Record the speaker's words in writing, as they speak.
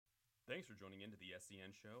Thanks for joining into the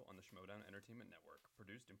SCN show on the Schmodown Entertainment Network,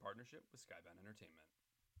 produced in partnership with Skybound Entertainment.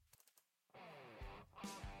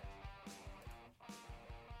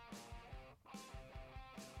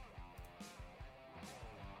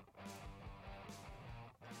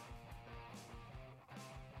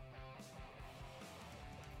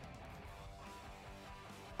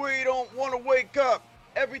 We don't want to wake up.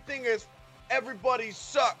 Everybody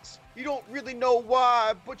sucks. You don't really know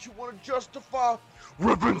why, but you want to justify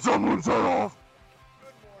ripping someone's head off.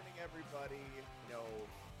 Good morning, everybody.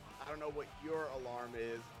 I don't know what your alarm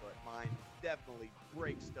is, but mine definitely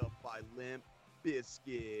Break Stuff by Limp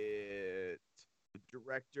Bizkit. The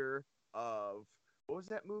director of, what was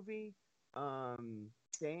that movie?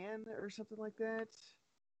 Dan or something like that?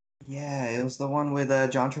 Yeah, it was the one with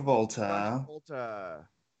John Travolta. John Travolta.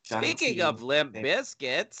 Speaking of Limp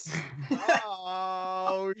Biscuits.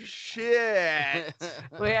 Oh, shit.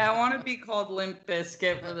 Wait, I want to be called Limp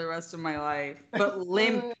Biscuit for the rest of my life. But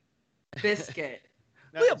Limp Biscuit.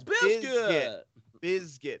 No, Limp it's Bizkit.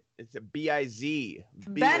 Bizkit. It's a B-I-Z.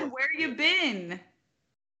 Ben, where you been?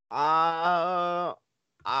 I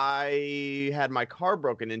had my car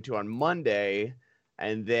broken into on Monday,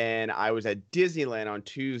 and then I was at Disneyland on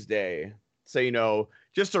Tuesday. So,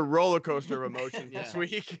 just a roller coaster of emotions this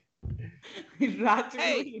week. That's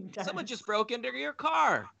Hey, really intense. someone just broke into your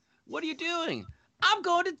car. What are you doing? I'm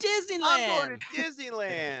going to Disneyland. I'm going to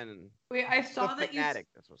Disneyland. Wait, I saw The that Fanatic,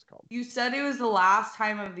 that's what it's called. you said it was the last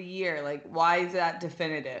time of the year. Like, why is that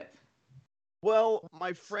definitive? Well,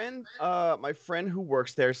 my friend who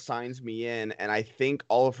works there signs me in, and I think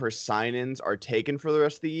all of her sign-ins are taken for the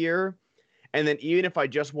rest of the year. And then even if I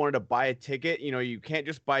just wanted to buy a ticket, you can't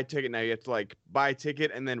just buy a ticket now. You have to buy a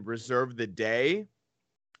ticket and then reserve the day.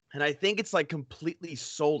 And I think it's completely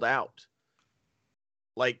sold out.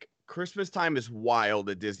 Christmas time is wild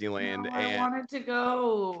at Disneyland. No, I wanted to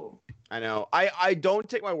go. I know. I don't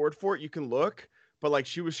take my word for it. You can look, but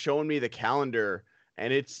she was showing me the calendar,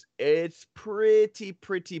 and it's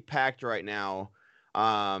pretty packed right now.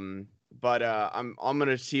 But I'm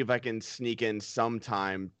gonna see if I can sneak in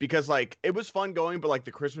sometime because it was fun going, but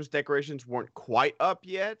the Christmas decorations weren't quite up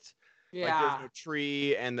yet. Yeah. There's no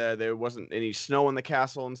tree, and there wasn't any snow in the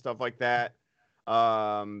castle and stuff like that. So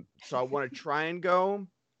I want to try and go,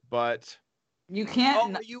 but You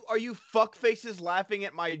can't. are you fuck faces laughing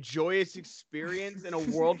at my joyous experience in a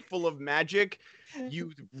world full of magic?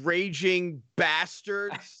 You raging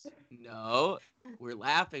bastards! No, we're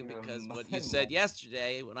laughing because what you said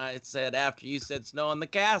yesterday when I said after you said snow on the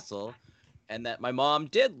castle and that my mom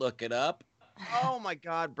did look it up. Oh my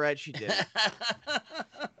God, Brad, she did.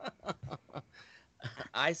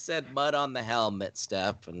 I said mud on the helmet,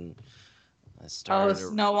 Steph, and I started.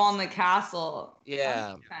 Snow on the castle. Yeah.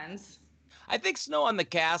 That makes sense. I think snow on the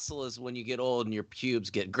castle is when you get old and your pubes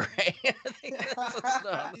get gray. I think that's what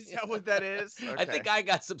snow on the Is that what that is? Okay. I think I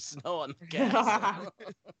got some snow on the castle.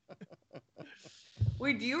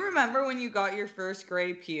 Wait, do you remember when you got your first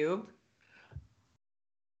gray pube?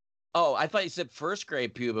 Oh, I thought you said first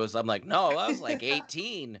grade pubes. I'm like, no, I was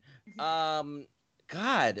 18.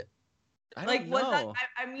 God, I don't know. Was that?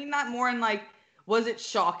 I mean that more in was it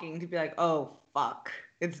shocking to be like, oh fuck,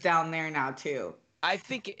 it's down there now too? I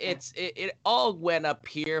think it all went up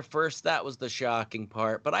here first. That was the shocking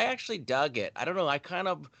part, but I actually dug it. I don't know. I kind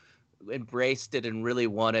of embraced it and really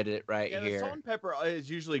wanted it here. The salt and pepper is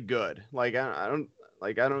usually good. I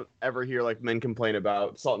don't ever hear men complain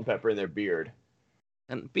about salt and pepper in their beard.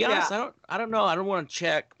 And be honest, I don't know. I don't want to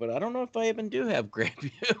check, but I don't know if I even do have gray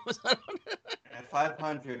pubes. At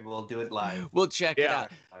 500, we'll do it live. We'll check it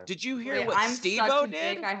out. Did you hear what Steve-O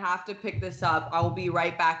did? I have to pick this up. I will be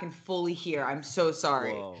right back and fully here. I'm so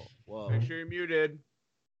sorry. Whoa. Make sure you're muted.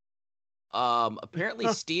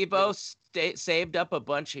 Apparently Steve-O saved up a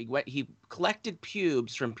bunch. He collected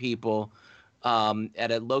pubes from people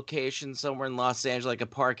at a location somewhere in Los Angeles, a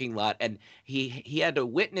parking lot, and he had to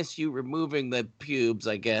witness you removing the pubes,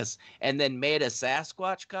 I guess, and then made a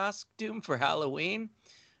Sasquatch costume for Halloween.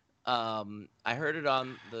 I heard it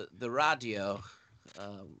on the radio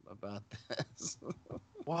about this.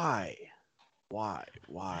 Why?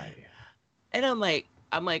 And I'm like,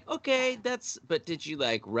 okay, but did you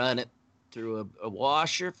run it through a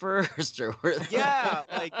washer first or? Yeah,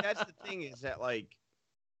 that's the thing is that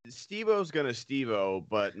Steve-O's gonna Steve-O,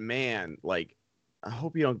 but man, I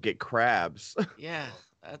hope you don't get crabs. Yeah,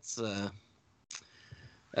 that's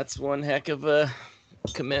one heck of a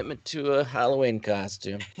commitment to a Halloween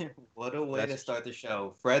costume. What a way to start the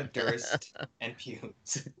show. Fred Durst and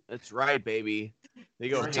pubes. That's right, baby. They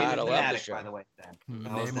go title of the show. By the way, then.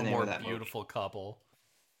 Name a more beautiful couple.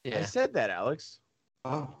 Yeah. I said that, Alex.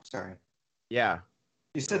 Oh, sorry. Yeah.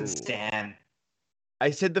 You said Stan. I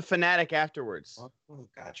said the fanatic afterwards. Oh,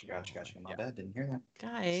 gotcha. My bad, didn't hear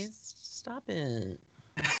Guys, stop it.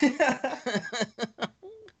 that.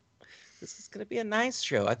 This is going to be a nice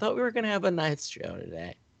show. I thought we were going to have a nice show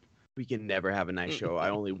today. We can never have a nice show. I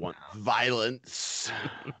only want violence.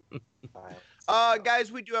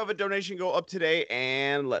 Guys, we do have a donation go up today,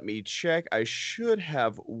 and let me check. I should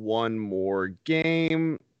have one more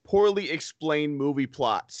game. Poorly explained movie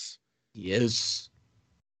plots. Yes.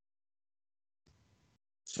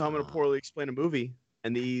 So I'm going to poorly explain a movie,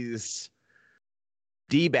 and these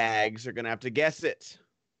D-bags are going to have to guess it.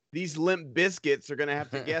 These limp biscuits are going to have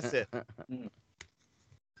to guess it.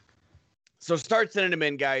 So start sending them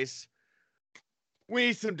in, guys. We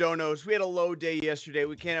need some donos. We had a low day yesterday.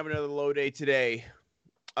 We can't have another low day today.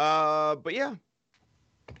 But yeah,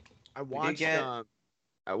 I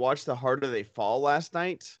watched The Harder They Fall last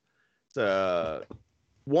night. The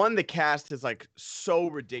cast is like so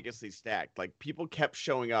ridiculously stacked. Like people kept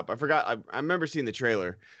showing up. I remember seeing the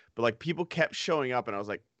trailer, but like people kept showing up, and I was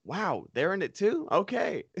like, wow, they're in it too?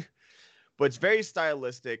 Okay. But it's very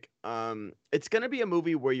stylistic. It's gonna be a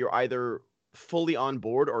movie where you're either fully on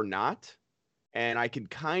board or not. And I can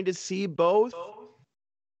kind of see both,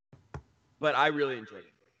 but I really enjoyed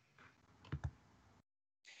it.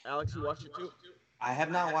 Alex, you watched it too? I have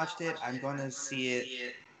not watched it. I'm going to see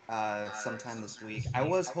it sometime this week. I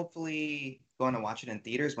was hopefully going to watch it in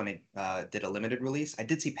theaters when it did a limited release. I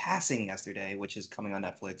did see Passing yesterday, which is coming on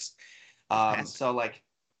Netflix. So like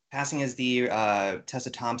Passing is the Tessa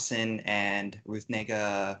Thompson and Ruth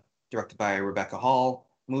Negga, directed by Rebecca Hall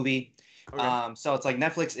movie. Okay. So it's like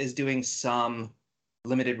Netflix is doing some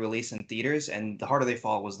limited release in theaters, and The Harder They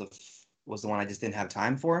Fall was the one I just didn't have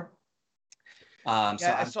time for.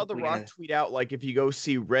 I saw The Rock tweet out, like, if you go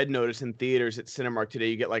see Red Notice in theaters at Cinemark today,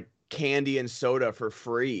 you get like candy and soda for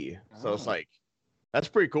free. So it's like, that's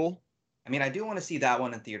pretty cool. I mean, I do want to see that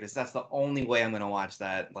one in theaters. That's the only way I'm going to watch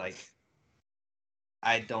that. Like,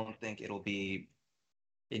 I don't think it'll be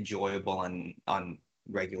enjoyable on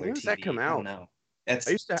regular TV. When does that come out? No. I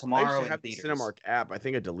used to have the Cinemark app. I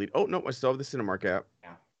think I deleted. Oh no, I still have the Cinemark app.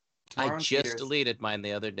 Yeah. I just deleted mine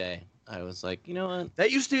the other day. I was like, you know what?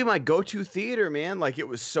 That used to be my go-to theater, man. Like it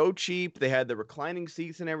was so cheap. They had the reclining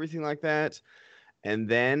seats and everything like that. And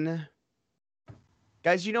then,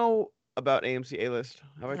 guys, you know about AMC A-List?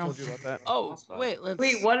 Have I told you about that? Oh, wait,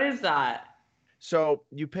 what is that? So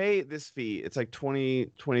you pay this fee. It's like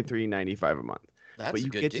 $23.95 a month. That's but you a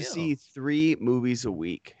good get deal. to see 3 movies a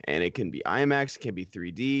week, and it can be IMAX, it can be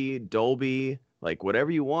 3D, Dolby, like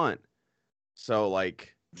whatever you want. So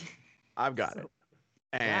like, I've got it,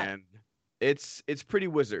 and it's pretty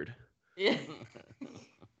wizard. Yeah.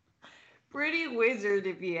 Pretty wizard,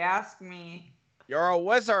 if you ask me. You're a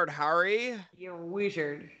wizard, Harry. You're a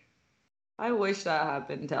wizard. I wish that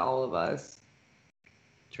happened to all of us.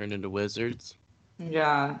 Turned into wizards.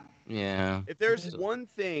 Yeah. Yeah. If there's one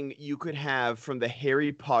thing you could have from the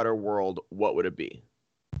Harry Potter world, what would it be?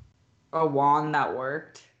 A wand that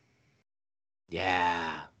worked.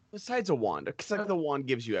 Yeah. Besides a wand, because like the wand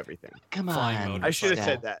gives you everything. Come Flying on. I should have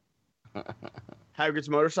said that. Hagrid's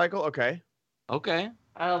motorcycle? Okay. Okay.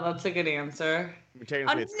 Oh, that's a good answer. I mean,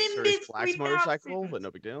 technically, it's Nimbus Sirius Black's 3000. motorcycle, but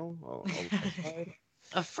no big deal.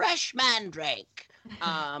 A fresh mandrake.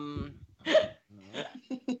 And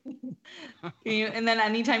then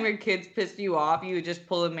anytime your kids pissed you off, you would just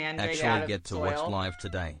pull a mandrake out of get the to soil. watch live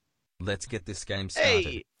today. Let's get this game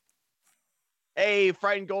started. Hey,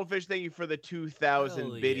 Frightened Goldfish, thank you for the 2,000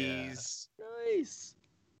 Hell yeah. biddies. Nice.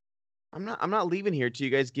 I'm not leaving here till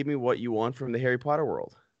you guys give me what you want from the Harry Potter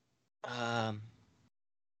world. Do I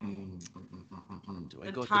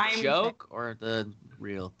The go with time the joke or the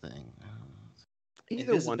real thing?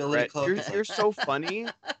 Either one, Brett. You're so funny.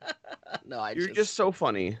 No, You're just so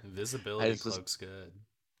funny. Invisibility cloak's good.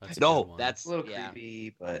 That's a No, good one. that's a little yeah.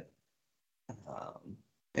 creepy, but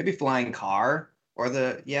maybe flying car or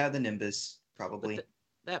the Nimbus probably.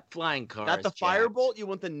 That flying car. Not is the jacked. Firebolt. You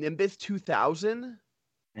want the Nimbus 2000?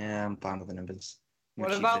 Yeah, I'm fine with the Nimbus.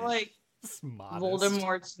 What about like It's modest.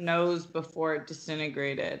 Voldemort's nose before it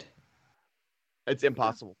disintegrated? It's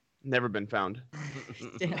impossible. Never been found.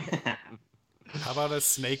 How about a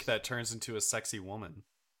snake that turns into a sexy woman?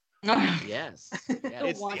 Yes.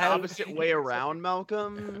 It's one the opposite way around,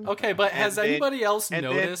 Malcolm. Okay, but has And then- anybody else and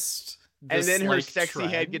then- noticed And this, then her like, sexy head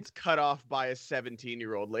trend? gets cut off by a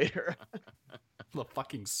 17-year-old later. The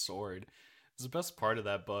fucking sword. It's the best part of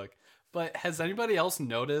that book. But has anybody else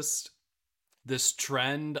noticed this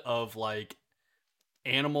trend of like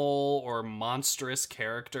animal or monstrous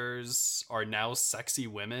characters are now sexy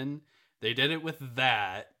women? They did it with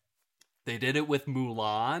that. They did it with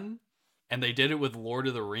Mulan. And they did it with Lord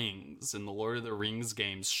of the Rings. In the Lord of the Rings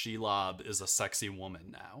games, Shelob is a sexy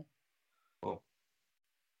woman now.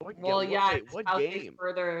 Well, yeah, What how they game?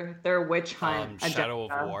 further their witch hunt. Shadow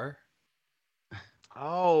of agenda. War.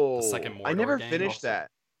 Oh, The second I Mordor never game. finished that.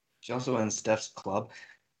 She's also in Steph's club.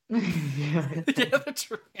 yeah. Yeah, the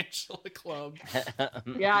Tarantula Club.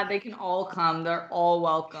 Yeah, they can all come. They're all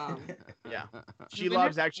welcome. Yeah,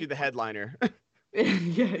 Shelob's actually the headliner.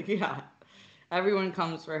 yeah. Everyone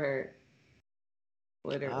comes for her.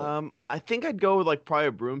 Literally. I think I'd go with like probably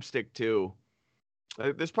a broomstick too.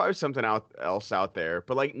 There's probably something else out there,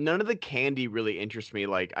 but like none of the candy really interests me.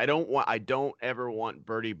 Like I don't ever want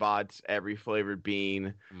Bertie Bott's every flavored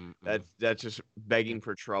bean. That's just begging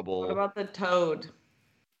for trouble. What about the toad?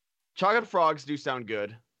 Chocolate frogs do sound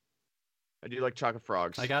good. I do like chocolate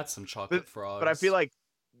frogs. I got some chocolate frogs. But I feel like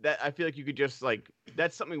you could just like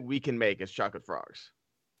that's something we can make as chocolate frogs.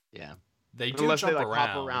 Yeah. they do Unless jump they like around.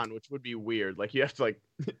 hop around, which would be weird. Like you have to like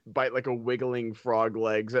bite like a wiggling frog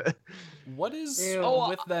legs. What is Ew.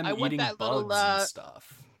 with them I want eating that bugs little, and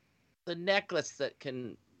stuff? The necklace that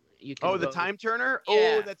you can Oh, the vote. time turner?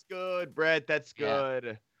 Yeah. Oh, that's good, Brett. That's Yeah.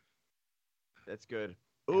 good. That's good.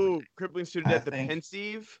 Ooh, crippling student I at the think-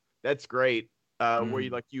 pensieve. That's great. Where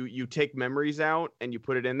you take memories out and you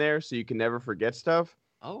put it in there so you can never forget stuff.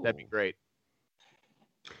 Oh, That'd be great.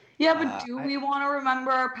 Yeah, but do I- we want to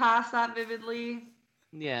remember our past that vividly?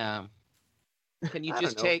 yeah. Can you I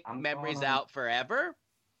just don't know. take I'm memories going on- out forever?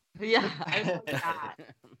 Yeah, I would like that.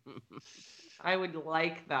 I would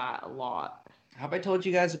like that a lot. Have I told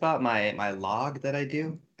you guys about my log that I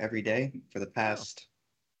do every day for the past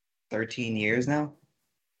 13 years now?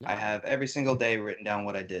 I have every single day written down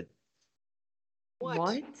what I did.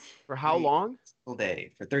 What? For how Every long? single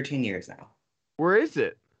day for 13 years now. Where is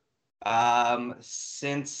it?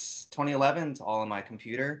 Since 2011, it's all on my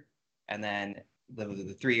computer, and then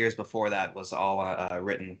the 3 years before that was all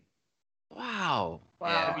written. Wow.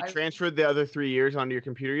 Yeah. Have you transferred the other 3 years onto your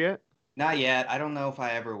computer yet? Not yet. I don't know if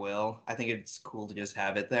I ever will. I think it's cool to just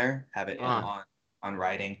have it there, have it on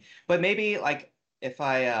writing. But maybe like if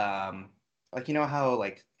I like you know how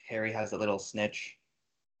like Harry has a little snitch,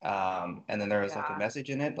 and then there was like a Yeah. message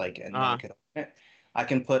in it, like and no one could open it. I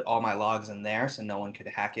can put all my logs in there so no one could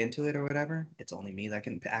hack into it or whatever. It's only me that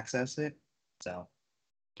can access it. So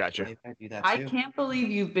Gotcha. maybe I do that I too. can't believe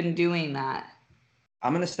you've been doing that.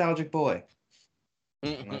 I'm a nostalgic boy.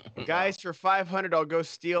 Guys, for 500, I'll go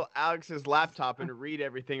steal Alex's laptop and read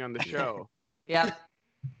everything on the show. Yep.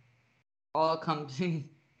 All comes.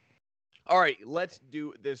 All right, let's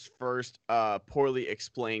do this first poorly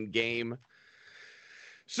explained game.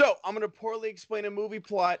 So I'm going to poorly explain a movie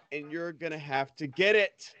plot, and you're going to have to get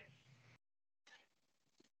it.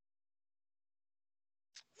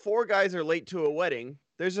 4 guys are late to a wedding.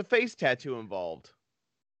 There's a face tattoo involved.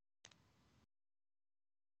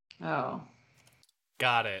 Oh.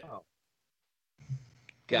 Got it.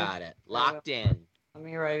 Got it. Locked in. Let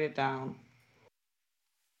me write it down.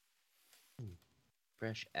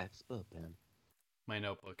 Fresh expo pen. My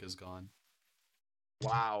notebook is gone.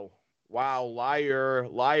 Wow. Wow,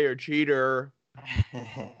 liar, cheater.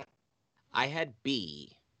 I had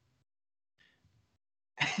B.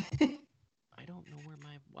 I don't know where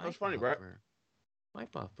my wipe was funny, Brett.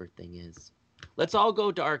 offer thing is. Let's all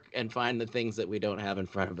go dark and find the things that we don't have in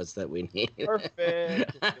front of us that we need.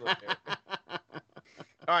 Perfect.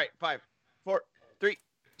 All right, 5, 4, 3,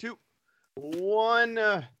 2, 1.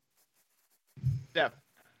 Steph.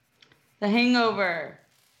 The Hangover.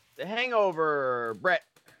 The Hangover. Brett.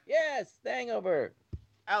 Yes, the Hangover.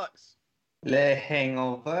 Alex. Le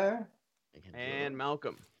Hangover. And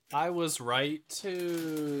Malcolm. I was right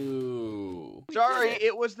too. Sorry,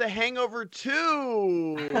 it was The Hangover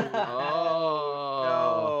 2.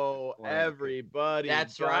 Oh, No, everybody.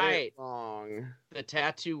 That's got it right. Wrong. the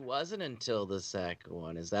tattoo wasn't until the second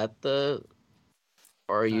one. Is that the?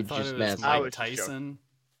 Or are you I thought just it was messing? I Mike was just Tyson.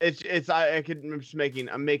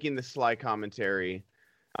 I'm making the sly commentary,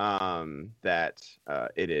 that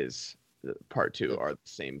it is part 2 are the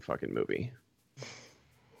same fucking movie.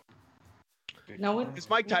 No, it's Because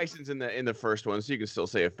Mike Tyson's in the first one, so you can still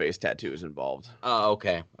say a face tattoo is involved. Oh,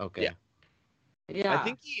 okay, okay. Yeah. yeah.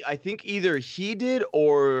 I think either he did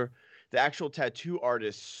or the actual tattoo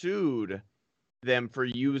artist sued them for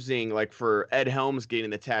using for Ed Helms getting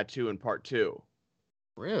the tattoo in part 2.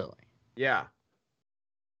 Really? Yeah.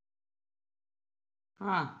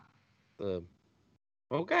 Huh. The.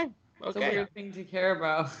 Okay. It's a Okay. weird thing to care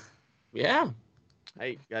about. Yeah.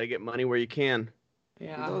 Hey, gotta get money where you can. Do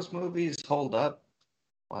Yeah. those movies hold up?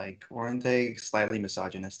 Like, weren't they slightly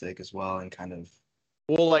misogynistic as well and kind of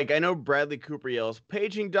Well, like I know Bradley Cooper yells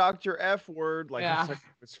 "paging Dr. F word" like Yeah. it's like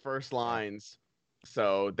his first lines,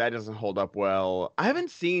 so that doesn't hold up well. I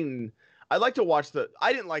haven't seen. I'd like to watch the.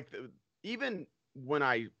 I didn't like the even when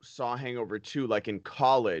I saw Hangover 2, like in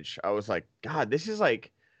college. I was like, God, this is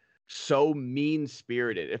like so mean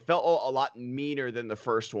spirited. It felt a lot meaner than the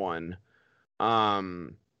first one.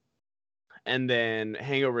 And then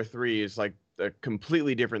Hangover 3 is like a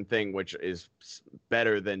completely different thing, which is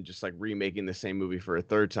better than just like remaking the same movie for a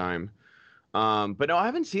third time. But no, I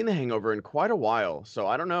haven't seen The Hangover in quite a while, so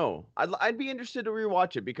I don't know. I'd be interested to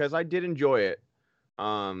rewatch it because I did enjoy it.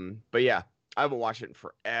 But yeah, I haven't watched it in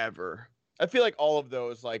forever. I feel like all of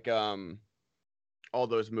those, like all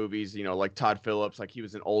those movies, you know, like Todd Phillips, like he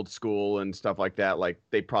was in Old School and stuff like that. Like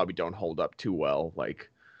they probably don't hold up too well. Like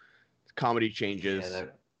comedy changes. Yeah,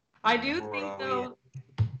 I do think though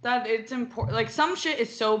that it's important. Like some shit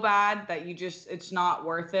is so bad that it's not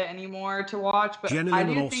worth it anymore to watch. But Jenny I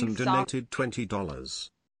do Lawson think some. donated $20.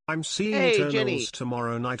 I'm seeing Hey, Eternals Jenny.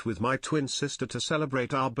 tomorrow night with my twin sister to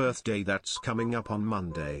celebrate our birthday that's coming up on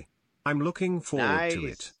Monday. I'm looking forward to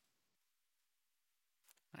it.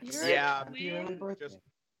 Nice. Yeah. Really? Just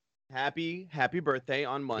happy birthday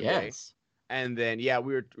on Monday. Yes. And then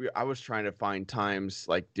I was trying to find times,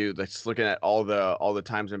 like, dude, just looking at all the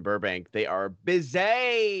times in Burbank, they are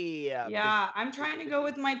busy. Yeah, I'm trying to go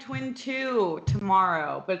with my twin too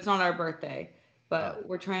tomorrow, but it's not our birthday. But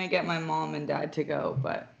we're trying to get my mom and dad to go,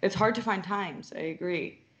 but it's hard to find times. I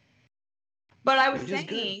agree. But I was Which is good.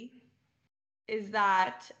 saying is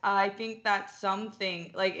that I think that's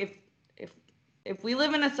something like if we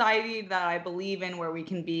live in a society that I believe in where we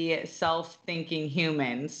can be self-thinking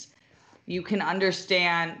humans, you can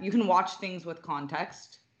watch things with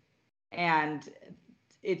context, and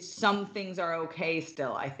some things are okay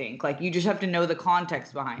still, I think. Like you just have to know the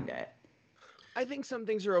context behind it. I think some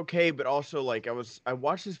things are okay, but also like I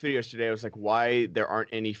watched this video yesterday. I was like, why there aren't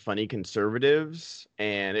any funny conservatives?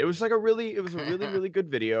 And it was a really really good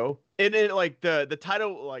video. And it like the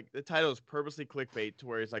title is purposely clickbait to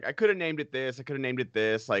where it's like I could have named it this, I could have named it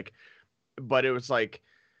this, like, but it was like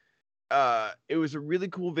it was a really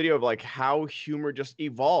cool video of like how humor just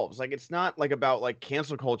evolves. Like it's not like about like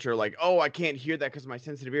cancel culture, like, oh, I can't hear that because of my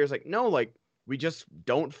sensitive ears. Like, no, like we just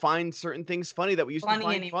don't find certain things funny that we used to find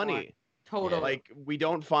anymore. funny. Totally. Like we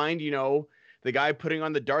don't find, you know, the guy putting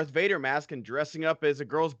on the Darth Vader mask and dressing up as a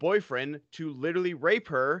girl's boyfriend to literally rape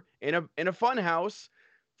her in a fun house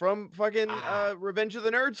from fucking Revenge of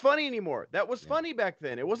the Nerds funny anymore. That was funny back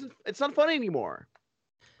then. It's not funny anymore.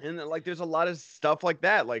 And like there's a lot of stuff like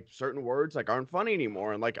that, like certain words like aren't funny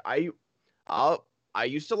anymore. And like I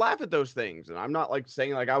used to laugh at those things, and I'm not like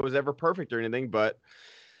saying like I was ever perfect or anything, but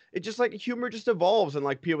it just like humor just evolves, and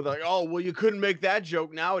like people are like, oh, well, you couldn't make that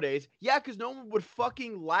joke nowadays. Yeah, because no one would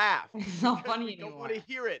fucking laugh. It's not funny we anymore. don't want to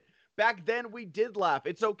hear it. Back then we did laugh.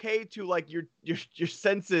 It's okay to like your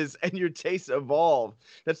senses and your tastes evolve.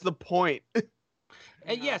 That's the point.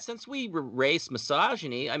 And yeah, since we erase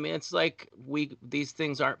misogyny, I mean, it's like these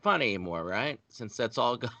things aren't funny anymore, right? Since that's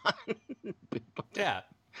all gone. People Yeah.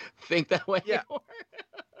 think that way Yeah. anymore.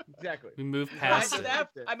 Exactly. We move Find past it it. that-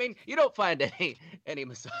 I mean, you don't find any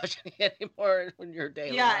misogyny anymore in your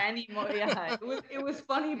daily Yeah, life. anymore. Yeah, it was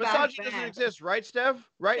funny back Misogyny then. doesn't exist, right, Steph?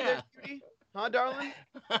 Right Yeah. there, cutie? Huh, darling?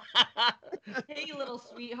 Hey, you little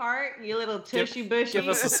sweetheart, you little tushy bushy. Give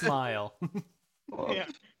us a smile. Yeah.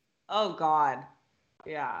 Oh God.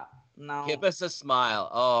 Yeah. No. Give us a smile.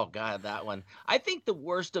 Oh God, that one. I think the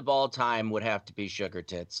worst of all time would have to be Sugar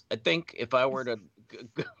Tits. I think if I were to,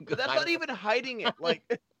 But that's not even hiding it. Like,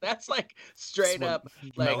 that's like straight That's up.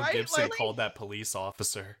 what Like, Mel Right? Gibson Like- called that police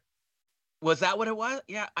officer. was that what it was?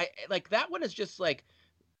 Yeah, I like that one is just like.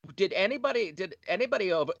 Did anybody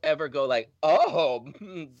ever go like, oh,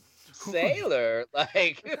 sailor,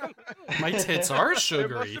 like? My tits are there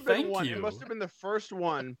sugary. must have been Thank one. you. It must have been the first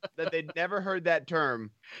one that they'd never heard that term.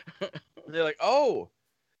 And they're like, oh,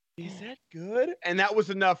 is that good? And that was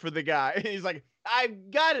enough for the guy. And he's like, I've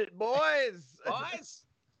got it, boys. Boys.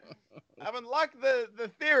 I've unlocked the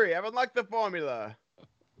theory. I've unlocked the formula.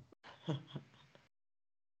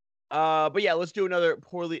 But yeah, let's do another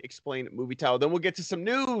poorly explained movie title. Then we'll get to some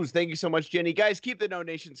news. Thank you so much, Jenny. Guys, keep the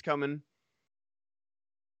donations coming.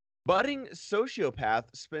 Budding sociopath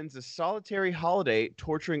spends a solitary holiday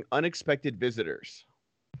torturing unexpected visitors.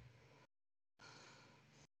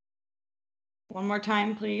 One more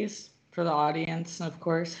time, please, for the audience, of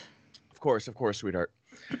course. Of course, sweetheart.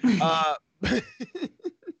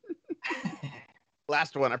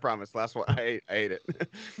 Last one, I promise. Last one. I hate it.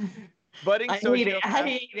 Budding I hate it.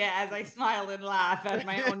 sociopath. As I smile and laugh at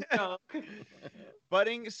my own joke.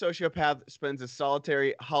 Budding sociopath spends a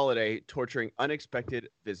solitary holiday torturing unexpected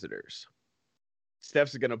visitors.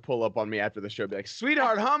 Steph's gonna pull up on me after the show, be like,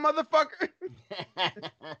 "Sweetheart, huh, motherfucker?"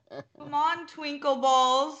 Come on, Twinkle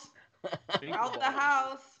Balls. Out the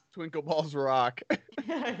house. Twinkle balls rock.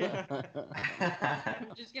 I'm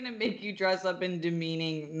just gonna make you dress up in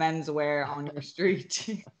demeaning menswear on your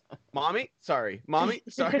street. Mommy, sorry. 5.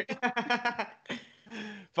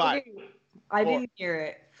 Okay, I didn't hear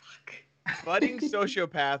it. Fuck. Budding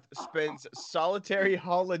sociopath spends solitary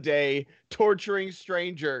holiday torturing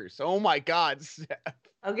strangers. Oh my God, Steph.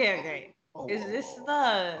 Okay. Is this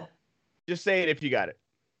the? Just say it if you got it.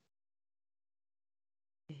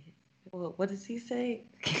 What does he say?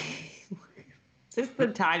 Is this the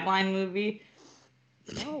tagline movie?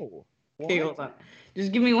 No. Okay, hold on.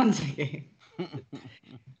 Just give me 1 second.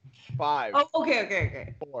 5. Oh,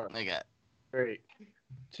 okay. 4. I got 3,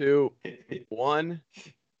 2, 1.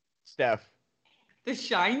 Steph. The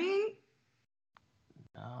Shining?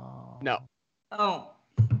 No. Oh.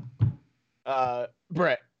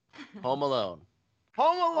 Brett. Home Alone.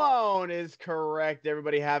 Home Alone is correct.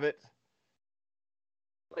 Everybody have it?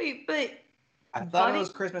 Wait, but I thought Budding- it was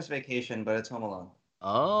Christmas Vacation, but it's Home Alone.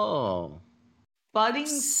 Oh. budding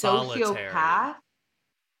Solitary. sociopath?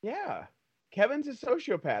 Yeah. Kevin's a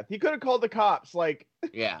sociopath. He could have called the cops, like,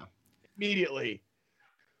 Yeah. immediately.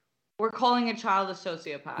 We're calling a child a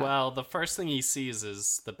sociopath. Well, the first thing he sees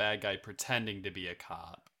is the bad guy pretending to be a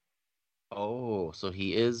cop. Oh, so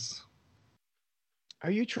he is. Are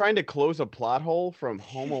you trying to close a plot hole from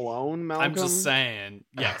Home Alone, Malcolm? I'm just saying.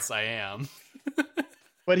 Yes, I am.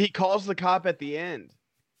 But he calls the cop at the end.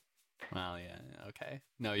 Well, yeah, okay.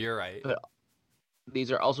 No, you're right.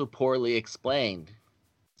 These are also poorly explained,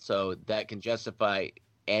 so that can justify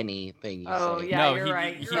anything you Oh, say. yeah, no, you're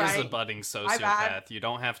right. he You're is a right. budding My bad. sociopath. You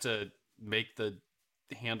don't have to make the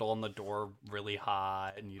handle on the door really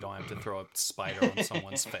hot, and you don't have to throw a spider on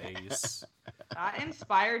someone's face. That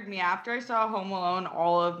inspired me. After I saw Home Alone,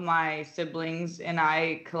 all of my siblings and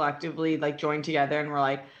I collectively like joined together and were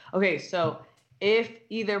like, okay, so if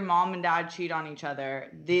either mom and dad cheat on each other,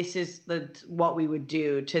 this is what we would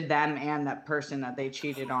do to them and that person that they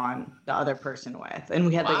cheated on the other person with. And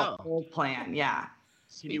we had like Wow. a whole plan. Yeah.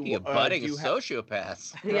 Speaking of budding do you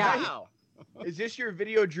sociopaths. Yeah. Wow. Is this your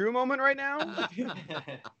Video Drew moment right now?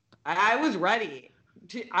 I was ready.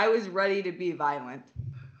 I was ready to be violent.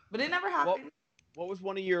 But it never happened. What was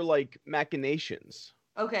one of your, like, machinations?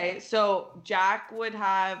 Okay, so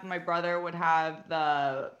my brother would have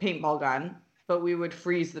the paintball gun, but we would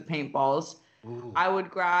freeze the paintballs. Ooh. I would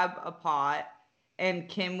grab a pot, and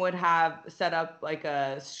Kim would have set up like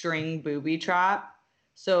a string booby trap.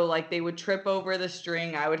 So like they would trip over the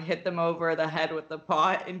string, I would hit them over the head with the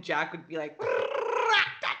pot, and Jack would be like,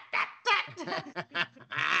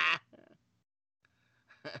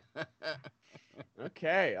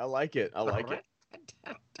 Okay, I like it.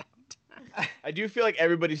 I do feel like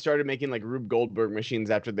everybody started making like Rube Goldberg machines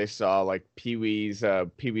after they saw like Pee-wee's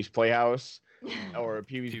Playhouse or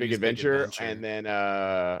Pee-wee's Big Adventure, and then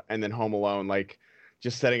Home Alone, like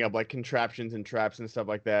just setting up like contraptions and traps and stuff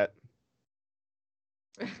like that.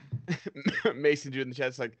 Mason dude in the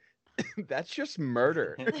chat's like, that's just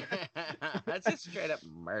murder. That's just straight up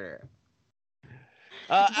murder.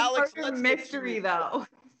 Alex, Murder mystery though.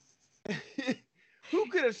 Who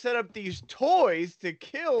could have set up these toys to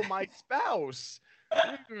kill my spouse?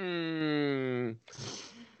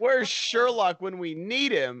 Where's Sherlock when we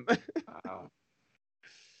need him? Wow.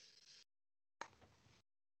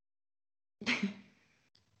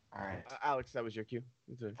 All right. Alex, that was your cue.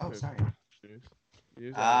 Oh, sorry.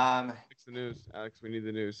 News, Alex. Fix the news. Alex, we need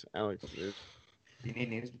the news. Alex, news. You need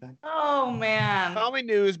news back? Oh man. Tell me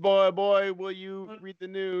news, boy. Will you read the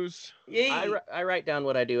news? Yay. I write down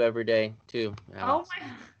what I do every day too. Oh Alex.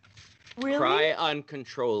 my. Really? Cry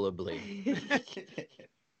uncontrollably.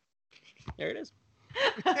 There it is.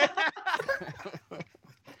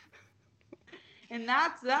 And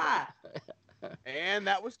that's that. And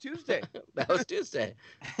that was Tuesday. That was Tuesday.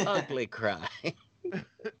 Ugly cry.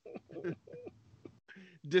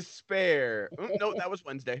 Despair. No, that was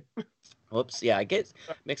Wednesday. Whoops. Yeah, I get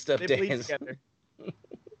mixed up They bleed days. together.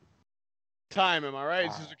 Time, am I right?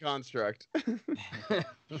 It's just a construct.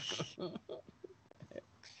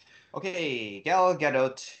 Okay, Gal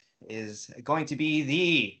Gadot is going to be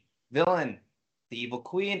the villain, the evil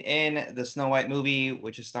queen in the Snow White movie,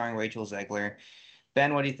 which is starring Rachel Zegler.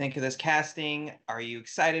 Ben, what do you think of this casting? Are you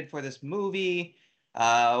excited for this movie?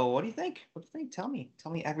 What do you think? Tell me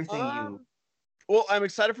everything you. Well, I'm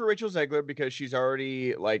excited for Rachel Zegler because she's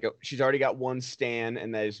already got one stan,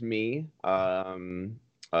 and that is me.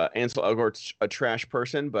 Ansel Elgort's a trash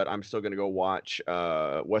person, but I'm still gonna go watch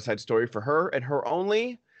West Side Story for her and her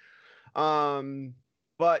only.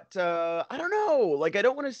 But I don't know. Like, I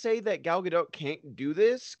don't want to say that Gal Gadot can't do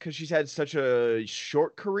this because she's had such a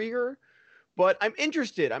short career. But I'm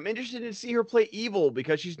interested. I'm interested to see her play evil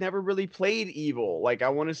because she's never really played evil. Like, I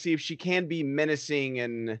want to see if she can be menacing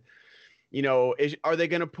and, are they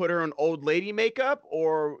going to put her in old lady makeup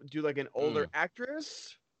or do like an older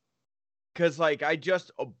actress? Because like I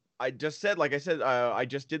just said, like I said, I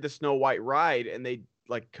just did the Snow White ride and they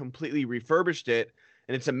like completely refurbished it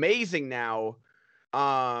and it's amazing now.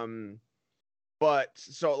 But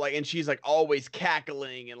so like, and she's like always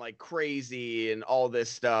cackling and like crazy and all this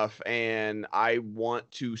stuff. And I want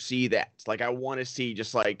to see that. Like, I want to see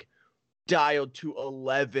just like dialed to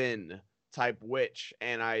 11 type witch.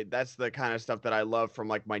 And that's the kind of stuff that I love from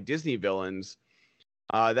like my Disney villains.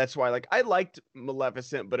 That's why like I liked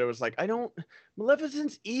Maleficent, but it was like,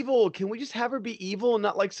 Maleficent's evil. Can we just have her be evil and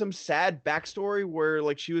not like some sad backstory where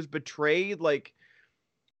like she was betrayed? Like,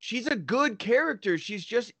 she's a good character. She's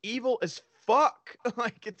just evil as fuck.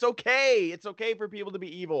 Like, it's okay. It's okay for people to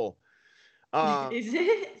be evil. Is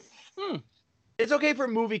it? It's okay for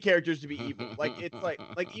movie characters to be evil. Like, it's like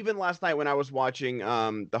even last night when I was watching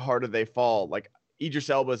The Harder They Fall, like Idris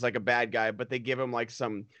Elba is like a bad guy, but they give him like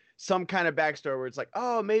some kind of backstory where it's like,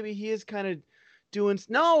 oh, maybe he is kind of doing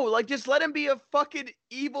like just let him be a fucking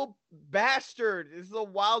evil bastard. This is the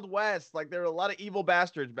Wild West. Like, there were a lot of evil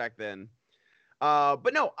bastards back then.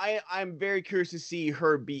 But no, I'm very curious to see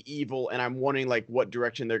her be evil, and I'm wondering like what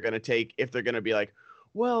direction they're gonna take. If they're gonna be like,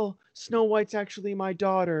 well, Snow White's actually my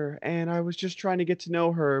daughter, and I was just trying to get to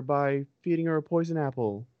know her by feeding her a poison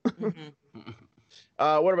apple.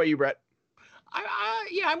 What about you, Brett?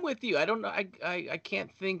 Yeah, I'm with you. I don't know. I can't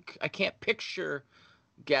picture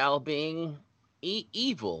Gal being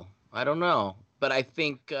evil. I don't know, but I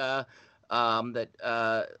think that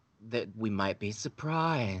we might be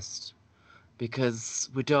surprised. Because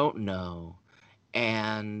we don't know.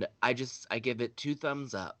 And I give it 2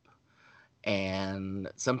 thumbs up. And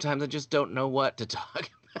sometimes I just don't know what to talk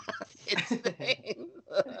about. It's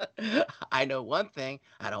I know one thing.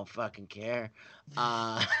 I don't fucking care.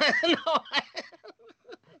 No,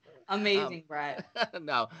 Amazing, Brett.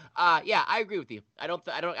 No. Yeah, I agree with you.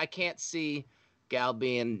 I can't see Gal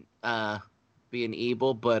being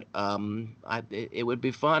evil, but it would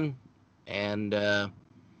be fun. And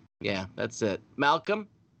yeah, that's it. Malcolm?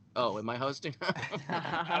 Oh, am I hosting?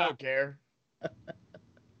 I don't care. Do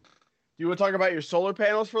you want to talk about your solar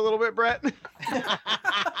panels for a little bit, Brett?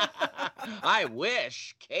 I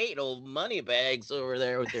wish. Kate, old moneybags over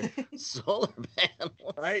there with their solar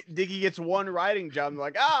panels. Right? Diggy gets one riding job. They're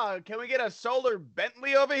like, can we get a solar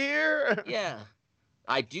Bentley over here? Yeah.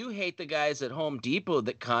 I do hate the guys at Home Depot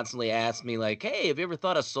that constantly ask me, like, hey, have you ever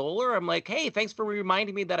thought of solar? I'm like, hey, thanks for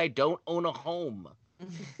reminding me that I don't own a home.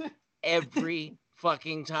 Every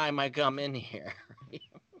fucking time I come in here.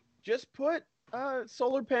 Just put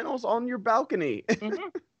solar panels on your balcony.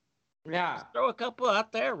 Yeah. Just throw a couple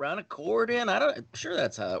out there, run a cord in. I'm sure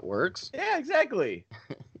that's how it works. Yeah, exactly.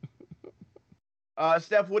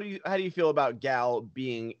 Steph, how do you feel about Gal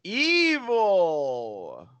being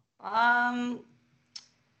evil?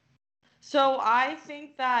 So I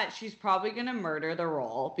think that she's probably going to murder the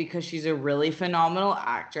role because she's a really phenomenal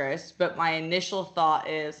actress. But my initial thought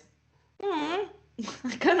is, I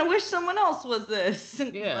kind of wish someone else was this.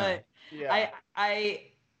 Yeah. But yeah. I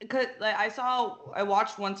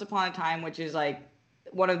watched Once Upon a Time, which is like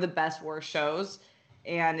one of the best worst shows.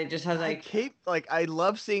 And it just has I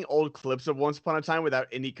love seeing old clips of Once Upon a Time without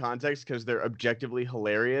any context because they're objectively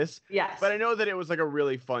hilarious. Yes. But I know that it was like a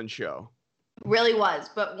really fun show. Really was,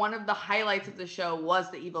 but one of the highlights of the show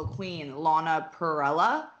was the evil queen, Lana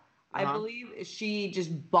Perella, I believe. She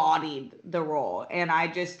just bodied the role, and I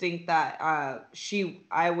just think that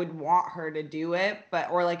I would want her to do it,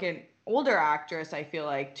 or like an older actress, I feel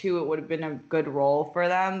like too, it would have been a good role for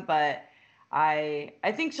them, but I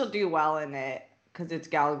think she'll do well in it because it's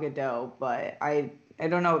Gal Gadot, but I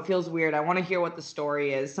don't know, it feels weird. I want to hear what the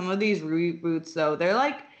story is. Some of these reboots though, they're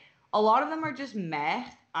like, a lot of them are just meh.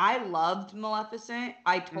 I loved Maleficent.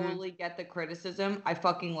 I totally get the criticism. I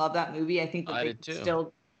fucking love that movie. I think that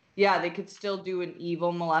they could still do an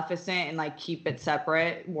evil Maleficent and like keep it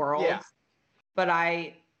separate worlds. Yeah. But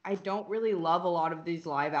I don't really love a lot of these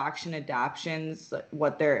live action adaptions,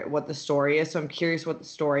 what the story is. So I'm curious what the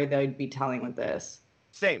story they'd be telling with this.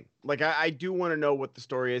 Same. Like I do want to know what the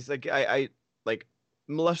story is. Like I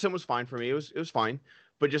Maleficent was fine for me. It was fine.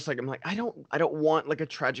 but just like I'm like I don't want like a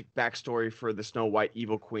tragic backstory for the Snow White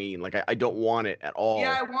evil queen. Like I don't want it at all.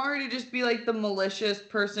 Yeah, I want her to just be like the malicious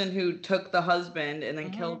person who took the husband and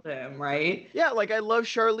then killed him, right? Yeah, like I love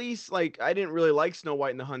Charlize. Like I didn't really like Snow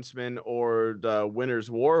White and the Huntsman or the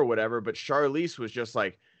Winter's War or whatever, but Charlize was just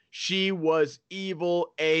like she was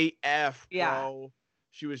evil AF, bro. Yeah.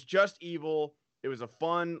 She was just evil. It was a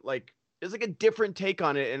fun, like it was like a different take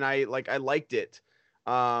on it, and I liked it.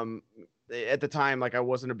 At the time, like I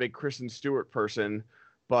wasn't a big Kristen Stewart person,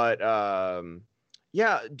 but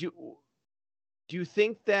yeah. Do you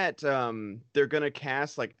think that they're gonna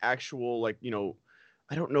cast like actual like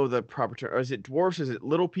I don't know the proper term. Is it dwarfs? Is it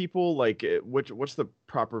little people? Like what's the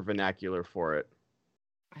proper vernacular for it?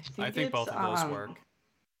 I think both of those work.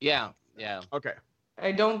 Yeah. Okay.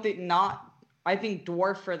 I don't think I think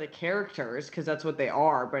dwarf for the characters because that's what they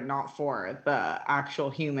are, but not for the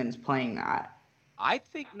actual humans playing that. I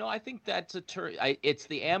think that's a term. It's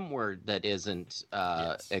the M word that isn't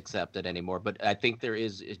accepted anymore. But I think there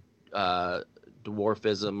is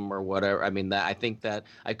dwarfism or whatever. I mean, I think that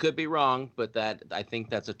I could be wrong, but that I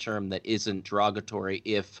think that's a term that isn't derogatory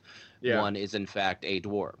if one is in fact a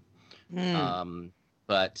dwarf.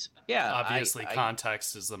 But yeah, obviously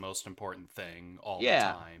context is the most important thing all the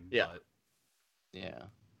time. Yeah. But... Yeah.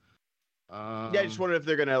 I just wonder if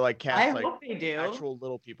they're gonna like cast I like hope they do. actual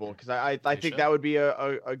little people because I think that would be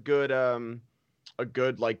a good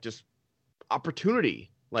like just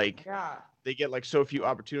opportunity. Like they get like so few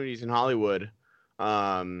opportunities in Hollywood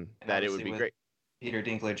that it would be great. Peter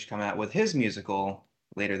Dinklage coming out with his musical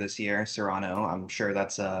later this year, Cyrano. I'm sure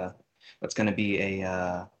that's going to be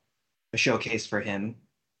a showcase for him.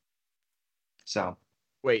 So.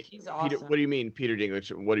 Wait, He's Peter, awesome. what do you mean, Peter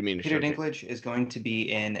Dinklage? What do you mean? Peter Dinklage is going to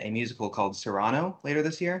be in a musical called Cyrano later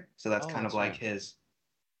this year. So that's kind of like his,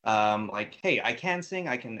 like, hey, I can sing,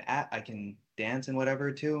 I can dance and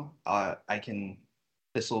whatever too. I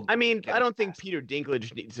mean, I don't think Peter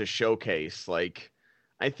Dinklage needs a showcase. Like,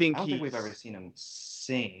 I don't think we've ever seen him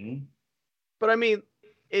sing. But I mean,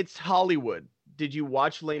 it's Hollywood. Did you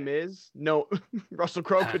watch Les Mis? No, Russell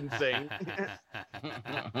Crowe couldn't sing.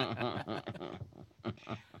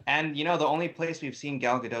 And the only place we've seen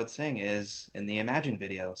Gal Gadot sing is in the Imagine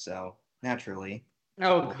video, so naturally.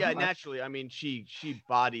 Oh yeah, naturally. I mean, she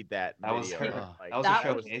bodied that. That was video. her.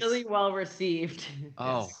 That was really well received.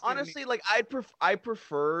 Oh, honestly, like I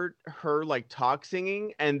preferred her like talk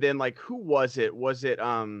singing, and then like who was it? Was it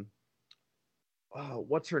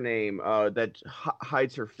what's her name? That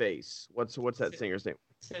hides her face. What's that singer's name?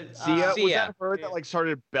 Sia. Was that her that like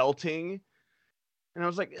started belting? And I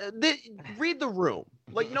was like, read the room.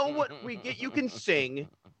 Like, know what we get. You can sing.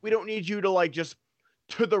 We don't need you to like just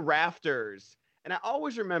to the rafters. And I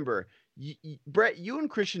always remember, Brett, you and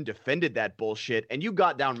Christian defended that bullshit, and you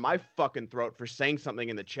got down my fucking throat for saying something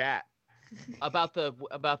in the chat about the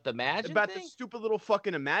Imagine about thing? the stupid little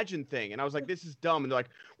fucking Imagine thing. And I was like, this is dumb. And they're like,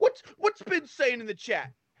 what's been saying in the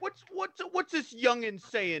chat? What's this youngin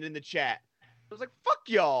saying in the chat? I was like, fuck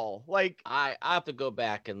y'all. Like, I have to go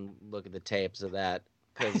back and look at the tapes of that.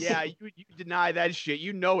 Yeah, you deny that shit.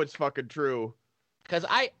 You know it's fucking true. Because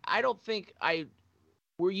I don't think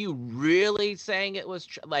were you really saying it was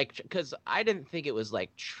because I didn't think it was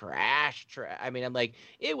like trash. I mean, I'm like,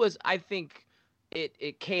 it was, I think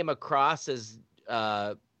it came across as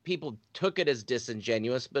people took it as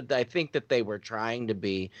disingenuous, but I think that they were trying to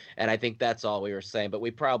be, and I think that's all we were saying. But we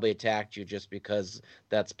probably attacked you just because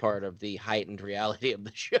that's part of the heightened reality of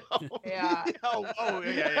the show. Yeah.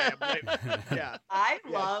 Yeah. I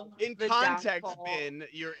love in the context, downfall. Ben,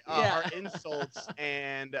 our insults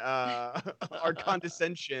and our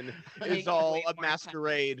condescension is all a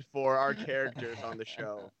masquerade for our characters on the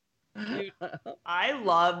show. Dude, I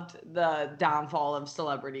loved the downfall of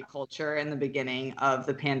celebrity culture in the beginning of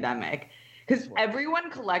the pandemic because everyone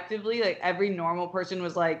collectively, like every normal person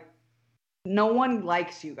was like, no one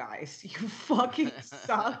likes you guys. You fucking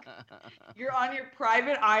suck. You're on your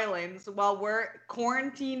private islands while we're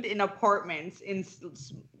quarantined in apartments in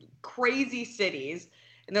crazy cities.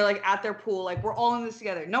 And they're like at their pool, like we're all in this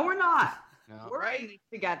together. No, we're not. No. We're in this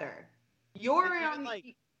together. You're on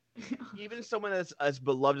even someone as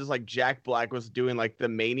beloved as like Jack Black was doing like the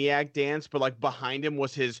Maniac dance, but like behind him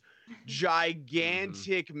was his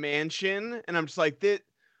gigantic mansion, and I'm just like,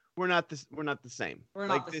 we're not the same. We're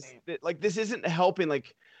like not the same. This isn't helping.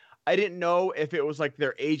 Like, I didn't know if it was like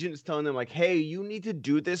their agents telling them like, hey, you need to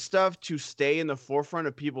do this stuff to stay in the forefront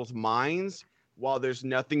of people's minds while there's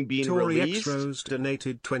nothing being Tori released. X Rose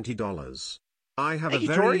donated $20. I have Thank a you,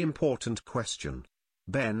 very Tori. important question.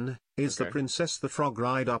 Ben, is the Princess the Frog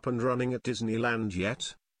ride up and running at Disneyland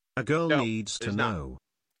yet? A girl No, needs to it's not. know.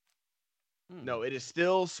 No, it is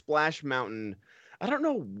still Splash Mountain. I don't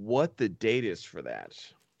know what the date is for that.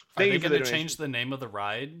 Are they going to change the name of the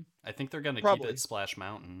ride? I think they're going to keep it Splash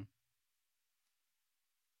Mountain.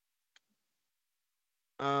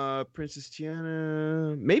 Princess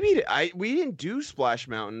Tiana. Maybe we didn't do Splash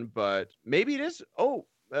Mountain, but maybe it is. Oh,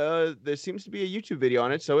 there seems to be a YouTube video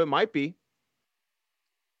on it, so it might be.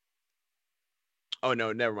 Oh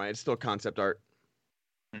no, never mind. It's still concept art.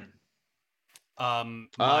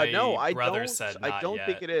 No, I brother don't. Said I don't yet.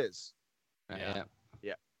 think it is. Yeah.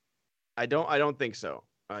 I don't think so.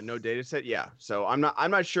 No data set. Yeah. So I'm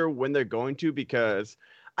not sure when they're going to, because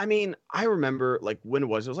I mean, I remember like when it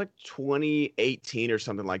was like 2018 or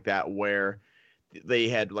something like that, where they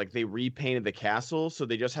had like they repainted the castle, so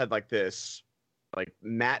they just had like this like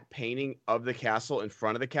matte painting of the castle in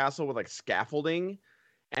front of the castle with like scaffolding,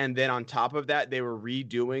 and then on top of that they were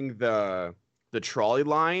redoing the trolley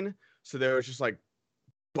line, so there was just like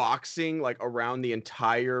boxing like around the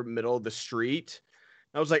entire middle of the street.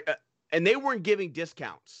 I was like, and they weren't giving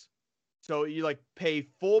discounts, so you like pay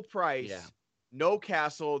full price. Yeah. No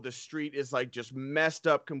castle. The street is like just messed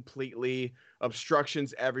up completely.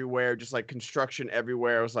 Obstructions everywhere. Just like construction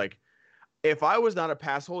everywhere. I was like, if I was not a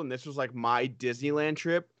pass holder and this was like my Disneyland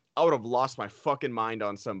trip, I would have lost my fucking mind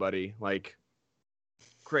on somebody. Like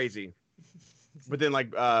crazy. But then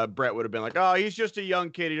like Brett would have been like, oh, he's just a young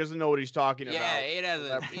kid. He doesn't know what he's talking about. Yeah, he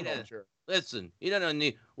doesn't. Listen, you don't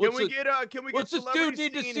need. Can we get what's this dude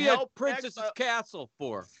need to see a Princess's Castle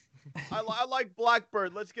for? I like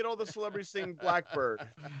Blackbird. Let's get all the celebrities singing Blackbird.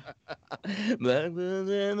 You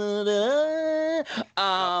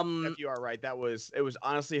are right. It was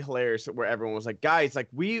honestly hilarious where everyone was like, guys, like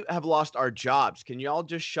we have lost our jobs. Can you all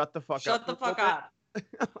just shut the fuck up? Shut the fuck up.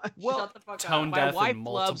 Well, shut the fuck tone up. deaf wife in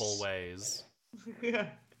multiple loves- ways. Yeah.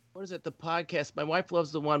 What is it? The podcast. My wife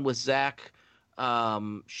loves the one with Zach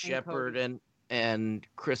Shepard and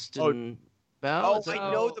Kristen Bell. Oh,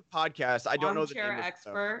 I know the podcast. I don't know the Armchair name of it,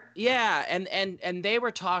 expert. Yeah, and they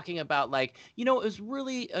were talking about like, it was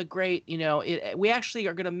really a great, we actually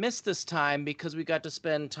are going to miss this time because we got to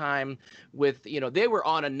spend time with, they were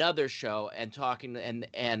on another show and talking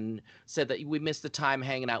and said that we missed the time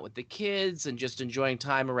hanging out with the kids and just enjoying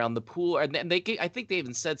time around the pool. And I think they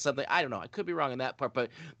even said something, I don't know, I could be wrong on that part, but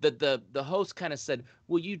the host kind of said,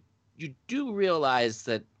 well, you do realize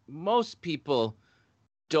that most people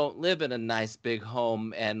don't live in a nice big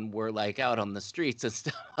home and we're like out on the streets and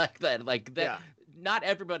stuff like that. Like that, Yeah. Not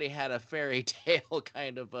everybody had a fairy tale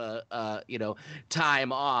kind of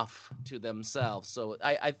time off to themselves. So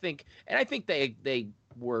I think they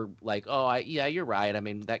were like, oh, yeah, you're right. I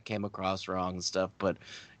mean, that came across wrong and stuff. But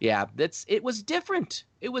yeah, it was different.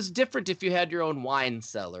 It was different if you had your own wine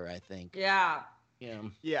cellar, I think. Yeah.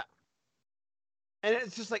 Yeah. And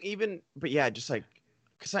it's just like just like,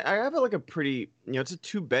 because I have like a pretty, it's a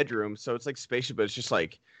 2-bedroom, so it's like spacious, but it's just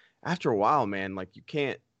like after a while, man, like you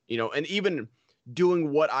can't, and even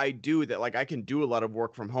doing what I do, that like I can do a lot of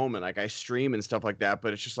work from home and like I stream and stuff like that,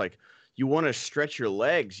 but it's just like you want to stretch your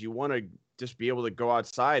legs, you want to just be able to go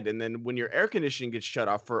outside, and then when your air conditioning gets shut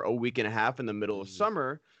off for a week and a half in the middle of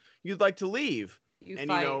summer, you'd like to leave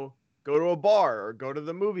go to a bar or go to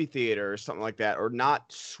the movie theater or something like that, or not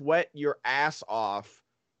sweat your ass off,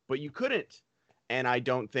 but you couldn't. And I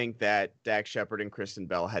don't think that Dax Shepard and Kristen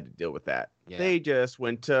Bell had to deal with that. Yeah. They just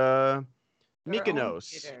went to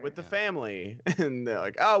Mykonos with the family, and they're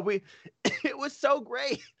like, "Oh, it was so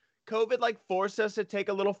great. COVID like forced us to take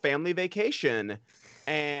a little family vacation,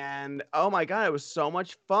 and oh my god, it was so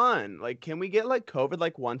much fun. Like, can we get like COVID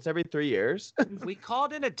like once every 3 years?" We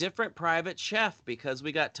called in a different private chef because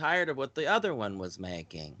we got tired of what the other one was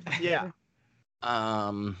making. Yeah.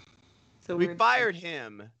 So we fired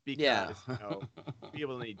him because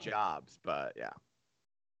people need jobs, but yeah.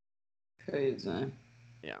 Crazy.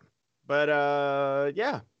 Yeah. But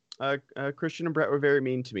Christian and Brett were very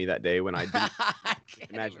mean to me that day when I did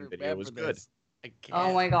Imagine video. It was good.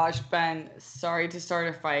 Oh my gosh, Ben, sorry to start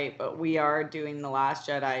a fight, but we are doing The Last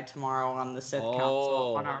Jedi tomorrow on the Sith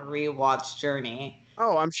Council on our rewatch journey.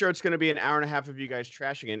 Oh, I'm sure it's going to be an hour and a half of you guys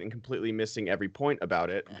trashing it and completely missing every point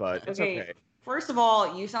about it, but it's okay. First of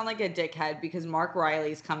all, you sound like a dickhead because Mark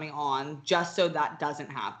Riley's coming on just so that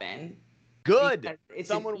doesn't happen. Good.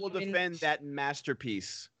 Someone will defend that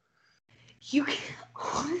masterpiece. You can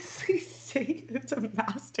honestly say it's a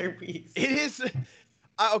masterpiece. It is.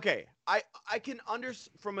 Okay. I can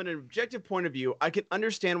from an objective point of view, I can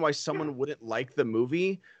understand why someone wouldn't like the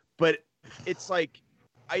movie, but it's like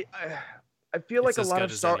I feel like a lot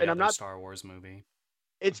of Star Wars movie.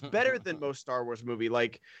 It's better than most Star Wars movie.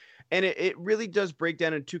 Like, And it really does break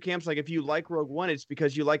down in two camps. Like, if you like Rogue One, it's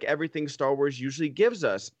because you like everything Star Wars usually gives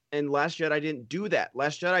us. And Last Jedi didn't do that.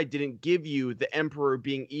 Last Jedi didn't give you the Emperor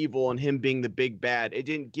being evil and him being the big bad. It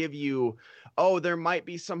didn't give you, oh, there might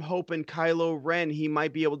be some hope in Kylo Ren. He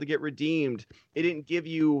might be able to get redeemed. It didn't give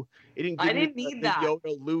you. I didn't need that.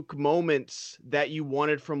 Yoda Luke moments that you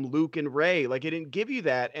wanted from Luke and Rey. Like, it didn't give you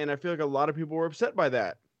that. And I feel like a lot of people were upset by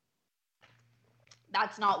that.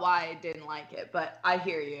 That's not why I didn't like it, but I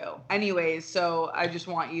hear you. Anyways, so I just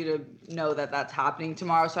want you to know that that's happening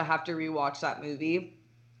tomorrow, so I have to rewatch that movie.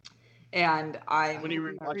 And I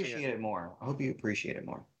appreciate it more. I hope you appreciate it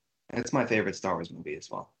more. It's my favorite Star Wars movie as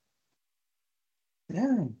well.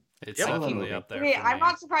 Yeah. It's definitely up there. Okay, I'm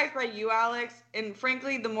not surprised by you, Alex. And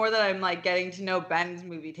frankly, the more that I'm like getting to know Ben's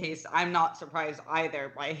movie taste, I'm not surprised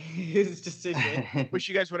either by his decision. Wish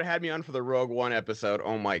you guys would have had me on for the Rogue One episode.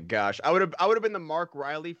 Oh my gosh, I would have been the Mark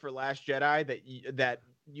Riley for Last Jedi that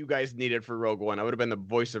you guys needed for Rogue One. I would have been the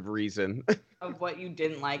voice of reason. Of what you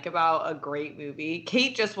didn't like about a great movie.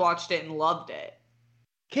 Kate just watched it and loved it.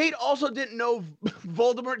 Kate also didn't know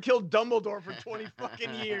Voldemort killed Dumbledore for 20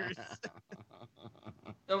 fucking years.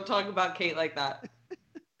 Don't talk about Kate like that.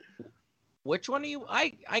 Which one are you?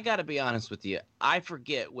 I gotta be honest with you. I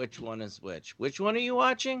forget which one is which. Which one are you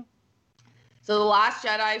watching? So The Last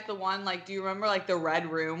Jedi is the one, like, do you remember, like, the Red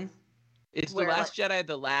Room? Is The Last Jedi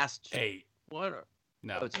the last? 8. What?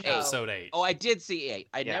 No, it's episode 8. Oh, I did see 8.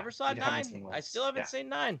 I never saw 9. I still haven't seen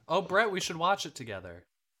 9. Oh, Brett, we should watch it together.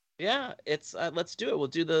 Yeah, it's let's do it. We'll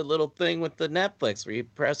do the little thing with the Netflix where you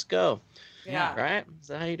press go. Yeah. Right? Is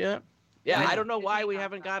that how you do it? Yeah, I don't know why we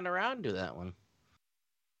haven't gotten around to that one.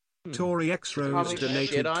 Tori X Rose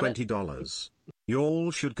donated on $20.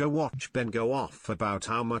 Y'all should go watch Ben go off about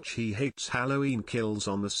how much he hates Halloween Kills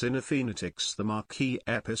on the Cinefanatics, the marquee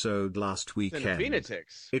episode last weekend.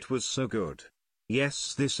 Cinefanatics? It was so good.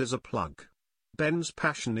 Yes, this is a plug. Ben's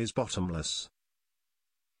passion is bottomless.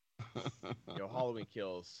 Yo, Halloween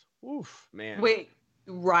Kills. Oof, man. Wait,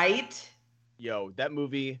 right? Yo, that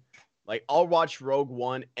movie, like, I'll watch Rogue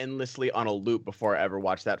One endlessly on a loop before I ever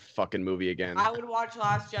watch that fucking movie again. I would watch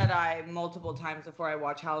Last Jedi multiple times before I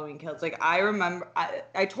watch Halloween Kills. Like, I remember,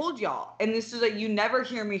 I told y'all, and this is like, you never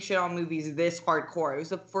hear me shit on movies this hardcore. It was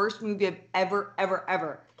the first movie I've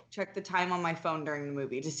ever checked the time on my phone during the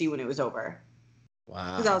movie to see when it was over.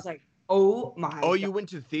 Wow. Because I was like, oh my God. You went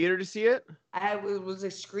to the theater to see it? It was a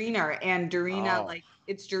screener, and Dorina, like,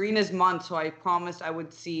 it's Dorina's month, so I promised I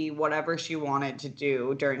would see whatever she wanted to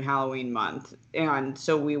do during Halloween month. And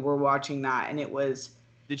so we were watching that, and it was...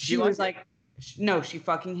 Did she was like, no, she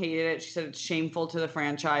fucking hated it. She said it's shameful to the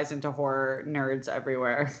franchise and to horror nerds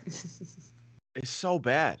everywhere. It's so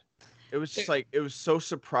bad. It was just like, it was so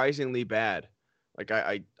surprisingly bad. Like,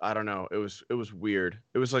 I don't know. It was weird.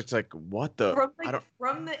 It was like what the?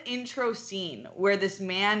 From the intro scene where this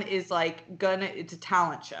man is like it's a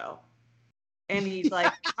talent show, and he's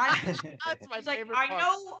like, that's my favorite part.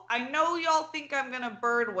 I know y'all think I'm gonna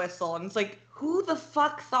bird whistle, and it's like, who the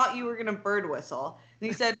fuck thought you were gonna bird whistle? And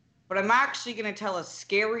he said, but I'm actually gonna tell a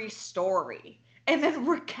scary story, and then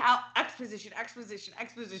recount exposition,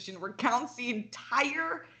 recounts the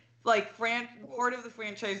entire like part of the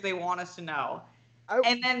franchise they want us to know.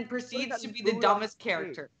 And then proceeds to be the dumbest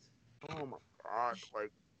character. Oh my god!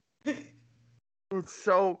 Like, it's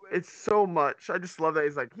so much. I just love that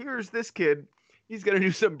he's like, here's this kid. He's gonna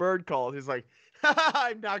do some bird calls. He's like,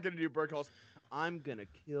 I'm not gonna do bird calls. I'm gonna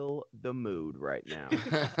kill the mood right now.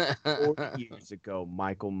 40 years ago,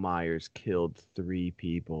 Michael Myers killed 3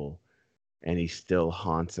 people, and he still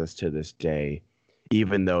haunts us to this day,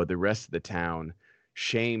 even though the rest of the town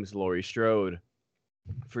shames Laurie Strode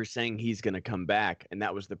for saying he's going to come back. And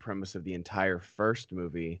that was the premise of the entire first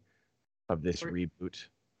movie of this reboot.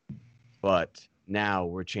 But now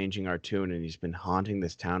we're changing our tune, and he's been haunting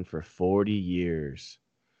this town for 40 years.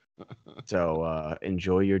 So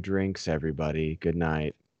enjoy your drinks, everybody. Good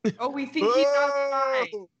night. Oh, we think he's outside.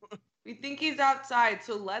 We think he's outside.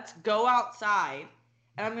 So let's go outside.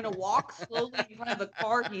 And I'm going to walk slowly in front of the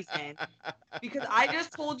car he's in. Because I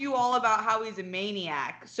just told you all about how he's a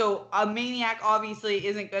maniac. So a maniac obviously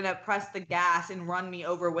isn't going to press the gas and run me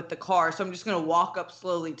over with the car. So I'm just going to walk up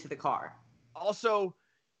slowly to the car. Also,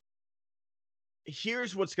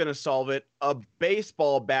 here's what's going to solve it. A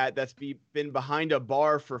baseball bat that's been behind a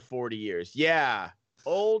bar for 40 years. Yeah.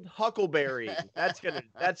 Old Huckleberry. That's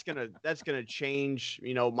gonna change,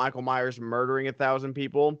 Michael Myers murdering 1,000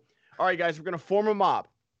 people. All right, guys, we're going to form a mob.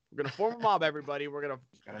 Everybody. We're going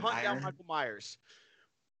to hunt down Michael Myers.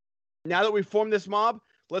 Now that we've formed this mob,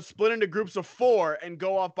 let's split into groups of 4 and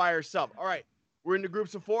go off by ourselves. All right, we're into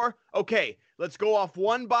groups of 4. Okay, let's go off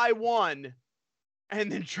one by one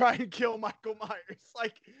and then try and kill Michael Myers.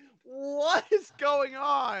 Like, what is going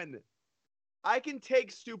on? I can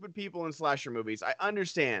take stupid people in slasher movies. I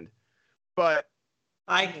understand. But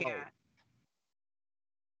I can't.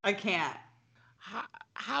 I can't.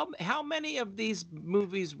 How many of these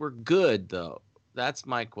movies were good though? That's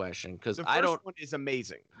my question, because the I don't. first one is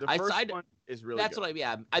amazing. The first one is really. That's good.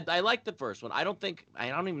 what I like the first one. I don't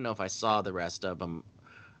even know if I saw the rest of them.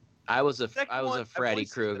 I was a Freddy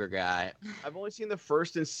Krueger guy. I've only seen the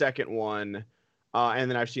first and second one,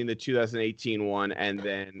 and then I've seen the 2018 one, and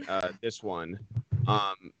then this one.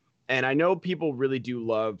 And I know people really do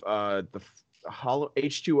love the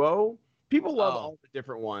H2O. People love all the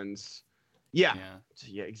different ones. Yeah,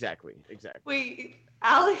 exactly. Wait,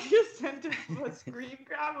 Alex just sent us a screen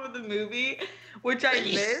grab of the movie, which I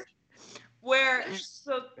missed. Where,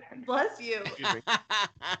 so bless you,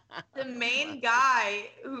 the main guy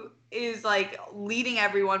who is like leading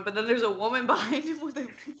everyone, but then there's a woman behind him with a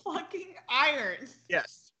fucking iron.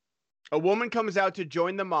 Yes, a woman comes out to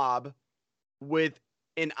join the mob with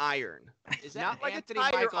an iron. Is that not like Anthony a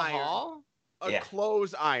tire Michael iron, Hall? A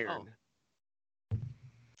clothes iron. Oh.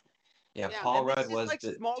 Yeah, Paul Rudd was was like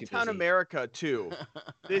too small town busy. America too.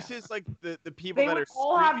 This is like the people They that would are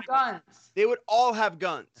all have guns. They would all have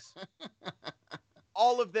guns.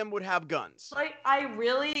 All of them would have guns. Like, I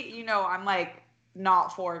really, I'm like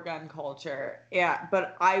not for gun culture. Yeah,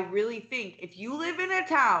 but I really think if you live in a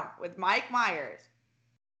town with Mike Myers,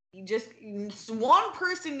 one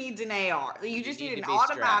person needs an AR. You just need an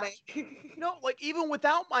automatic. No, like even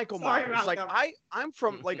without Michael Sorry, Myers, like Malcolm.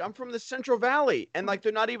 I'm from the Central Valley, and like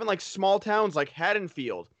they're not even like small towns like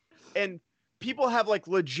Haddonfield, and people have like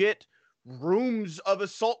legit rooms of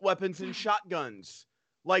assault weapons and shotguns,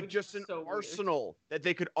 like Which just is an so weird. arsenal that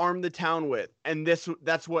they could arm the town with, and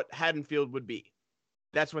that's what Haddonfield would be.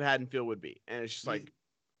 That's what Haddonfield would be, and it's just like,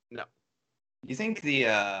 no. You think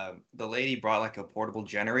the lady brought like a portable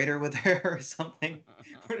generator with her or something?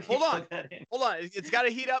 Hold on. It's got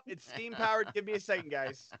to heat up. It's steam powered. Give me a second,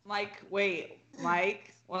 guys. Mike,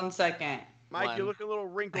 1 second. Mike, you look a little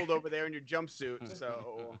wrinkled over there in your jumpsuit.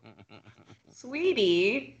 So,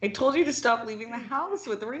 Sweetie, I told you to stop leaving the house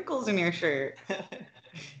with wrinkles in your shirt.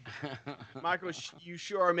 Michael, you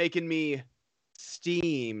sure are making me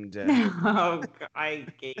steamed. Oh, I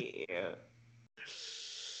get you.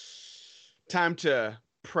 Time to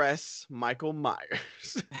press Michael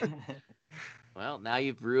Myers. Well, now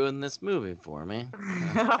you've ruined this movie for me.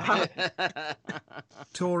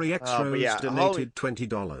 Tory X Rose donated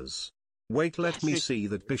 $20. Wait, let me see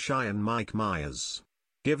that Bishayan Mike Myers.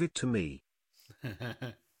 Give it to me.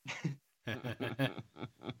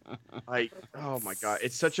 Like, oh my god,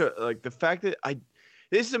 it's such a the fact that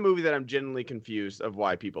this is a movie that I'm genuinely confused of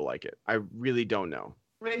why people like it. I really don't know.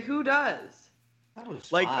 Wait, who does? That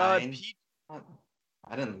was Like fine.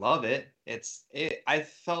 I didn't love it. I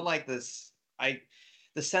felt like the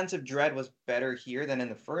sense of dread was better here than in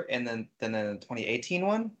the first and then than in the 2018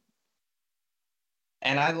 one.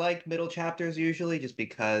 And I like middle chapters usually just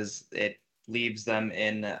because it leaves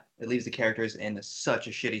the characters in such a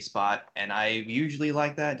shitty spot, and I usually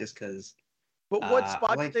like that just because. But what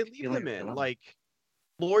spot did they leave them in? Like,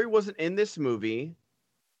 Laurie wasn't in this movie.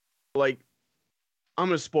 Like, I'm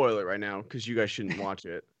gonna spoil it right now because you guys shouldn't watch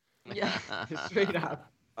it. Yeah, straight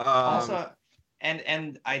up. Also,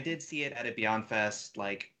 and I did see it at a Beyond Fest.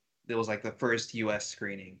 Like, it was like the first U.S.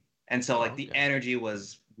 screening, and so like the energy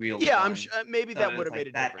was real. Yeah, fun. I'm sure maybe that would have made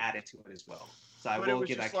a that difference. added to it as well. So I will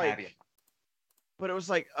give that caveat. But it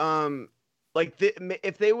was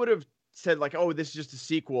if they would have said like, oh, this is just a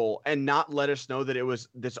sequel, and not let us know that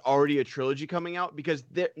there's already a trilogy coming out, because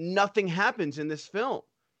nothing happens in this film.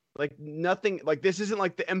 Like nothing, like this isn't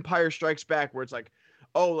like The Empire Strikes Back where it's like,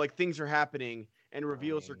 oh, like things are happening and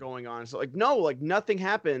reveals are going on. So like, no, like nothing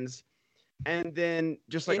happens. And then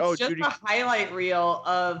just like, it's just Judy, a highlight reel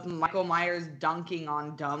of Michael Myers dunking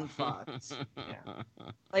on dumb fucks. Yeah.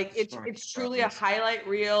 Like it's truly a highlight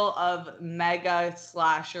reel of mega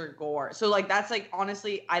slasher gore. So like that's like,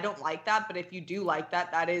 honestly, I don't like that, but if you do like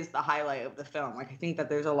that, that is the highlight of the film. Like I think that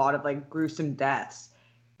there's a lot of like gruesome deaths,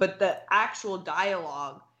 but the actual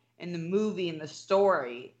dialogue in the movie and the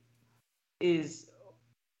story is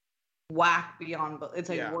whack beyond. It's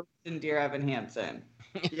like worse than Dear Evan Hansen.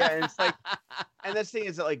 Yeah, and it's like, and this thing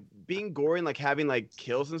is that like being gory and like having like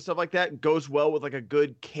kills and stuff like that goes well with like a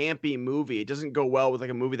good campy movie. It doesn't go well with like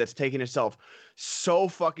a movie that's taking itself so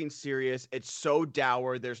fucking serious. It's so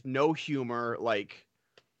dour. There's no humor. Like,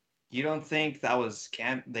 you don't think that was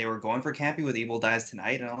camp? They were going for campy with Evil Dies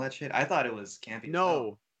Tonight and all that shit. I thought it was campy.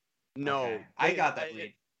 No. Okay. I got that.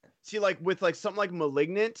 See, like with like something like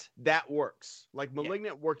Malignant, that works. Like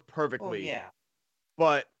Malignant worked perfectly. Oh, yeah.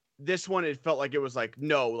 but this one it felt like it was like,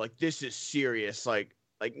 no, like this is serious. Like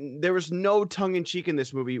there was no tongue in cheek in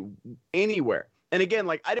this movie anywhere. And again,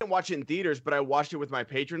 like I didn't watch it in theaters, but I watched it with my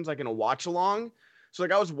patrons, like in a watch along. So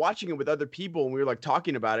like I was watching it with other people, and we were like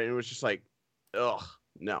talking about it, and it was just like, ugh,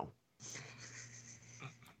 no.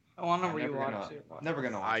 I want to rewatch it. Never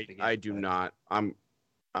gonna watch it again. I do not. I'm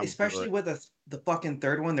especially good. with the fucking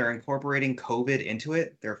third one, they're incorporating COVID into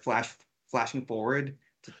it. They're flashing forward.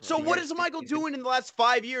 So what is Michael doing in the last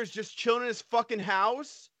 5 years? Just chilling in his fucking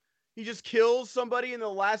house? He just kills somebody in the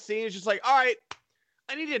last scene. It's just like, all right,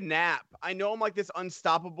 I need a nap. I know I'm like this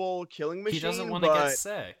unstoppable killing machine. He doesn't want to get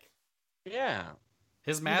sick. Yeah.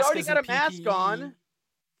 His mask. He's already isn't got a mask PPE. on.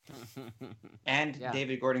 And Yeah.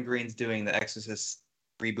 David Gordon Green's doing the Exorcist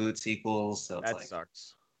reboot sequels, so it's That like,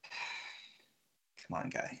 sucks. come on,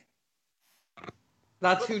 guy.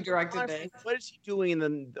 That's who directed it. What is he doing? And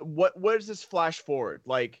then what is this flash forward?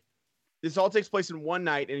 Like, this all takes place in one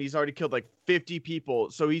night, and he's already killed like 50 people.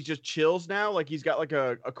 So he just chills now. Like he's got like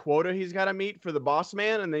a quota he's got to meet for the boss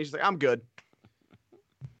man, and then he's like, I'm good.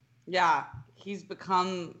 Yeah, he's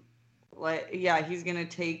become like, yeah, he's gonna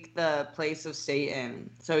take the place of Satan.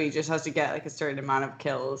 So he just has to get like a certain amount of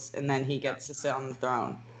kills, and then he gets to sit on the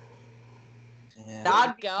throne. Yeah.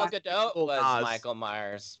 That'd be Gal fun. Gadot was Oz. Michael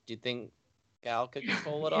Myers. Do you think Gal could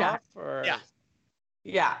pull it Yeah. off? Or... Yeah.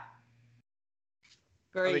 Yeah.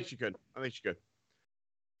 I Great. think she could.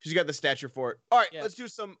 She's got the stature for it. All right, Yeah. let's do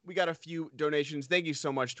some. We got a few donations. Thank you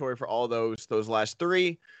so much, Tori, for all those last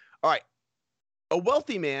three. All right. A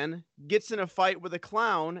wealthy man gets in a fight with a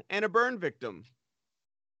clown and a burn victim.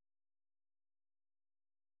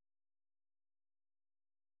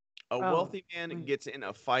 A Oh. wealthy man gets in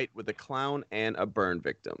a fight with a clown and a burn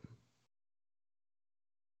victim.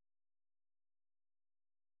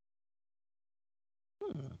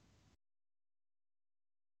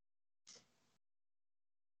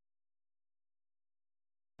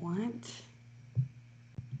 What?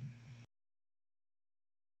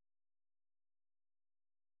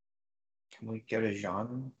 Can we get a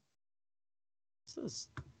genre? This is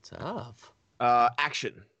tough.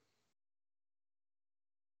 Action.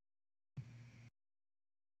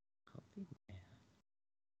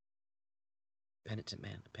 Penitent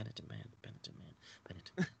man, penitent man, penitent man,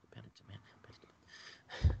 penitent man, penitent man,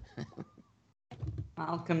 penitent man.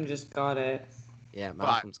 Malcolm just got it. Yeah,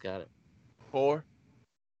 Malcolm's got it. 4,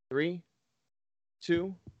 3,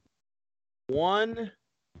 2, 1.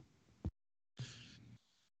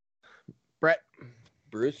 Brett.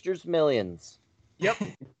 Brewster's Millions. Yep.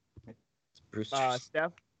 It's Brewster's.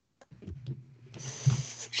 Steph.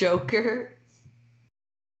 Joker.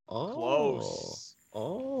 Oh. Close.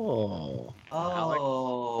 Oh.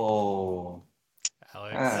 Oh.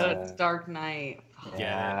 Alex. It's Dark Knight.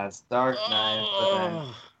 Yeah, it's Dark Knight, but then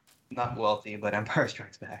Oh. not wealthy, but Empire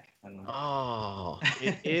Strikes Back. I don't know. Oh.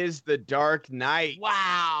 It is the Dark Knight.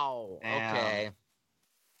 Wow. Damn. Okay.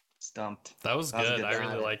 Stumped. That was That was a good. good I really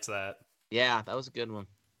round. liked that. Yeah, that was a good one.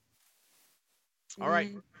 All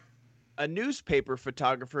right. A newspaper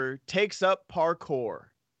photographer takes up parkour.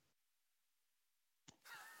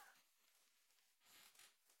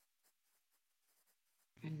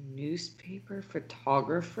 A newspaper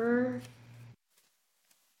photographer.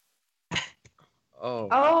 Oh.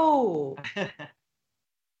 Oh.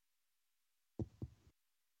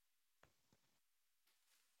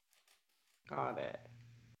 Got it.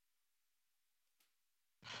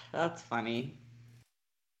 That's funny.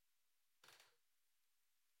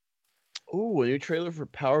 Ooh, a new trailer for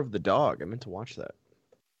Power of the Dog. I meant to watch that.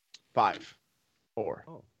 5, 4,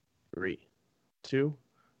 Oh. 3, 2,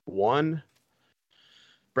 1.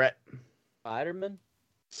 Brett. Spider-Man?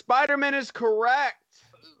 Spider-Man is correct.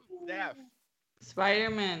 Steph.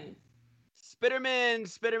 Spider-Man.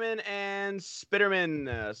 Spiderman, and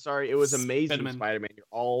Spiderman. Sorry, it was Amazing Spiderman. Spider-Man. You're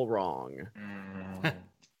all wrong.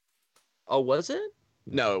 Oh, was it?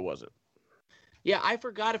 No, it wasn't. Yeah, I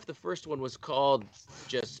forgot if the first one was called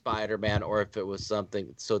just Spider-Man or if it was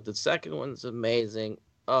something. So the second one's amazing.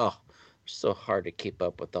 Oh, so hard to keep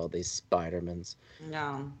up with all these Spider-Mans.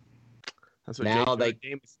 Yeah. That's what Now J. Jonah they-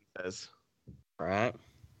 Jameson says. Right?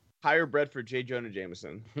 Higher Brett for J. Jonah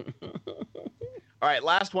Jameson. All right,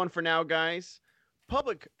 last one for now, guys.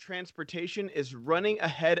 Public transportation is running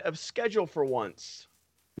ahead of schedule for once.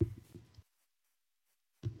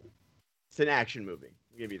 It's an action movie.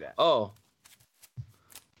 I'll give you that. Oh.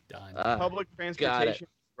 Done. Public transportation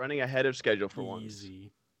is running ahead of schedule for once.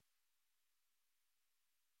 Easy.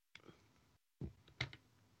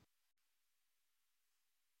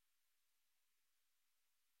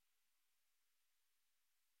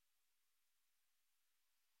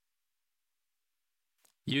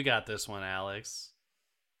 You got this one, Alex.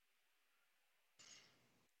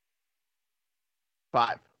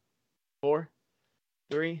 5, 4,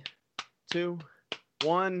 3, 2,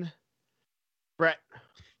 1. Brett.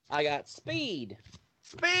 I got speed.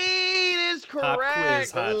 Speed is Pop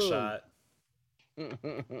correct. quiz, hot shot.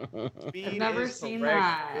 Speed I've never is seen correct.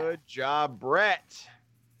 that. Good job, Brett.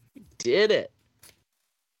 Did it.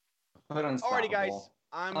 But Alrighty, guys.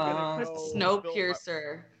 I'm gonna What's go.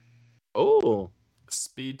 Snowpiercer? Oh.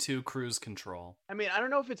 Speed 2 cruise control. I mean, I don't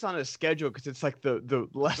know if it's on a schedule because it's like the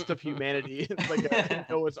last of humanity. It's like a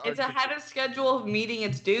Noah's Ark. It's ahead of schedule of meeting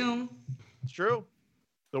its doom. It's true.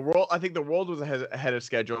 I think the world was ahead of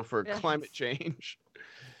schedule for Yes. climate change.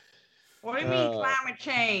 What do you mean climate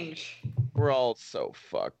change? We're all so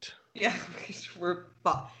fucked. Yeah, we're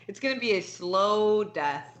it's gonna be a slow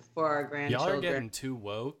death for our grandchildren. Y'all are getting too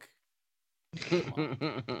woke. They're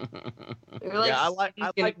like, Yeah, I he's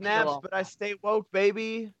gonna like peel naps, off. but I stay woke,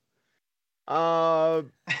 baby.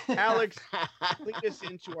 Alex, lead us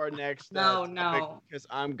into our next No. because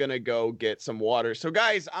I'm gonna go get some water. So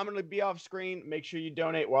guys, I'm gonna be off screen. Make sure you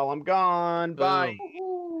donate while I'm gone. Bye.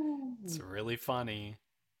 It's really funny.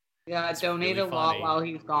 Yeah, It's donate really a lot funny. while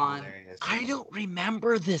he's gone. Hilarious. I don't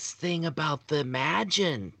remember this thing about the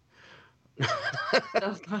Imagine.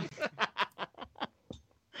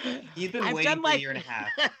 He's been I've waiting done for a like- year and a half.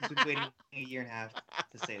 He's been waiting a year and a half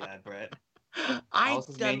to say that, Brett. I've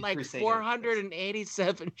Alice's done main like crusade.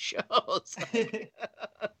 487 shows.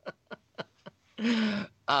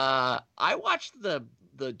 I watched the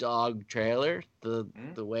dog trailer, the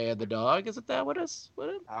Way of the Dog. Isn't that what is?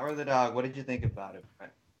 Hour of the Dog. What did you think about it,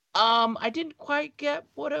 Brett? I didn't quite get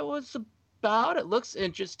what it was about. It looks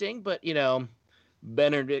interesting, but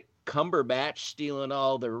Benedict Cumberbatch stealing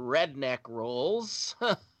all the redneck roles.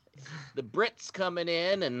 The Brits coming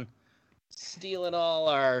in and stealing all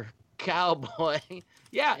our cowboy.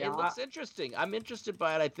 Yeah, it looks interesting. I'm interested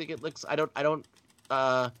by it. I think it looks. I don't.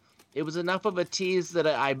 It was enough of a tease that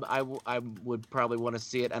I would probably want to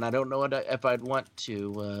see it, and I don't know if I'd want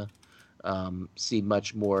to see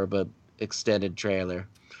much more of a extended trailer.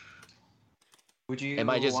 Would you? Am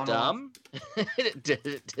I just wanna dumb?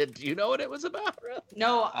 Did you know what it was about?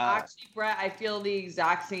 No, actually, Brett, I feel the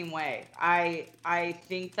exact same way. I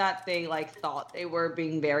think that they thought they were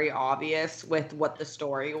being very obvious with what the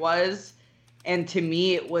story was, and to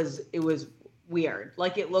me, it was weird.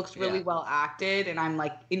 Like, it looks really well acted, and I'm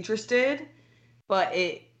interested, but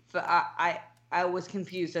I was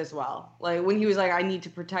confused as well. Like, when he was like, "I need to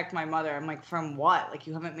protect my mother," I'm like, "From what? Like,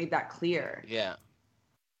 you haven't made that clear." Yeah.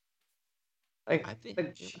 Like, I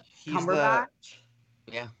think He's Cumberbatch.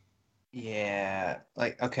 Yeah. Yeah,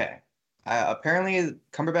 okay. Apparently,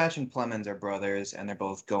 Cumberbatch and Plemons are brothers, and they're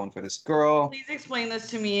both going for this girl. Please explain this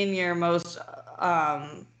to me in your most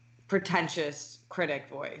pretentious critic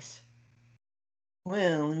voice.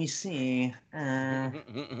 Well, let me see.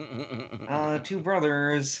 Two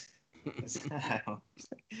brothers.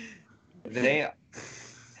 They.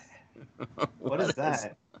 What is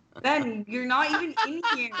that? Ben, you're not even in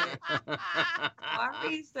here. Why are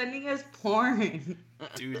you sending us porn?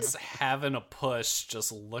 Dude's having a push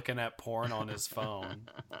just looking at porn on his phone.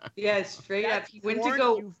 Yeah, straight up. He went to Porn,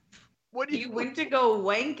 go. What do He you went to go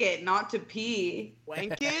wank it, not to pee.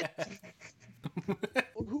 wank it?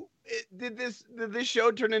 Did this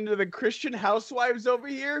show turn into the Christian Housewives over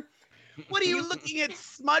here? What are you looking at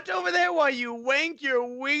smut over there while you wank your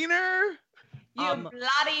wiener? You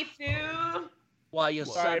bloody fool! While your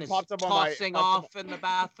Sorry, son it is popped up on my- tossing popped up off in the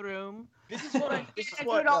bathroom. This is what The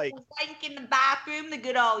good old wank in the bathroom, the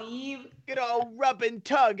good old Eve. good old rub and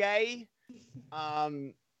tug, eh?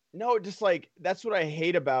 No, just that's what I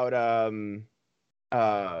hate about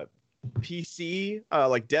PC,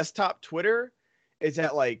 desktop Twitter, is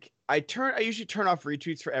that I usually turn off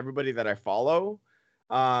retweets for everybody that I follow.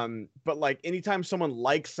 But anytime someone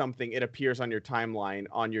likes something, it appears on your timeline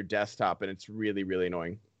on your desktop, and it's really, really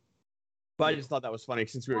annoying. But I just thought that was funny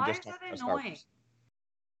since we were Why just is talking that about Star annoying? Wars.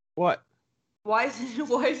 What? Why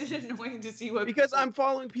is it annoying to see what? Because I'm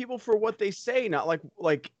following people for what they say, not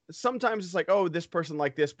like sometimes it's oh, this person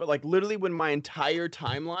like this, but literally when my entire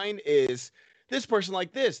timeline is this person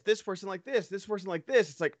like this person like this person like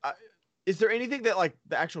this, it's is there anything that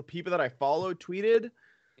the actual people that I follow tweeted?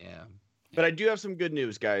 Yeah. But I do have some good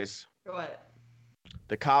news, guys. What?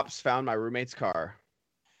 The cops found my roommate's car.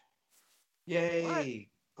 Yay!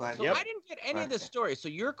 Glad. So Yep. I didn't get any of this story. So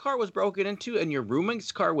your car was broken into, and your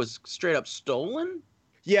roommate's car was straight up stolen.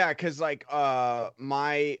 Yeah, because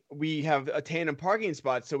we have a tandem parking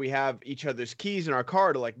spot, so we have each other's keys in our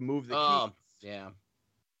car to move the keys. Yeah.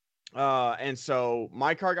 And so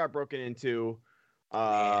my car got broken into,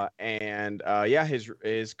 and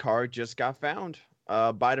his car just got found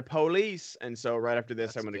by the police. And so right after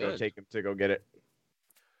this, That's I'm gonna go good. take him to go get it.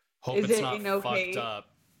 Hope Is it's it not in okay? fucked up.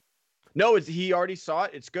 No, he already saw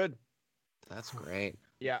it. It's good. That's great.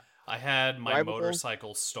 Yeah. I had my Drivable?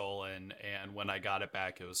 motorcycle stolen, and when I got it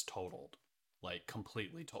back, it was totaled. Like,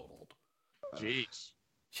 completely totaled. Jeez.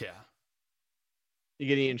 Yeah. You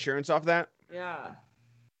get any insurance off that? Yeah.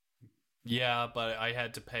 Yeah, but I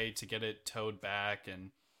had to pay to get it towed back,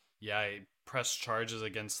 and yeah, I pressed charges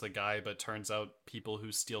against the guy, but turns out people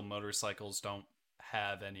who steal motorcycles don't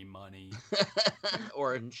have any money.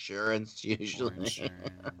 Or insurance, usually. Or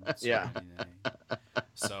insurance. Yeah. Or anything.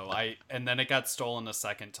 So and then it got stolen a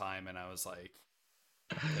second time, and I was like,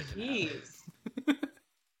 they can have it. Jeez.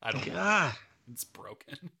 I don't know. God. It's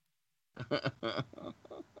broken.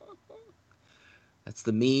 That's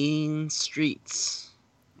the mean streets.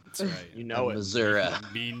 That's right. You know of it. Missouri.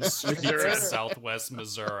 Mean streets Missouri. of Southwest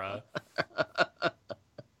Missouri.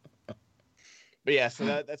 But yeah, so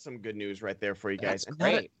that's some good news right there for you guys. That's And now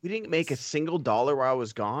that great. we didn't make a single dollar while I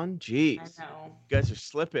was gone. Jeez. I know. You guys are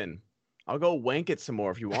slipping. I'll go wank it some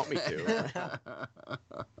more if you want me to.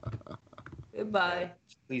 Goodbye.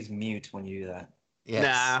 Please mute when you do that. Yes.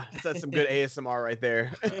 Nah, that's some good ASMR right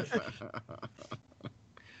there.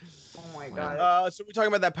 Oh my god. So we're talking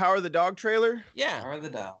about that Power of the Dog trailer. Yeah. Power of the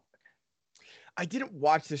dog. I didn't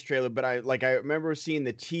watch this trailer, but I remember seeing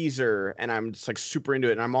the teaser, and I'm just like super into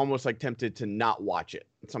it, and I'm almost like tempted to not watch it.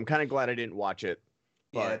 So I'm kind of glad I didn't watch it.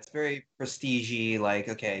 Yeah, But it's very prestige-y. Like,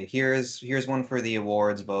 okay, here's one for the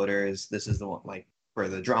awards voters. This is the one like for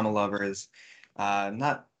the drama lovers.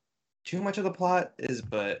 Not too much of the plot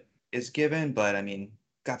is given, but I mean,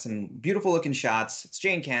 got some beautiful looking shots. It's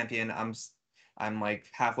Jane Campion. I'm like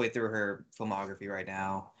halfway through her filmography right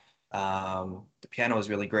now. The piano is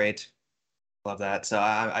really great. Love that. So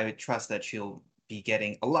I trust that she'll be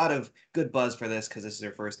getting a lot of good buzz for this because this is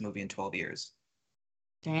her first movie in 12 years.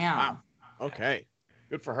 Damn. Wow. Okay,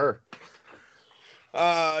 good for her.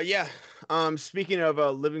 Yeah. Speaking of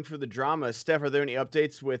living for the drama, Steph, are there any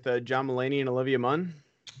updates with John Mulaney and Olivia Munn?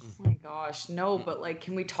 Oh my gosh, no, but like,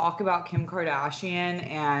 can we talk about Kim Kardashian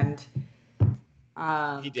and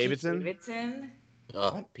Pete Davidson? Davidson?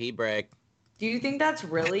 Oh, pee break. Do you think that's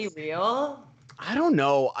really real? I don't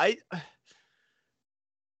know. I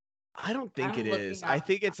don't think I'm it looking is. up- I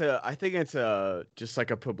think it's a just like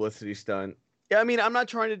a publicity stunt. Yeah, I mean, I'm not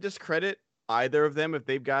trying to discredit either of them if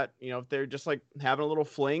they've got, if they're just like having a little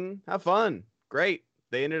fling, have fun. Great.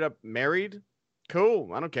 They ended up married.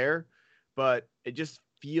 Cool. I don't care. But it just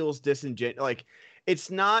feels disingenuous. Like, it's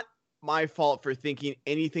not my fault for thinking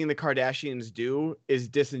anything the Kardashians do is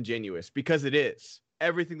disingenuous, because it is.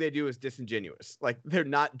 Everything they do is disingenuous. Like, they're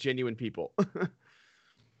not genuine people.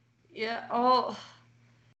 Yeah. Oh,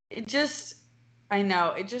 I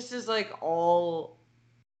know. It just is like all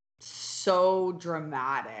so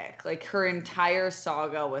dramatic. Like her entire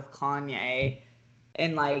saga with Kanye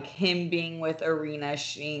and like him being with Arena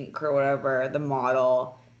Shink or whatever, the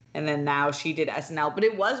model. And then now she did SNL. But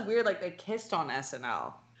it was weird. Like they kissed on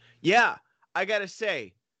SNL. Yeah, I gotta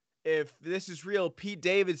say, if this is real, Pete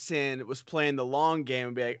Davidson was playing the long game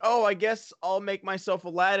and be like, "Oh, I guess I'll make myself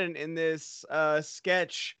Aladdin in this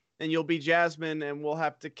sketch, and you'll be Jasmine, and we'll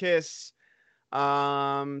have to kiss."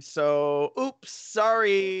 So, oops,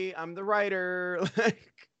 sorry, I'm the writer.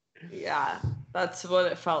 Yeah, that's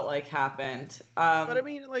what it felt like happened. But I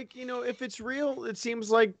mean, like, if it's real, it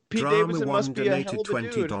seems like Pete Drama Davidson One must be a hell donated of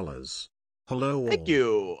a dude. $20. Hello all. Thank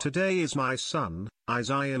you. Today is my son,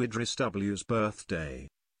 Isaiah Idris W's birthday.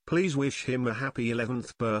 Please wish him a happy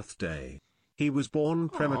 11th birthday. He was born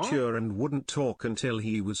premature and wouldn't talk until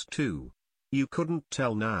he was 2. You couldn't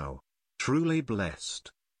tell now. Truly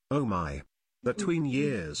blessed. Oh my. The tween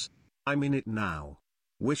years. I'm in it now.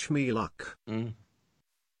 Wish me luck.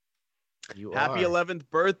 You Happy are. 11th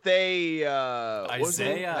birthday, what was his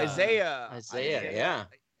name? Isaiah. Isaiah, yeah.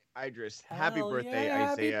 Idris. Happy Hell birthday,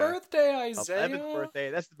 yeah, Isaiah. Happy birthday, Isaiah. 11th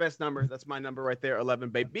birthday. That's the best number. That's my number right there. 11,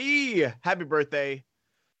 baby. Happy birthday.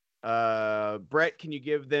 Brett, can you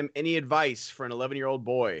give them any advice for an 11-year-old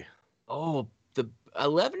boy? Oh, the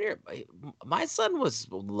 11-year. My son was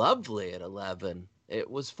lovely at 11. It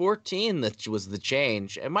was 14 that was the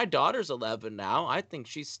change. And my daughter's 11 now. I think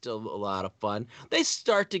she's still a lot of fun. They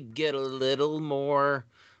start to get a little more,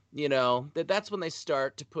 that's when they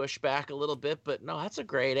start to push back a little bit. But no, that's a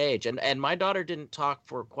great age. And my daughter didn't talk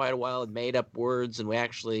for quite a while and made up words. And we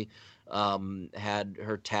actually had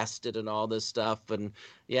her tested and all this stuff. And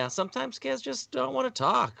yeah, sometimes kids just don't want to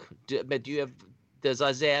talk. Does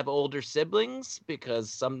Isaiah have older siblings?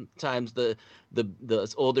 Because sometimes the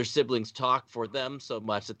older siblings talk for them so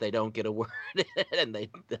much that they don't get a word in, and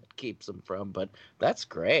that keeps them from. But that's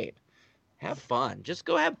great. Have fun. Just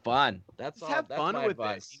go have fun. That's Just all. have That's fun my with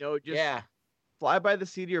advice. it. Just fly by the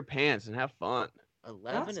seat of your pants and have fun.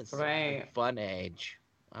 11 That's is great. a fun age.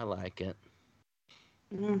 I like it.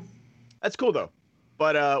 That's cool though.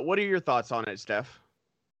 But what are your thoughts on it, Steph?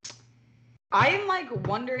 I'm like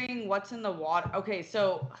wondering what's in the water. Okay,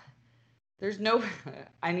 so there's no.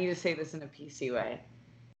 I need to say this in a PC way.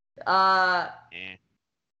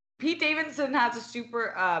 Pete Davidson has a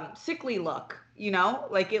super sickly look. You know,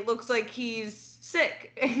 like it looks like he's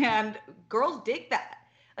sick, and girls dig that.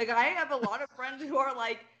 Like I have a lot of friends who are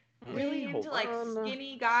like really into like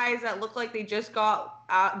skinny guys that look like they just got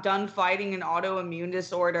done fighting an autoimmune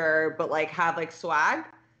disorder, but like have like swag.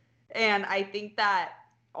 And I think that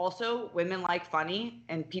also women like funny,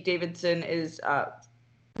 and Pete Davidson is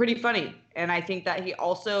pretty funny. And I think that he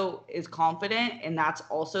also is confident, and that's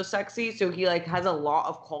also sexy. So he like has a lot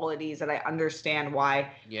of qualities that I understand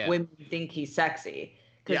why women think he's sexy.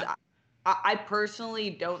 Because I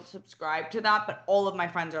personally don't subscribe to that, but all of my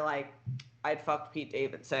friends are like, I'd fuck Pete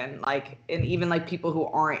Davidson. Like, and even like people who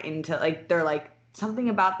aren't into, like, they're like, something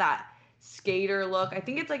about that skater look. I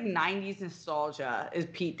think it's like 90s nostalgia is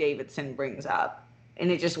Pete Davidson brings up,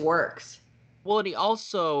 and it just works. Well, and he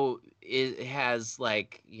also has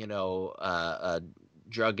like, a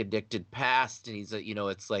drug addicted past, and he's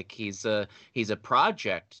it's like he's a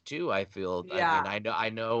project too, I feel. Yeah. I mean, I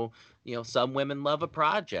know some women love a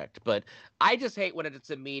project, but I just hate when it's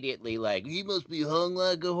immediately like, you must be hung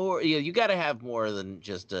like a whore. You got to have more than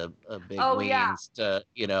just a big wings to,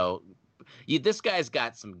 this guy's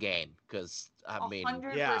got some game, because I mean,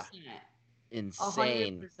 100%.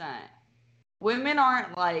 Insane. 100%. Women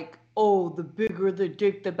aren't like, oh, the bigger the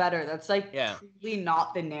dick, the better. That's like truly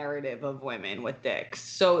not the narrative of women with dicks.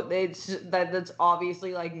 So that's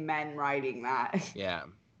obviously like men writing that. Yeah.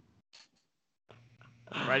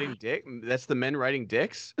 Writing dick? That's the men writing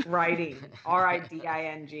dicks? Writing. RIDING.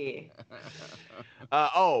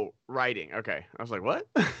 Writing. Okay. I was like, what?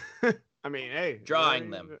 I mean, hey.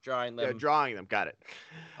 Drawing them. Yeah, drawing them. Got it.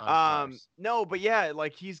 No, but yeah,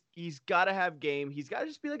 like he's got to have game. He's got to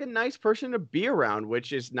just be like a nice person to be around,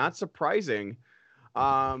 which is not surprising.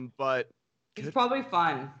 But he's probably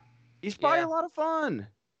fun. He's probably a lot of fun.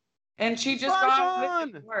 And she just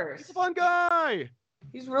got worse. He's a fun guy.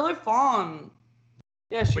 He's really fun.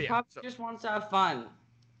 Yeah, she probably just wants to have fun.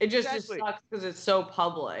 It just sucks because it's so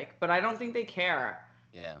public, but I don't think they care.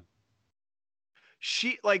 Yeah.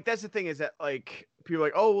 She, like, that's the thing, is that, like, people are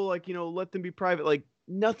like, oh, well, like, let them be private. Like,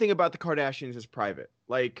 nothing about the Kardashians is private.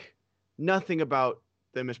 Like, nothing about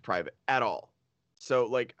them is private at all. So,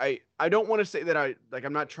 like, I don't want to say that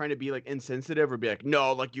I'm not trying to be, like, insensitive or be like,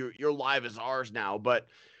 no, like, your life is ours now. But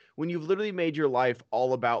when you've literally made your life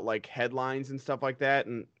all about, like, headlines and stuff like that,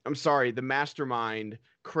 and I'm sorry, the mastermind,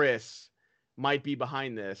 Chris, might be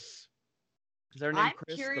behind this. Is her name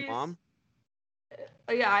Chris, the mom?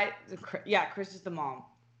 Chris is the mom.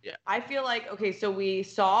 Yeah. I feel like, okay, so we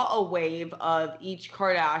saw a wave of each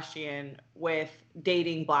Kardashian with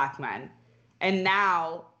dating black men. And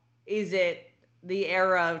now, is it the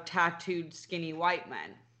era of tattooed skinny white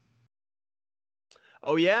men?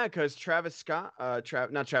 Oh, yeah, because Travis Scott,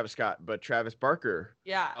 not Travis Scott, but Travis Barker.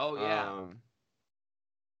 Yeah. Oh, yeah.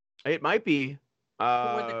 It might be. Who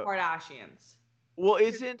are the Kardashians? Well,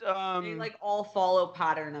 isn't... they, like, all follow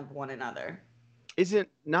pattern of one another. Isn't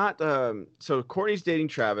not... so, Kourtney's dating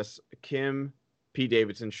Travis, Kim, Pete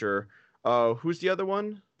Davidson, sure. Who's the other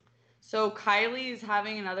one? So, Kylie is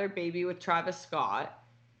having another baby with Travis Scott.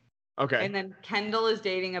 Okay. And then Kendall is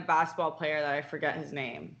dating a basketball player that I forget his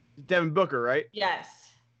name. Devin Booker, right? Yes.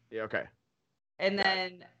 Yeah, okay. And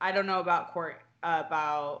then I don't know about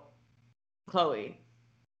Khloe.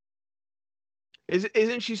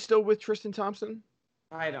 Isn't she still with Tristan Thompson?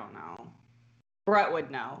 I don't know. Brett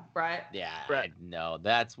would know. Brett? Yeah, Brett. No,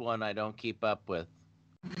 that's one I don't keep up with.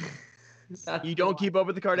 You don't keep up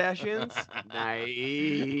with the Kardashians?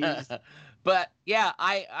 Nice. But yeah,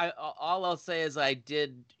 I all I'll say is I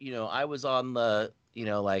did, I was on the,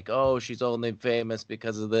 like, oh, she's only famous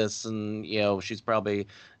because of this, and she's probably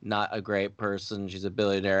not a great person. She's a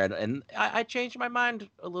billionaire, and I changed my mind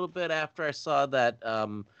a little bit after I saw that.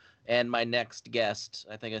 And my next guest,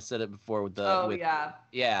 I think I said it before with the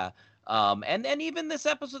yeah. And then even this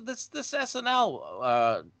episode, this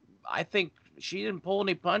SNL, I think she didn't pull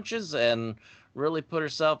any punches and really put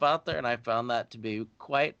herself out there, and I found that to be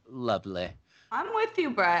quite lovely. I'm with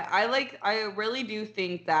you, Brett. I really do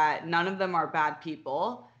think that none of them are bad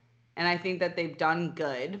people, and I think that they've done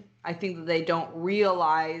good. I think that they don't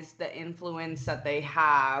realize the influence that they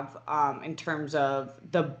have in terms of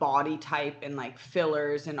the body type and like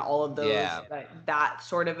fillers and all of those that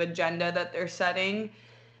sort of agenda that they're setting.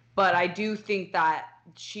 But I do think that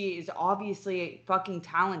she is obviously fucking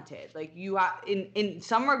talented. Like you have, in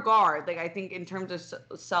some regard, like I think in terms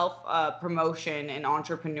of self promotion and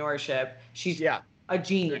entrepreneurship, she's a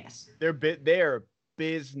genius. They're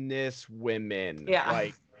business women. Yeah.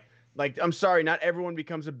 Like I'm sorry, not everyone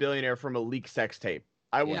becomes a billionaire from a leaked sex tape.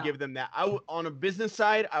 I will give them that. On a business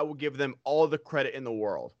side, I will give them all the credit in the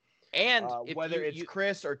world. And whether it's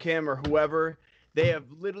Chris or Kim or whoever, they have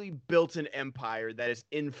literally built an empire that is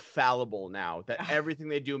infallible now. That everything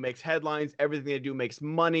they do makes headlines, everything they do makes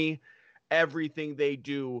money, everything they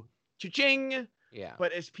do, cha-ching. Yeah.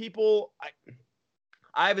 But as people,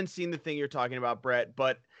 I haven't seen the thing you're talking about, Brett,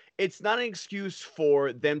 but it's not an excuse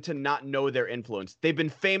for them to not know their influence. They've been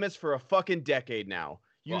famous for a fucking decade now.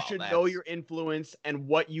 You should know your influence and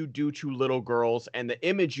what you do to little girls and the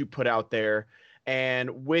image you put out there,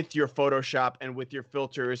 and with your Photoshop and with your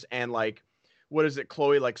filters and like, what is it,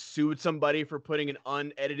 Chloe, like sued somebody for putting an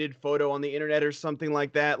unedited photo on the internet or something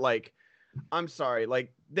like that. Like, I'm sorry,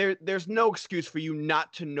 like there's no excuse for you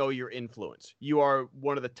not to know your influence. You are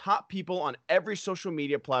one of the top people on every social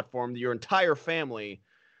media platform, your entire family.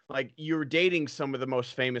 Like, you're dating some of the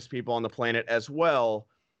most famous people on the planet as well.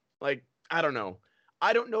 Like, I don't know.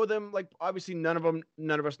 I don't know them. Like, obviously none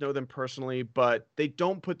of us know them personally, but they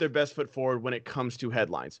don't put their best foot forward when it comes to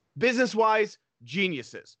headlines. Business-wise,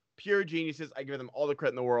 geniuses, pure geniuses. I give them all the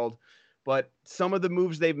credit in the world. But some of the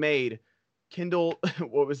moves they've made, Kendall,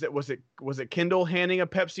 what was it? Was it Kendall handing a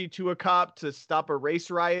Pepsi to a cop to stop a race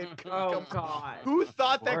riot? Oh God. Who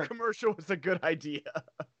thought that commercial was a good idea?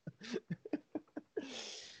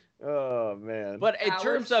 Oh man. But in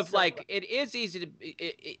terms of like, it is easy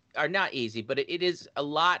to or not easy, but it is a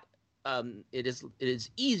lot it is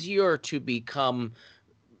easier to become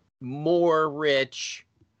more rich.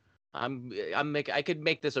 I could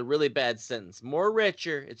make this a really bad sentence. More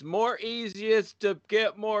richer. It's more easiest to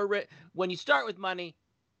get more rich when you start with money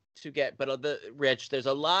to get, but the rich. There's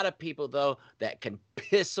a lot of people though that can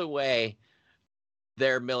piss away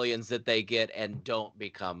their millions that they get and don't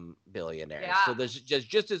become billionaires. Yeah. So there's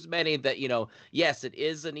just as many that, you know, yes, it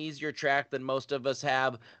is an easier track than most of us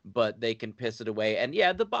have, but they can piss it away. And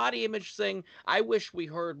yeah, the body image thing, I wish we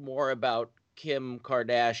heard more about Kim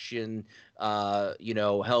Kardashian, you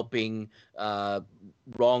know, helping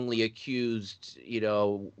wrongly accused, you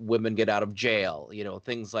know, women get out of jail, you know,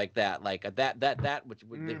 things like that. Like that which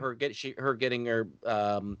her getting her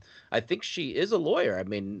I think she is a lawyer. I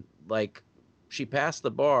mean, like, she passed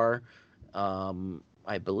the bar,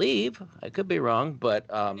 I believe. I could be wrong, but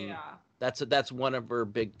that's one of her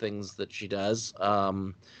big things that she does.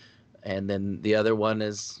 And then the other one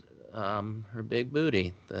is her big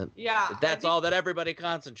booty. That's all that everybody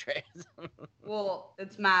concentrates. Well,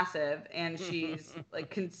 it's massive, and she's like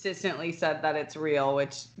consistently said that it's real,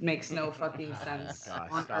 which makes no fucking sense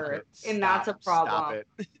on earth, and that's a problem.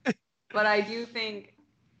 But I do think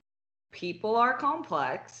people are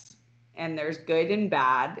complex. And there's good and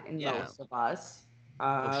bad in most of us.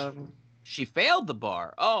 She failed the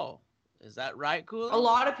bar. Oh, is that right, Cool? A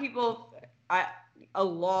lot of people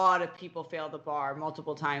failed the bar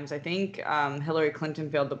multiple times. I think Hillary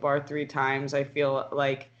Clinton failed the bar 3 times. I feel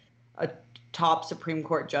like a top Supreme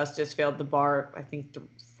Court justice failed the bar, I think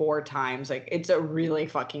 4 times. Like, it's a really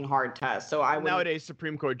fucking hard test. So nowadays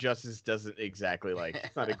Supreme Court justice doesn't exactly, like,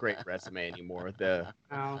 it's not a great resume anymore.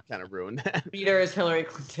 Kind of ruined that. Beater is Hillary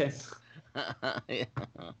Clinton.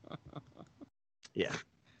 Yeah.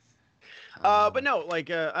 But no, like,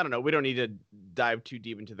 I don't know. We don't need to dive too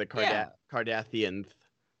deep into the Kardashian.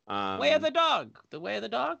 Way of the dog. The way of the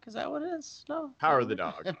dog? Is that what it is? No. Power of the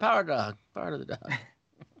dog. Power dog. Power of the dog.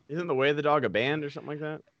 Isn't the way of the dog a band or something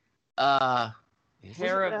like that?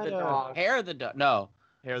 Hair of the dog. Hair of the dog. No.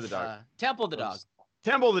 Hair of the dog. Temple of the dog.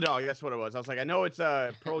 Temple of the dog. That's what it was. I was like, I know it's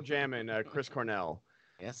Pearl Jam and Chris Cornell.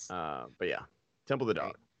 Yes. But yeah, Temple of the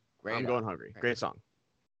Dog. Great. I'm Going Hungry. Great song.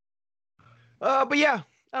 But yeah,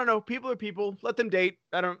 I don't know. People are people. Let them date.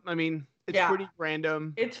 I mean, it's pretty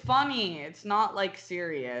random. It's funny. It's not like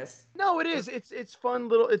serious. No, it is. It's fun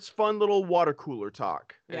little water cooler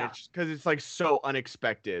talk. Yeah. Because it's like so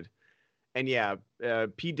unexpected. And yeah,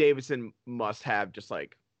 Pete Davidson must have just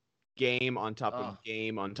like game on top of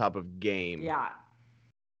game on top of game. Yeah.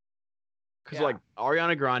 Because like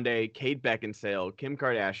Ariana Grande, Kate Beckinsale, Kim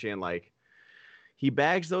Kardashian, like, he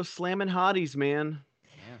bags those slamming hotties, man.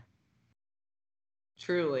 Yeah.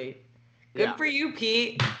 Truly. Good for you,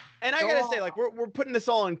 Pete. And I gotta say, like, we're putting this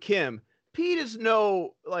all on Kim. Pete is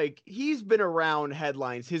he's been around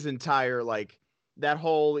headlines his entire, like, that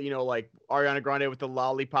whole, you know, like, Ariana Grande with the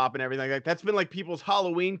lollipop and everything like that. That's been, like, people's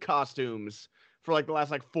Halloween costumes for, like, the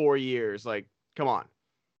last, like, 4 years. Like, come on.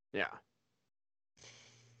 Yeah.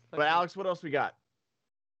 But Alex, what else we got?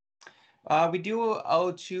 We do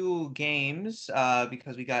owe 2 games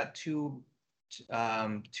because we got two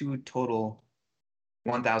total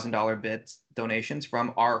 $1,000 bits donations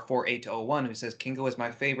from R4801, who says Kingo is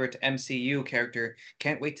my favorite MCU character.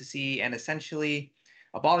 Can't wait to see an essentially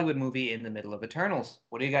a Bollywood movie in the middle of Eternals.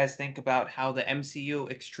 What do you guys think about how the MCU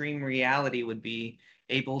extreme reality would be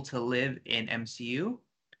able to live in MCU?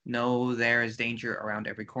 No, there is danger around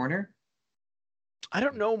every corner. I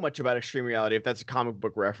don't know much about extreme reality if that's a comic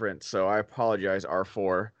book reference, so I apologize,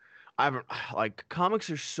 R4. I haven't like comics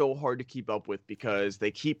are so hard to keep up with because they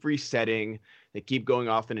keep resetting, they keep going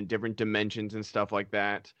off in different dimensions and stuff like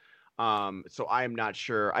that. So I am not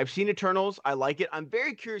sure. I've seen Eternals. I like it. I'm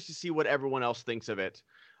very curious to see what everyone else thinks of it.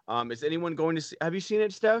 Is anyone going to see? Have you seen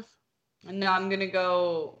it, Steph? No, I'm gonna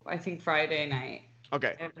go. I think Friday night.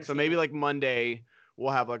 Okay, so maybe like Monday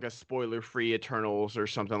we'll have like a spoiler-free Eternals or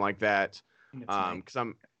something like that. Because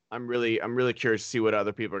I'm really curious to see what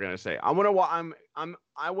other people are gonna say. I want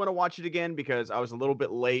to watch it again because I was a little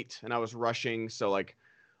bit late and I was rushing. So like,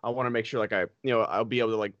 I want to make sure like I'll be able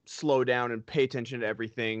to like slow down and pay attention to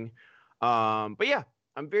everything. But yeah,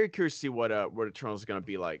 I'm very curious to see what Eternals is gonna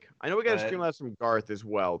be like. I know we got a Streamlabs from Garth as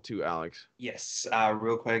well too, Alex. Yes.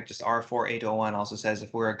 Real quick, just R4801 also says,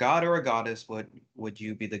 if we're a god or a goddess, what would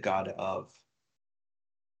you be the god of?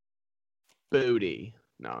 Booty.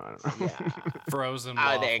 No, I don't know. Yeah. Frozen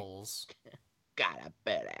waffles. Got a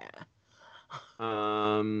better.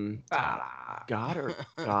 God or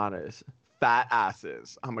goddess? Fat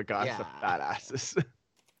asses. Oh my gosh, the fat asses.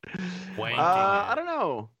 I don't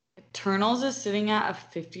know. Eternals is sitting at a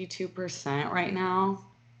 52% right now.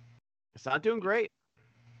 It's not doing great.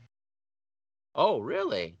 Oh,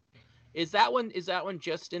 really? Is that one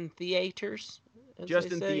just in theaters?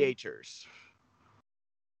 Just in theaters.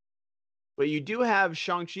 But you do have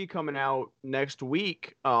Shang-Chi coming out next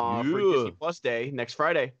week for Disney Plus Day, next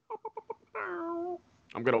Friday.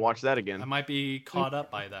 I'm going to watch that again. I might be caught up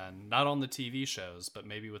by then. Not on the TV shows, but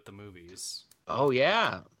maybe with the movies. Oh,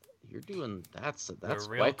 yeah. You're doing... That's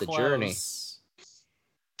quite the journey.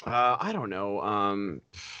 I don't know.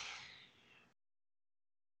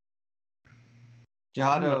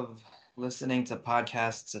 God of listening to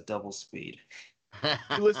podcasts at double speed.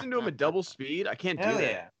 You listen to them at double speed? I can't do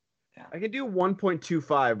that. Yeah. I can do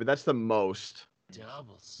 1.25, but that's the most.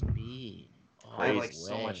 Double speed. Oh, I have like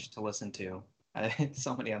so much to listen to.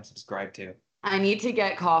 So many I'm subscribed to. I need to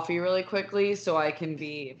get coffee really quickly so I can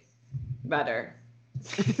be better.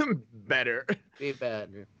 Better. Be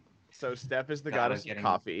better. So Steph is the goddess of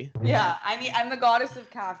coffee. Yeah, I'm the goddess of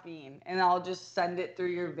caffeine, and I'll just send it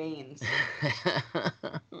through your veins.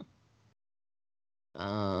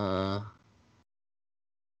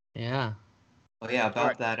 Yeah. Oh yeah,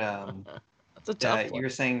 about that. That's a tough one. You were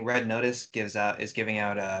saying Red Notice is giving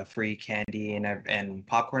out free candy and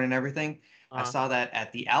popcorn and everything. I saw that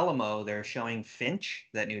at the Alamo. They're showing Finch,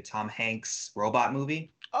 that new Tom Hanks robot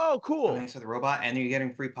movie. Oh, cool! Thanks for the robot, and you're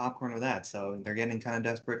getting free popcorn with that. So they're getting kind of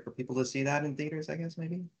desperate for people to see that in theaters, I guess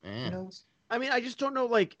maybe. Who knows? I mean, I just don't know.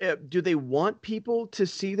 Like, do they want people to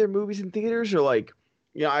see their movies in theaters, or like?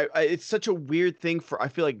 Yeah, it's such a weird thing for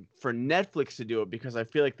Netflix to do it because I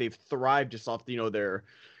feel like they've thrived just off their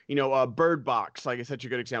Bird Box, like it's such a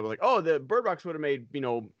good example. Like, oh, the Bird Box would have made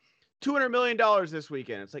 $200 million this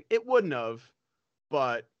weekend. It's like it wouldn't have,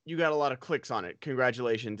 but you got a lot of clicks on it.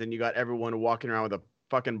 Congratulations, and you got everyone walking around with a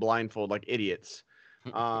fucking blindfold like idiots.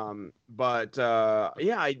 But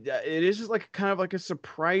it is just like kind of like a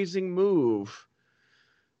surprising move.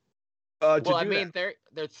 Well, I mean, they're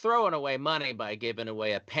throwing away money by giving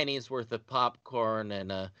away a penny's worth of popcorn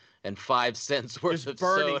and 5 cents worth of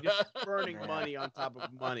soda. Just burning money on top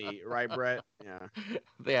of money, right, Brett? Yeah.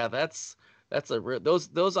 Yeah, that's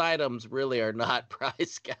those items really are not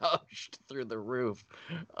price gouged through the roof.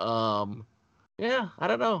 Yeah, I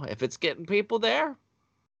don't know if it's getting people there.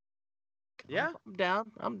 Yeah,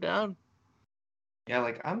 I'm down. Yeah,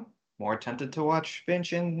 like I'm more tempted to watch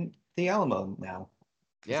Finch in the Alamo now.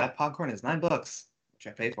 Yeah, that popcorn is $9, which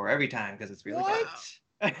I pay for every time because it's really good.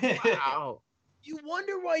 Wow. You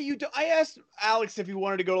wonder why you do. I asked Alex if he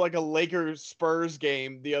wanted to go to like a Lakers Spurs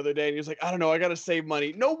game the other day, and he was like, "I don't know, I gotta save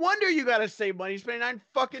money." No wonder you gotta save money. You're spending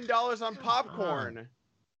 $9 on popcorn.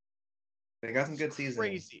 They got some good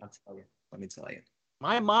seasoning. Crazy. Let me tell you.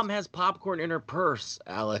 My mom has popcorn in her purse,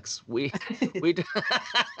 Alex. We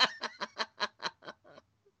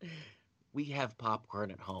have popcorn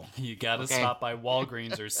at home. You gotta stop by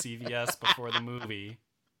Walgreens or CVS before the movie.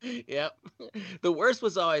 Yep. The worst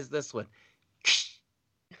was always this one.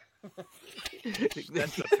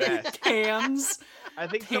 That's the best. Cans. I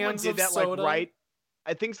think someone did that soda. Like right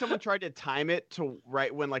I think someone tried to time it to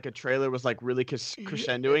right when like a trailer was like really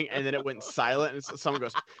crescendoing, and then it went silent, and someone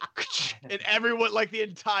goes, and everyone like the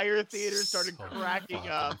entire theater started So cracking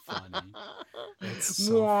fucking up. funny. It's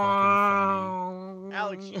so fucking funny.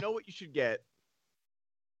 Alex, you know what you should get?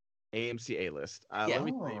 AMC A-list. Yeah. Let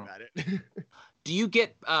me tell you about it. Do you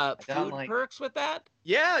get got, food like- perks with that?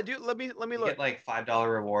 Yeah, dude. Let me You look. get like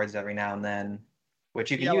 $5 rewards every now and then, which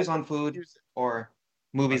you can Yeah, use like, on food use- or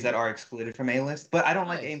movies that are excluded from A-list. But I don't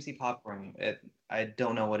like Nice. AMC popcorn. I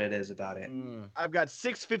don't know what it is about it. I've got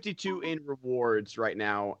 652 in rewards right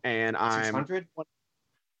now, and I'm 600?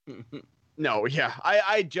 no, yeah.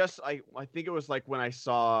 I think it was like when I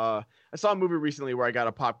saw a movie recently where I got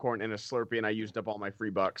a popcorn and a Slurpee, and I used up all my free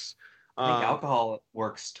bucks. I think alcohol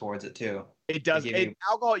works towards it too. It does. give you-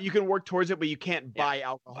 Alcohol, you can work towards it, but you can't Yeah, buy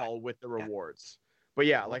alcohol with the yeah. rewards. But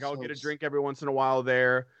yeah, like I'll Also, get a drink every once in a while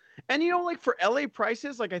there. And like for LA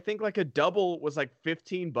prices, like I think like a double was like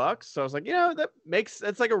 $15. So I was like,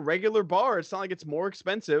 that's like a regular bar. It's not like it's more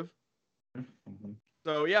expensive. Mhm.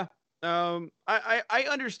 So yeah. I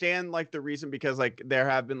understand like the reason, because like there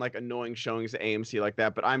have been like annoying showings at AMC like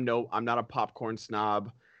that, but I'm not a popcorn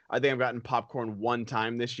snob. I think I've gotten popcorn one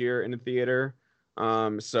time this year in the theater.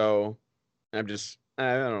 So I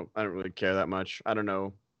don't really care that much. I don't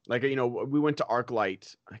know. Like, we went to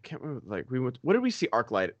ArcLight. I can't remember. Like, what did we see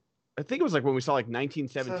ArcLight? I think it was like when we saw like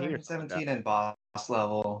 1917 or something. 17 and Boss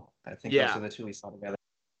Level. I think Yeah. those are the two we saw together.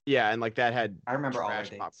 Yeah, and like that had I remember all our trash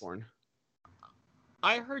dates. popcorn.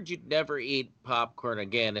 I heard you'd never eat popcorn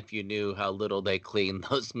again if you knew how little they clean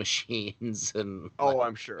those machines. And Oh,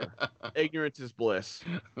 I'm sure. Ignorance is bliss.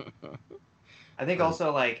 I think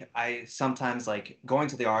also like I sometimes like going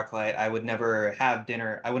to the ArcLight, I would never have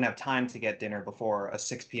dinner. I wouldn't have time to get dinner before a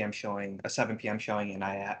 6 p.m. showing, a 7 p.m. showing, and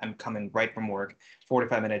I'm coming right from work,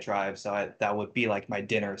 45-minute drive. So that would be like my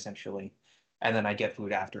dinner essentially, and then I get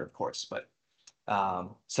food after, of course. But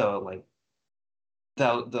so like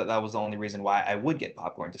that was the only reason why I would get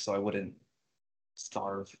popcorn, just so I wouldn't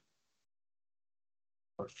starve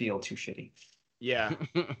or feel too shitty. Yeah.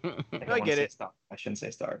 Like, I wanna get say it. starve. I shouldn't say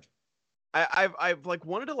starve. I've like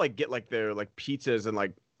wanted to like get like their like pizzas, and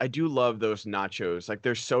like I do love those nachos. Like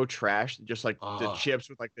they're so trash, just like the Oh. chips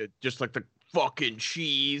with like the fucking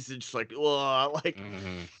cheese, and just like like.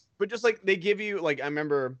 Mhm. But just like they give you like I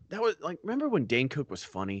remember when Dane Cook was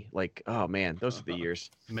funny. Like, oh man, those are the years.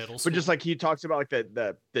 Middle school. But just like he talks about like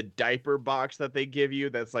the diaper box that they give you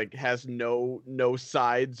that's like has no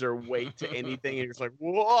sides or weight to anything, and you're just like,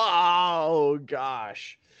 whoa,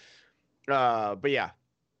 gosh. But yeah,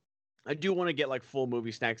 I do want to get like full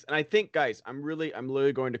movie snacks, and I think, guys, I'm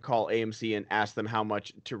literally going to call AMC and ask them how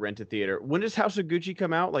much to rent a theater. When does House of Gucci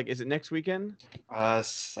come out? Like, is it next weekend? I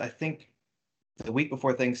think the week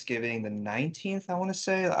before Thanksgiving, the 19th, I want to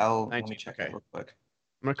say. Let me 19th, check okay. that real quick.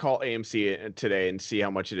 I'm gonna call AMC today and see how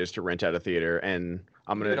much it is to rent out a theater, and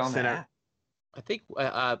I'm Do it gonna on send the out. app. I think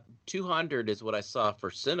 200 is what I saw for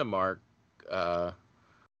Cinemark. I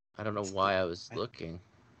don't know why I was looking.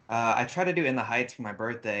 I tried to do In the Heights for my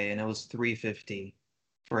birthday, and it was $350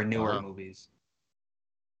 for newer Uh-huh. movies.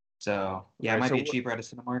 So yeah, Okay, it might so be cheaper at a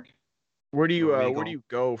Cinemark. Where do you Where do where do you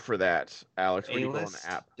go for that, Alex? Where do you go on A-list.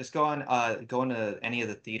 the app? Just go into any of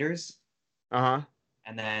the theaters, Uh-huh.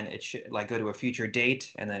 and then it should like go to a future date,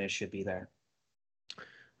 and then it should be there.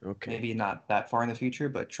 Okay. Maybe not that far in the future,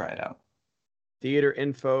 but try it out. Theater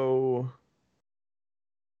info.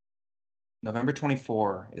 November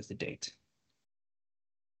 24 is the date.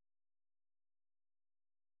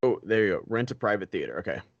 Oh, there you go. Rent a private theater.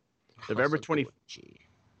 Okay. November House of 20 Gucci.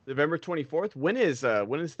 November 24th. When is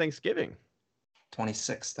Thanksgiving?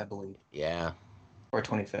 26th, I believe, Yeah. or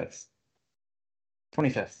 25th.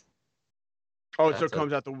 25th. Oh, so it That's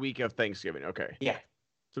comes out the week of Thanksgiving. Okay. Yeah.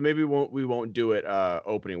 So maybe we won't do it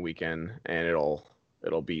opening weekend, and it'll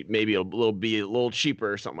be maybe a little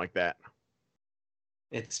cheaper or something like that.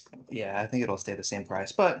 I think it'll stay the same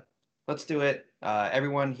price, but let's do it.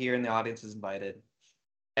 Everyone here in the audience is invited.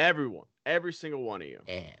 Everyone, every single one of you.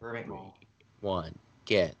 And Burbank Mall. one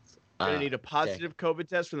gets. You're gonna need a positive COVID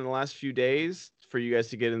test from the last few days for you guys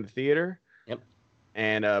to get in the theater. Yep.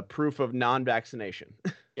 And proof of non-vaccination.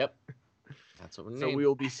 Yep. That's what we need. So we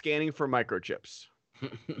will be scanning for microchips.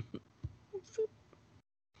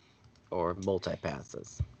 Or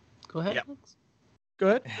multi-passes. Go ahead. Yep. Alex. Go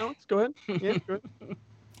ahead, Alex. Go ahead. Yeah, go ahead.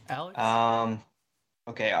 Alex?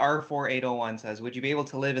 Okay, R4801 says, would you be able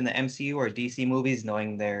to live in the MCU or DC movies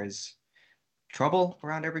knowing there's trouble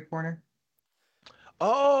around every corner?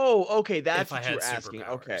 Oh, okay. That's If I what you had were asking. superpowers.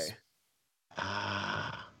 Okay.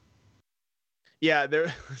 Ah. Yeah,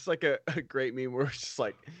 there's like a great meme where it's just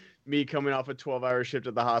like me coming off a 12-hour shift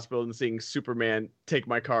at the hospital and seeing Superman take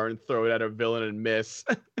my car and throw it at a villain and miss.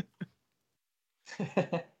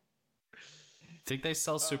 Think they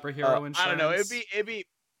sell superhero insurance? I don't know.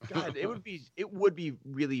 God, it would be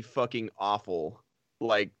really fucking awful,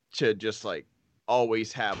 like to just like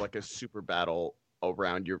always have like a super battle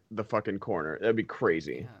around the fucking corner. That'd be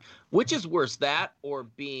crazy. Yeah. Which is worse, that or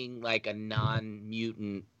being like a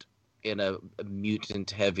non-mutant in a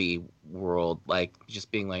mutant-heavy world, like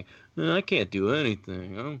just being like, I can't do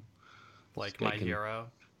anything. Oh, Like My Hero,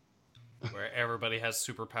 where everybody has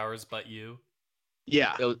superpowers but you.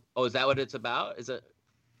 Yeah. Oh, is that what it's about? Is it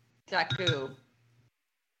Deku.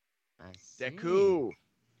 I see. Deku.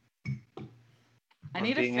 I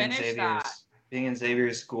need to finish that. Being in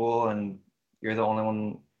Xavier's school and you're the only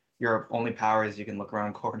one. Your only power is you can look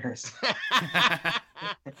around corners.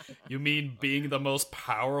 You mean being the most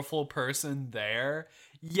powerful person there?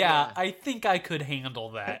 Yeah, I think I could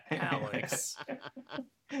handle that, Alex.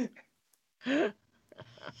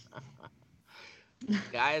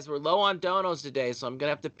 Guys, we're low on donos today, so I'm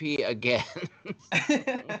gonna have to pee again.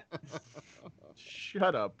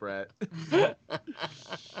 Shut up, Brett.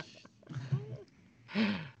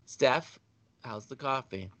 Steph, how's the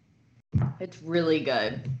coffee? It's really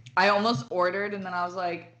good. I almost ordered and then I was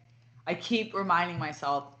like, I keep reminding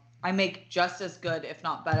myself I make just as good, if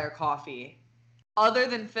not better, coffee. Other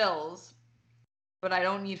than Phil's, but I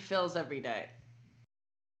don't need Phil's every day.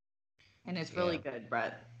 And it's really good,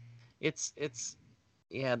 Brett. It's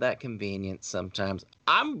that convenient sometimes.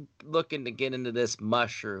 I'm looking to get into this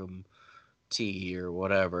mushroom tea or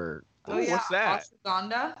whatever. Oh, yeah. What's that?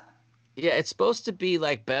 Ashwagandha? Yeah, it's supposed to be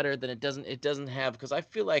like better than it doesn't have, because I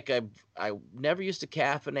feel like I never used to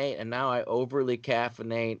caffeinate and now I overly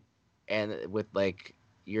caffeinate, and with like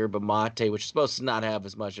yerba mate, which is supposed to not have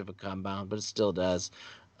as much of a compound, but it still does.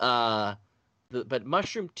 But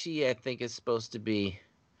mushroom tea I think is supposed to be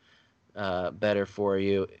better for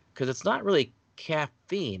you because it's not really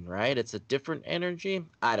caffeine, right? It's a different energy.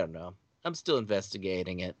 I don't know. I'm still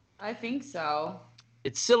investigating it. I think so.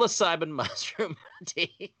 It's psilocybin mushroom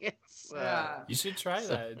tea. You should try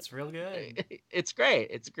that. It's real good. It's great.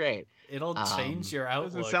 It's great. It'll change your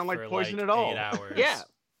outlook. Doesn't sound like for poison like at all. 8 hours. Yeah.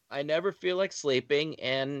 I never feel like sleeping,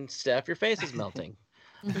 and Steph, your face is melting.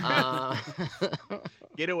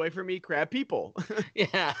 Get away from me, crab people.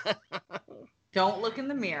 Yeah. Don't look in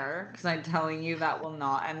the mirror because I'm telling you that will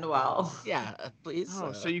not end well. Yeah, please.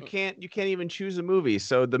 Oh, so you can't even choose a movie.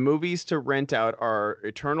 So the movies to rent out are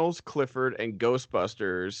Eternals, Clifford, and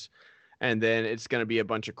Ghostbusters, and then it's going to be a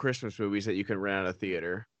bunch of Christmas movies that you can rent out of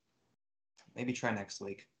theater. Maybe try next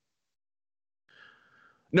week.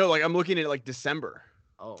 No, like I'm looking at like December.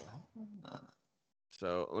 Oh.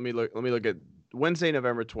 So let me look at Wednesday,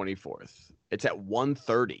 November 24th. It's at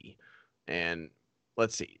 1:30, and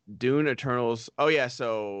let's see, Dune, Eternals. Oh yeah,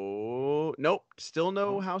 so nope, still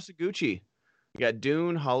no House of Gucci. You got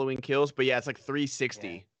Dune, Halloween Kills, but yeah, it's like $360.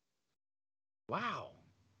 Yeah. Wow.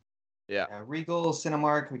 Yeah, Regal,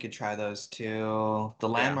 Cinemark, we could try those too. The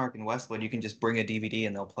Landmark in Westwood, you can just bring a DVD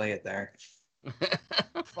and they'll play it there.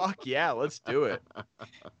 Fuck yeah, let's do it.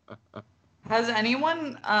 Has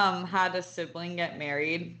anyone had a sibling get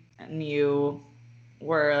married and you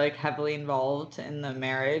were like heavily involved in the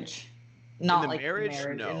marriage? Not like marriage? the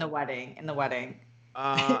marriage, No. in the wedding.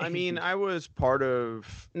 I mean, I was part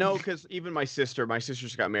of because even my sister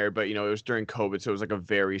just got married, but it was during COVID, so it was like a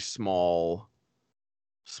very small,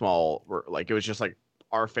 like it was just like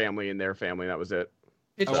our family and their family, and that was it.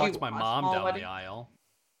 Did I you walked my want a mom small down wedding? the aisle.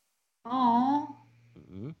 Aww.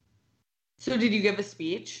 Mm-hmm. So did you give a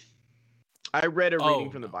speech? I read a reading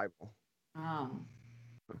from the Bible.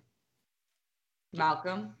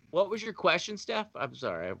 Malcolm? What was your question, Steph? I'm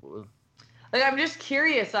sorry. Like, I'm just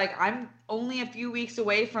curious. Like, I'm only a few weeks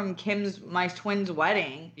away from my twin's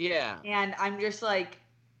wedding. Yeah. And I'm just like,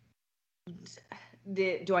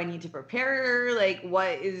 do I need to prepare? Like,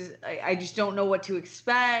 I just don't know what to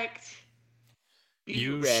expect.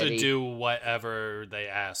 You should do whatever they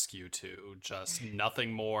ask you to. Just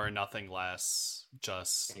nothing more, nothing less.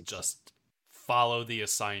 Just follow the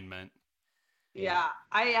assignment. Yeah,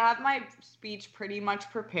 I have my speech pretty much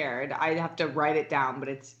prepared. I have to write it down, but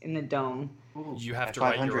it's in the dome. Ooh, You have to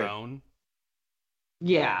write your own?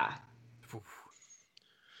 Yeah.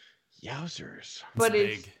 Yowzers. But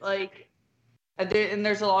big. it's like, and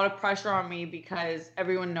there's a lot of pressure on me because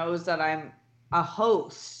everyone knows that I'm a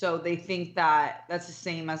host, so they think that that's the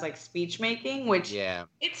same as like speech making, which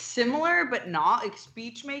it's similar but not. Like,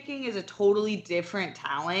 speech making is a totally different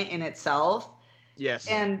talent in itself. Yes.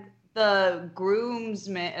 And the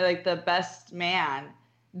groomsman, like the best man,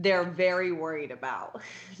 they're very worried about.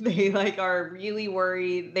 They like are really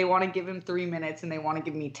worried. They want to give him 3 minutes and they want to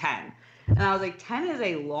give me 10. And I was like, 10 is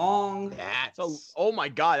a long. Oh my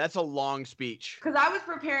God, that's a long speech. Because I was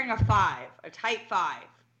preparing a 5, a tight 5.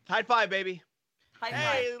 Tight 5, baby. Tight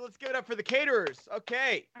Hey, 5. let's give it up for the caterers.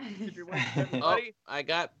 Okay. Oh, I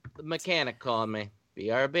got the mechanic calling me.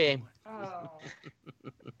 BRB. Oh.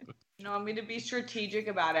 No, I'm going to be strategic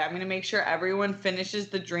about it. I'm going to make sure everyone finishes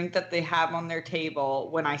the drink that they have on their table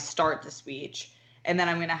when I start the speech. And then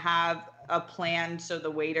I'm going to have a plan so the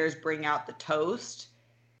waiters bring out the toast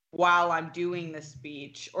while I'm doing the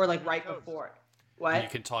speech or like right before. What? You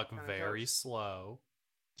can talk very slow.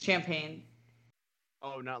 Champagne.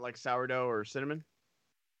 Oh, not like sourdough or cinnamon?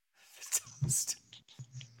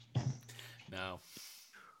 No.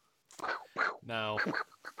 No.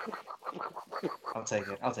 I'll take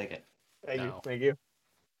it. I'll take it. Thank you.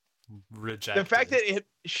 Rejected. The fact that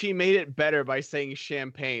she made it better by saying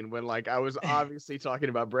champagne when like I was obviously talking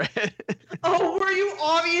about bread. Oh, were you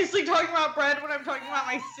obviously talking about bread when I'm talking about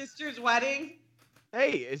my sister's wedding?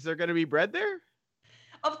 Hey, is there gonna be bread there?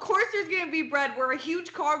 Of course there's going to be bread. We're a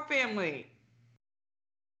huge carb family.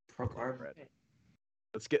 Pro carb bread.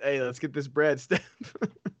 Let's get this bread, Steph.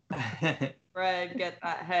 Bread, get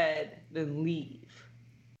that head, then leave.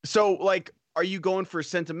 So, like, are you going for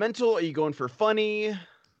sentimental? Are you going for funny?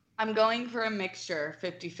 I'm going for a mixture,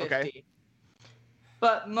 50-50. Okay.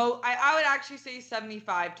 But I would actually say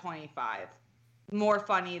 75-25. More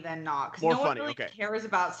funny than not. Because More no one funny, really okay. cares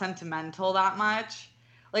about sentimental that much.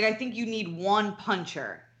 Like, I think you need one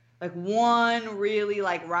puncher. Like, one really,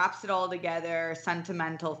 like, wraps it all together,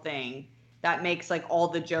 sentimental thing that makes, like, all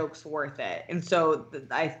the jokes worth it. And so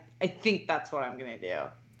I think that's what I'm going to do.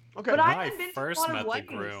 Okay. But When I I haven't been to a first lot of met the weddings.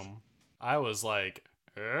 groom, I was like,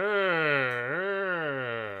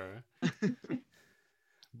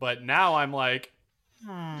 but now I'm like,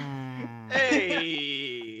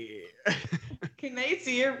 Hey. Can they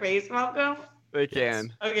see your face, Malcolm? They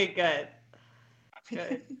can. Okay, good.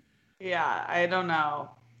 Good. Yeah, I don't know.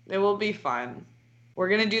 It will be fun. We're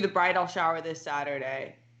going to do the bridal shower this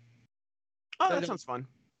Saturday. Oh, that sounds fun.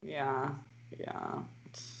 Yeah.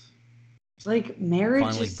 It's like marriage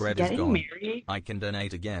Finally, is bread is getting gone. married. I can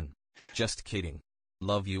donate again. Just kidding.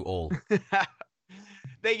 Love you all.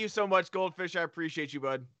 Thank you so much, Goldfish. I appreciate you,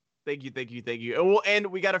 bud. Thank you. And we'll end.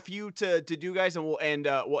 We got a few to do, guys, and we'll end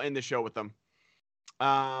the show with them.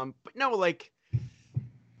 But no, like,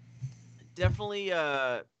 definitely.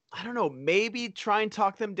 I don't know. Maybe try and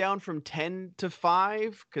talk them down from 10 to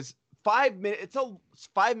 5, because 5 minutes. It's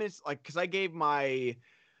 5 minutes. Like, because I gave my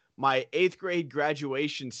 8th grade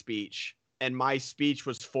graduation speech, and my speech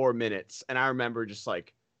was 4 minutes, and I remember just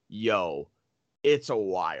like, yo, it's a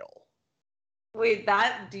while. Wait,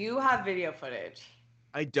 do you have video footage?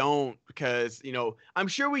 I don't, because, I'm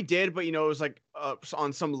sure we did, but, it was like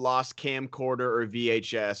on some lost camcorder or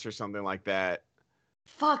VHS or something like that.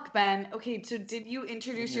 Fuck, Ben. Okay, so did you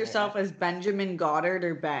introduce yourself as Benjamin Goddard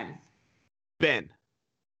or Ben? Ben.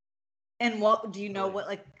 And what do you know? What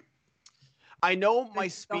like? I know my The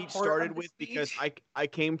speech heart started of the with because speech? I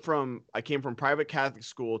came from private Catholic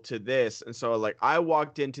school to this, and so like I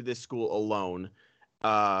walked into this school alone.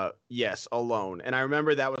 Yes, alone. And I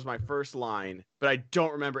remember that was my first line, but I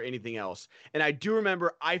don't remember anything else. And I do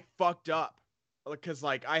remember I fucked up because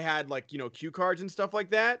like I had like, cue cards and stuff like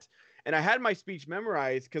that. And I had my speech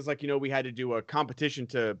memorized because like, we had to do a competition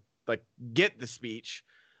to like get the speech.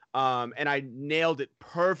 And I nailed it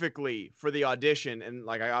perfectly for the audition. And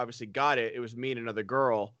like, I obviously got it. It was me and another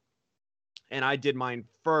girl. And I did mine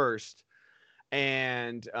first.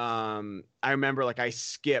 And I remember like I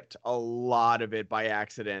skipped a lot of it by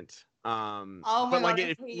accident. Oh my but like God,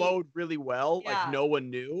 it flowed really well. Yeah. Like no one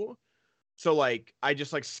knew. So like I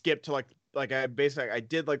just like skipped to like I basically I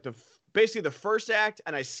did like basically the first act,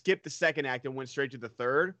 and I skipped the second act and went straight to the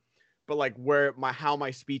third. But like how my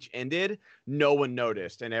speech ended, no one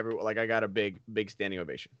noticed, and everyone like I got a big standing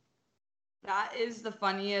ovation. That is the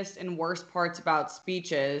funniest and worst parts about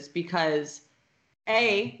speeches because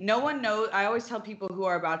no one knows. I always tell people who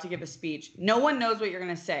are about to give a speech, no one knows what you're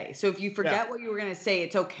going to say. So if you forget what you were going to say,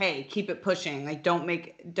 it's okay. Keep it pushing. Like don't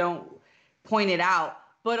point it out.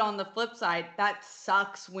 But on the flip side, that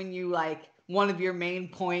sucks when you like one of your main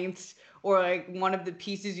points or like one of the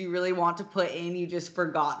pieces you really want to put in, you just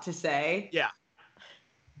forgot to say. Yeah.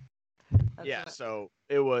 So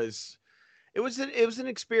it was an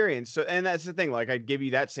experience. So, and that's the thing, like I'd give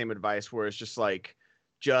you that same advice where it's just like,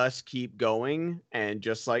 just keep going and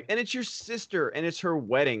just like, and it's your sister and it's her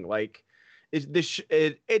wedding. Like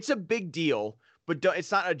it's a big deal, but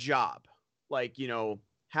it's not a job. Like,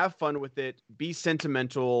 have fun with it. Be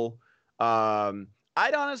sentimental. I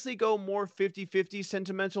I'd honestly go more 50-50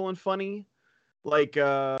 sentimental and funny. Like,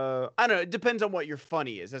 I don't know. It depends on what your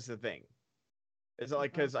funny is. That's the thing. It's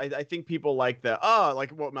like, because I think people like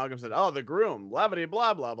like what Malcolm said. Oh, the groom, blah, blah,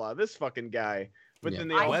 blah, blah, blah. This fucking guy. But then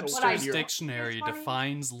they also Webster's dictionary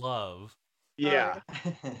defines love. Yeah.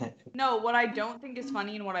 No, what I don't think is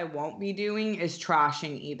funny and what I won't be doing is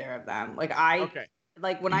trashing either of them. Like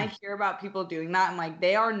like when I hear about people doing that, I'm like,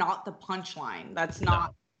 they are not the punchline. That's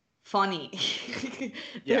not funny.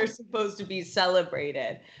 They're supposed to be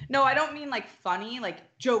celebrated. No, I don't mean like funny, like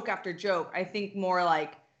joke after joke. I think more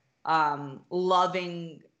like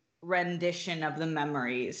loving rendition of the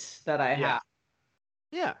memories that I have.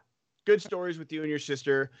 Yeah. Good stories with you and your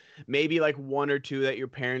sister. Maybe like one or two that your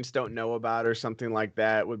parents don't know about or something like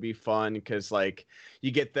that would be fun, because like you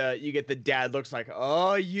get the dad looks like,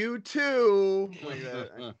 oh, you too. Like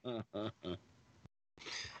that.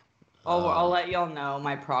 I'll let y'all know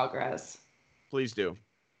my progress. Please do.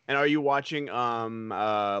 And are you watching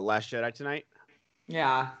Last Jedi tonight?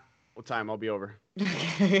 Yeah. What time? I'll be over.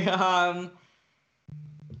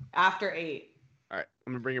 After 8. All right.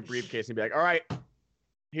 I'm gonna bring a briefcase and be like, all right,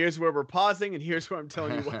 here's where we're pausing, and here's where I'm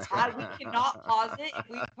telling you what's going on. We cannot pause it. If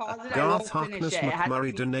we pause it, Garth I won't finish Harkness it.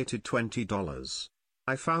 McMurray donated $20.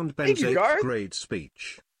 I found Ben's 8th grade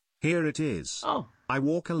speech. Here it is. Oh. I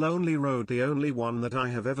walk a lonely road, the only one that I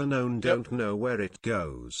have ever known, don't know where it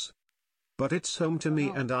goes. But it's home to me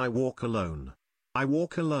and I walk alone. I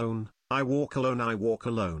walk alone, I walk alone, I walk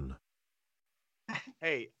alone.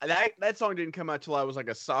 Hey, that song didn't come out till I was like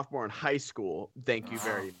a sophomore in high school. Thank you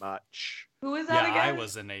very much. Who is that again? I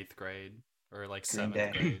was in 8th grade or like 7th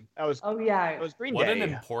grade. That was it was Green What Day. an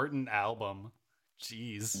important album.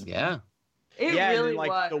 Jeez. Yeah. It yeah, really and then, like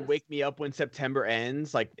was. the Wake Me Up When September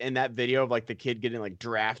Ends, like in that video of like the kid getting like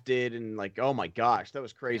drafted and like, oh my gosh, that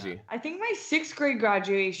was crazy. I think my 6th grade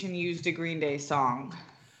graduation used a Green Day song.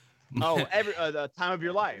 Oh, the Time of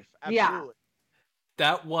Your Life. Absolutely. Yeah.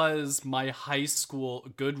 That was my high school.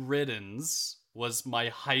 Good Riddance was my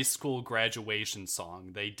high school graduation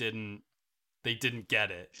song. They didn't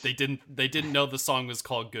get it. They didn't know the song was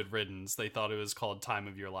called Good Riddance. They thought it was called Time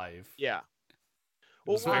of Your Life. Yeah.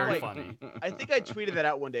 It was very funny. I think I tweeted that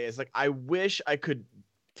out one day. It's like, I wish I could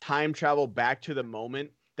time travel back to the moment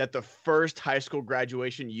that the first high school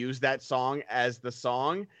graduation used that song as the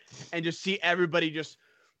song, and just see everybody just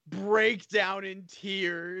break down in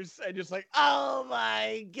tears and just like, oh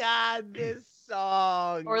my God, this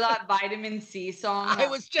song. Or that Vitamin C song. I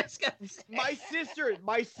was just gonna say.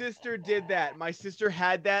 My sister did that. My sister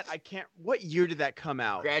had that. What year did that come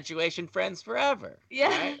out? Graduation Friends Forever.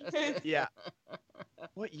 Yeah. Right? Yeah.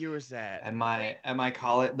 What year was that? At my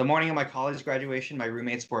college, the morning of my college graduation, my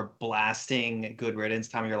roommates were blasting Good Riddance,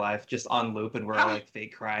 Time of Your Life, just on loop, and we're all like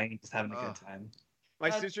fake crying, just having a good time. My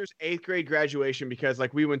sister's 8th grade graduation, because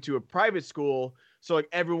like we went to a private school, so like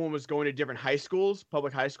everyone was going to different high schools,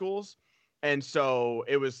 public high schools, and so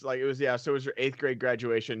it was her 8th grade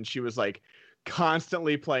graduation. She was like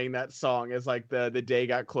constantly playing that song as like the day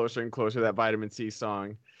got closer and closer, that Vitamin C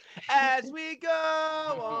song. As we go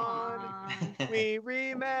on, we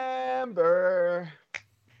remember.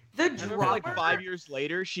 The I remember, drummer. like 5 years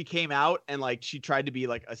later, she came out and like she tried to be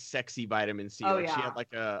like a sexy Vitamin C. Oh, Like she yeah. had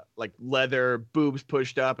like a leather boobs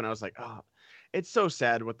pushed up, and I was like, oh, it's so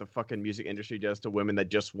sad what the fucking music industry does to women that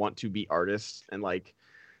just want to be artists and like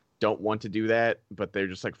don't want to do that, but they're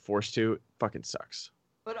just like forced to. It fucking sucks.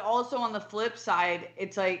 But also on the flip side,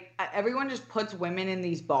 it's like everyone just puts women in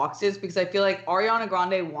these boxes, because I feel like Ariana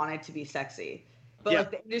Grande wanted to be sexy. But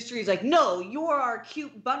like the industry's like, no, you're our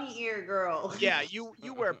cute bunny ear girl. Yeah, you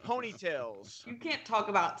wear ponytails. You can't talk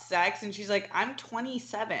about sex. And she's like, I'm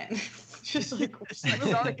 27. Just like,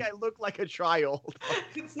 Sorry, I look like a child.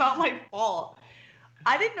 it's not my fault.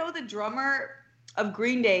 I didn't know the drummer of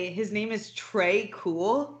Green Day, his name is Trey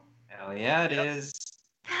Cool. Hell yeah, it is.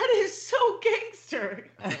 That is so gangster.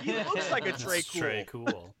 He looks like a Trey That's Cool. Trey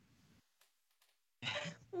Cool.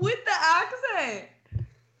 With the accent.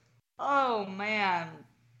 Oh, man.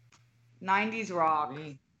 90s rock.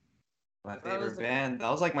 My That favorite was- band.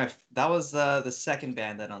 That was the second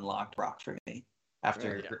band that unlocked rock for me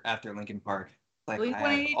after Linkin Park. Like I have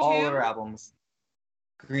Blink-182? all their albums.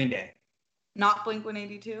 Green Day. Not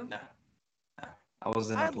Blink-182? No. I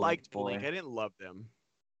wasn't. I a liked boy. Blink. I didn't love them.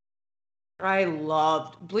 I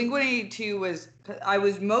loved Blink-182 I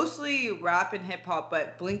was mostly rap and hip hop,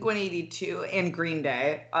 but Blink-182 and Green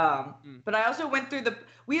Day. But I also went through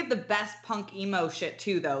we had the best punk emo shit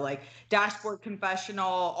too, though. Like Dashboard Confessional,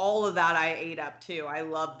 all of that I ate up too. I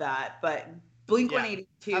love that. But Blink Yeah.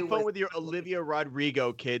 182. Have fun was- with your Olivia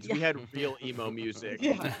Rodrigo, kids. We Yeah. had real emo music.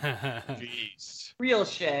 Yeah. Jeez. Real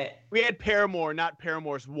shit. We had Paramore, not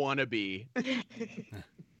Paramore's wannabe.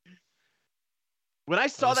 When I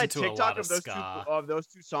saw listened that to a lot TikTok of of those ska. of those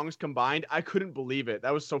two songs combined, I couldn't believe it.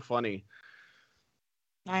 That was so funny.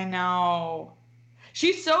 I know.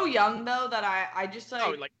 She's so young though that I just like,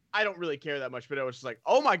 Oh, like I don't really care that much, but I was just like,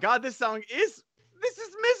 oh my god, this is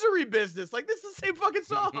Misery Business. Like this is the same fucking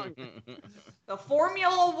song. the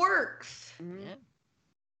formula works. Yeah.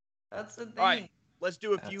 That's the thing. All right, let's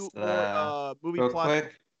do a few That's, more movie Real plots.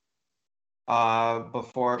 quick,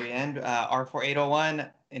 before we end, R4801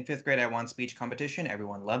 in 5th grade, I won speech competition.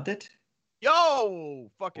 Everyone loved it. Yo,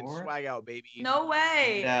 fucking Or- swag out, baby. No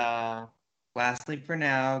way. And, lastly, for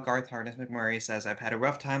now, Garth Harness McMurray says, I've had a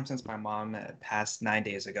rough time since my mom passed 9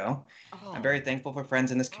 days ago. Oh. I'm very thankful for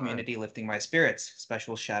friends in this community lifting my spirits.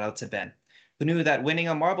 Special shout out to Ben, who knew that winning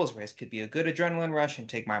a marbles race could be a good adrenaline rush and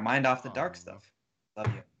take my mind off the dark stuff. Love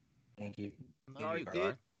you. Thank you. Love you, Garth,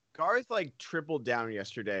 Garth. Garth like tripled down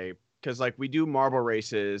yesterday because like we do marble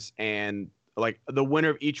races and like the winner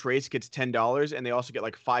of each race gets $10 and they also get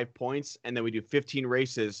like 5 points and then we do 15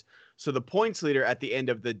 races. So the points leader at the end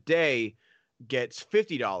of the day gets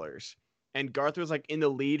 $50. And Garth was like in the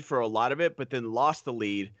lead for a lot of it, but then lost the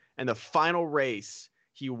lead. And the final race,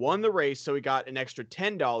 he won the race, so he got an extra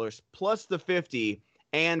 $10 plus the 50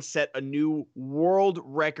 and set a new world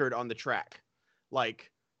record on the track.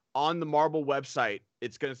 Like on the Marble website,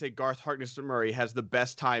 it's gonna say Garth Harkness Murray has the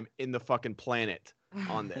best time in the fucking planet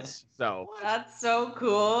on this. So That's so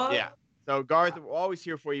cool. yeah. So Garth, we're always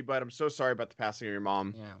here for you, but I'm so sorry about the passing of your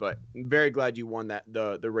mom. Yeah. But I'm very glad you won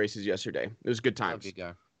the races yesterday. It was good Love times. you,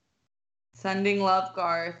 Garth. Sending love,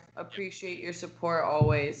 Garth. Appreciate your support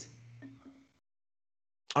always.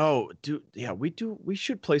 Oh, dude, yeah, we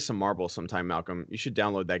should play some Marble sometime, Malcolm. You should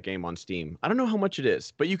download that game on Steam. I don't know how much it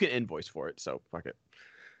is, but you can invoice for it, so fuck it.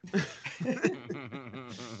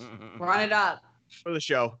 Run it up. For the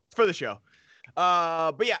show. It's for the show.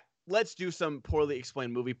 But yeah, let's do some poorly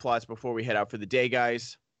explained movie plots before we head out for the day,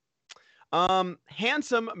 guys.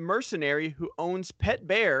 Handsome mercenary who owns pet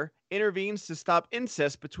bear intervenes to stop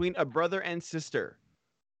incest between a brother and sister.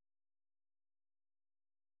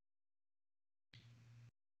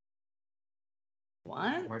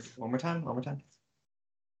 What? One more time. One more time.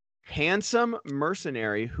 Handsome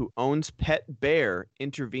mercenary who owns pet bear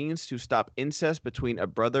intervenes to stop incest between a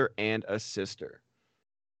brother and a sister.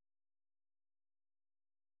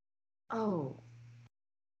 Oh.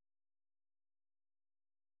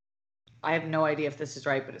 I have no idea if this is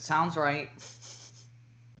right, but it sounds right.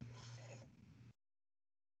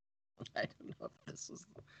 I don't know if this was.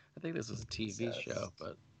 I think this was a TV show,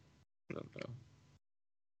 but I don't know.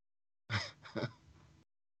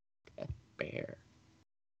 Pet bear.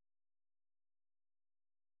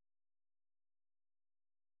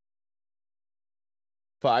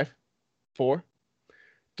 Five, 4,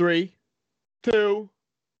 3, 2,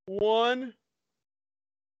 1.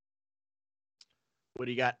 What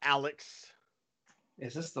do you got, Alex?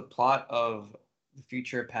 Is this the plot of the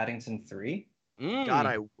future Paddington 3? God,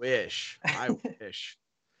 I wish. I wish.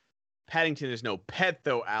 Paddington is no pet,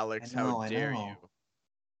 though, Alex. How dare you?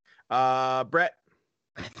 Brett.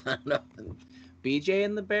 I don't know. BJ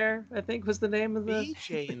and the Bear, I think was the name of the.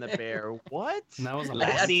 BJ and the Bear. What? And that was a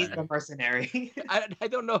Lassie monster. the mercenary. I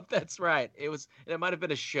don't know if that's right. It might have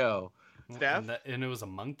been a show. Steph? And it was a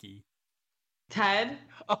monkey. Ted?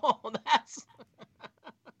 Oh, that's.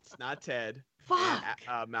 It's not Ted. Fuck.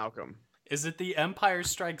 Malcolm. Is it The Empire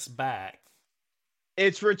Strikes Back?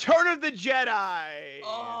 It's Return of the Jedi.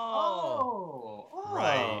 Oh.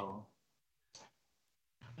 Right.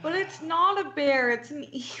 But it's not a bear, it's an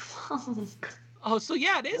Ewok. Oh, so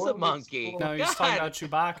yeah, it is a monkey. No, you're talking about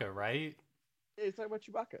Chewbacca, right? Yeah, he's talking about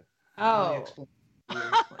Chewbacca. Oh.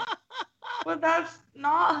 But that's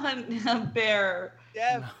not a bear.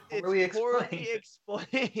 Yeah, it's Poorly poorly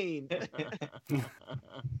explained.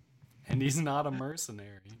 And he's not a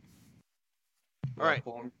mercenary. All right.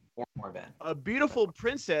 Four more, Ben. A beautiful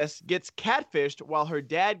princess gets catfished while her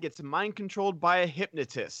dad gets mind controlled by a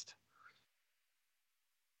hypnotist.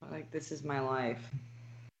 Like, this is my life.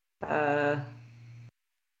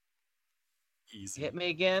 Easy. Hit me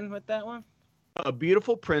again with that one. A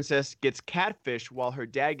beautiful princess gets catfished while her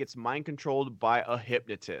dad gets mind controlled by a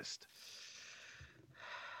hypnotist.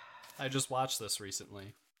 I just watched this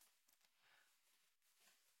recently.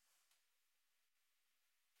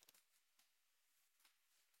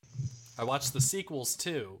 I watched the sequels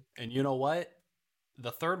too, and you know what?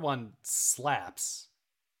 The third one slaps.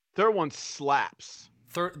 Third one slaps.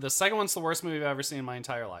 The second one's the worst movie I've ever seen in my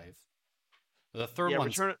entire life. The third Yeah,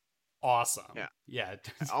 one's awesome. Yeah. Yeah.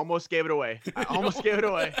 I almost gave it away. I almost gave it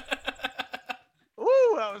away. Woo,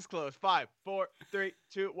 that was close. 5, 4, 3,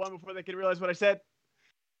 2, 1 before they can realize what I said.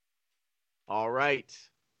 All right.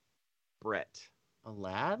 Brett.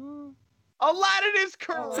 Aladdin? Aladdin is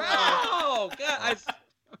correct. Oh, God.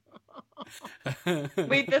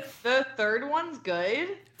 Wait, the third one's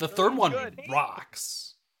good? The third one good.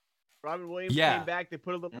 rocks. Robin Williams Yeah. came back. They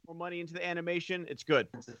put a little more money into the animation. It's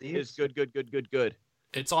good. Prince of It's Thieves. good.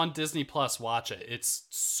 It's on Disney Plus. Watch it. It's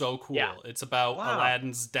so cool. Yeah. It's about Wow.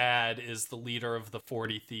 Aladdin's dad is the leader of the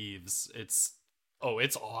 40 Thieves. It's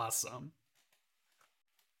awesome.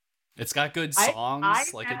 It's got good songs. I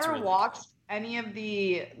it's never really watched cool. any of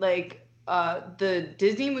the the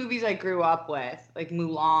Disney movies I grew up with, like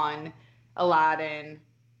Mulan, Aladdin,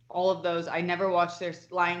 all of those. I never watched their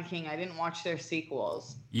Lion King. I didn't watch their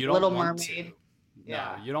sequels. You don't Little want Mermaid. to.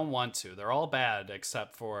 Yeah. No, you don't want to. They're all bad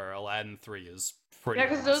except for Aladdin 3 is pretty Yeah,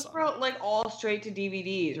 because those awesome. were like all straight to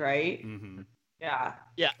DVDs, right? Mhm. Yeah.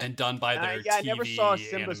 And done by their Yeah, I TV never saw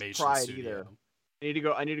Simba's animation Pride studio. either.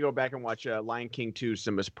 I need to go back and watch Lion King 2,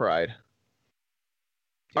 Simba's Pride.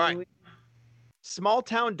 All right. Small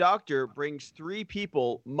town doctor brings 3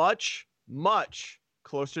 people much, much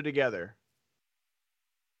closer together.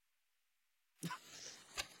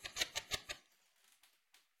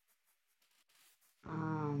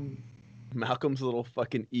 Malcolm's little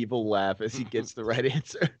fucking evil laugh as he gets the right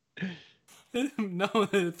answer. No,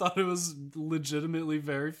 I thought it was legitimately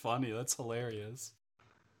very funny. That's hilarious.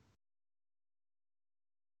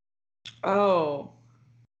 Oh.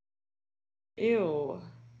 Ew.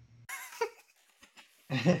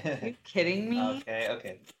 Are you kidding me?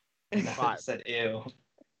 Okay. No, I 5, said ew.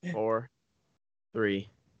 4, 3,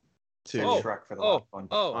 2, Said Oh, Shrek for the oh, last one.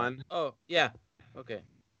 Oh, One. oh, yeah. Okay.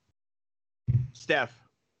 Steph.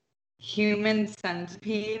 Human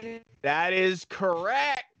centipede. That is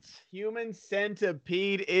correct. Human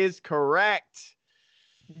centipede is correct.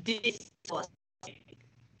 Disgusting.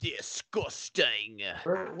 Disgusting.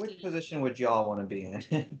 Which position would y'all want to be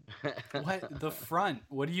in? What? The front?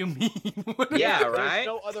 What do you mean? Yeah, There's right?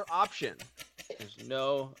 no other option. There's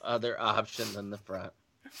no other option than the front.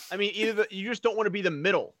 I mean, you just don't want to be the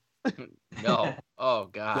middle. No. Oh,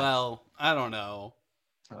 God. Well, I don't know.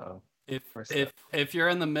 Oh, If you're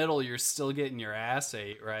in the middle, you're still getting your ass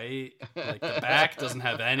ate, right? Like the back doesn't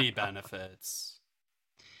have any benefits.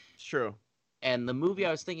 It's true. And the movie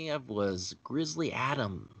I was thinking of was Grizzly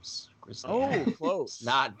Adams. Close.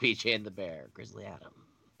 Not BJ and the Bear. Grizzly Adams.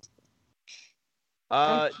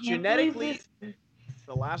 I can't Genetically, believe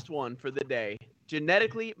the last one for the day.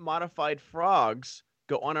 Genetically modified frogs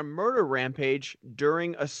go on a murder rampage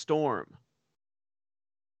during a storm.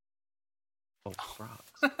 Oh,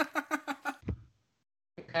 frogs.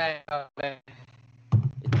 Okay. I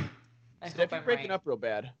Steph, hope you're I'm breaking right. up real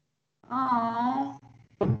bad. Oh.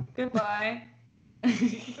 Goodbye.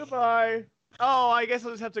 Goodbye. Oh, I guess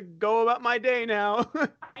I'll just have to go about my day now.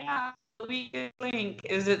 Yeah. We link.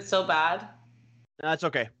 Is it so bad? That's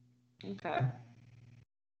okay. Okay.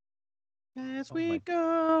 As Oh we my-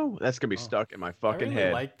 go. That's gonna be Oh, stuck in my fucking really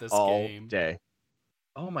head like this all game. day.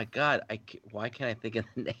 Oh, my God. Why can't I think of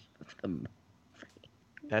the name of the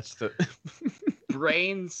That's the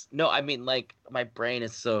brains? No, I mean, like, my brain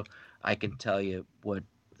is so I can tell you what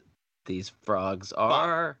these frogs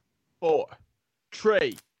are. 4,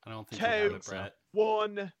 3, I don't think you have Two. it, Brett.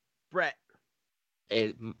 1. Brett.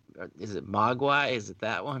 Is it Mogwai? Is it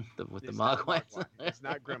that one? With the It's not Mogwais? Mogwai. It's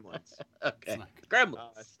not Gremlins. Okay. It's not-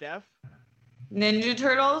 Gremlins. Steph. Ninja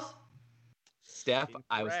Turtles? Steph,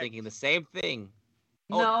 I was Incorrect. thinking the same thing.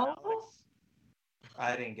 No. Alex.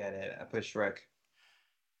 I didn't get it. I put Shrek.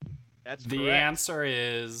 That's The correct. answer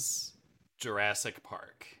is Jurassic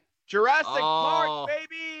Park. Jurassic Oh. Park,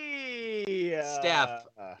 baby. Steph.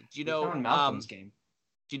 Do you We know? found Malcolm's game.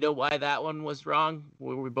 Do you know why that one was wrong?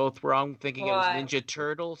 Were we both wrong thinking it was What? Ninja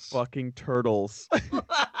Turtles? fucking turtles.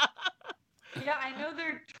 Yeah, I know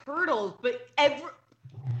they're turtles, but are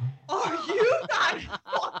you not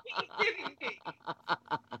fucking kidding me?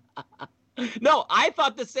 No, I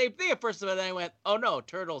thought the same thing at first, and then I went, "Oh no,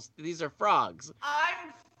 turtles! These are frogs."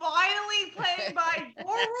 I'm finally playing by your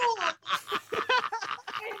rules.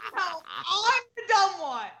 And now I'm the dumb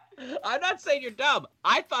one. I'm not saying you're dumb.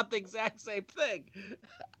 I thought the exact same thing.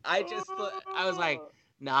 I was like,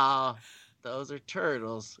 "Nah, those are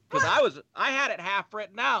turtles," because I had it half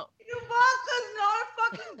written out. Chewbacca's not a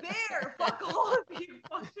fucking bear. Fuck all of you.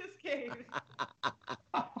 Fuck this game.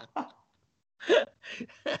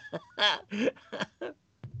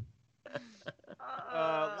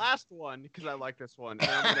 Last one because I like this one. And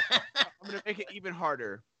I'm gonna make it even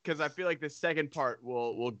harder because I feel like the second part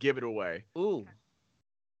will give it away. Ooh,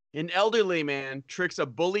 An elderly man tricks a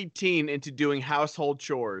bullied teen into doing household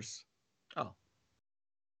chores. Oh.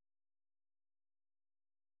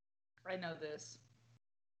 I know this.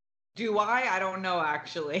 Do I? I don't know,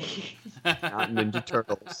 actually. Not Ninja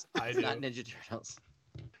Turtles. I It's do. not Ninja Turtles.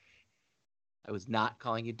 I was not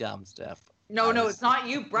calling you dumb, Steph. No, it's not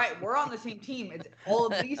you, Brett. We're on the same team. It's all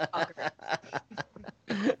of these fuckers.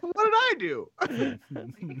 What did I do?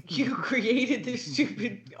 You created this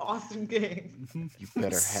stupid, awesome game. You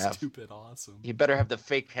better have. Stupid awesome. You better have the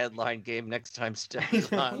fake headline game next time, Steph.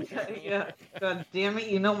 is on. Yeah. God damn it,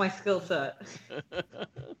 you know my skill set.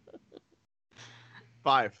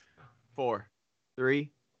 5, 4,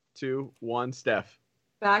 3, 2, 1. Steph.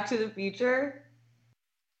 Back to the Future?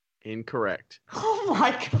 Incorrect. Oh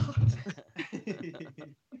my god.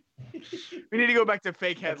 We need to go back to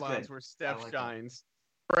fake That's headlines good. where Steph I like that. shines.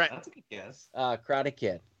 Brett. That's a good guess. Karate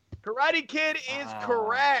Kid. Karate Kid is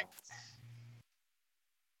correct.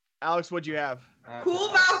 Alex, what'd you have?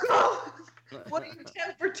 Cool, Malcolm! What are you,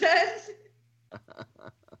 10 for 10?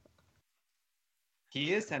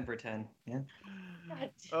 He is 10 for 10. Yeah.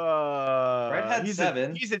 Brett had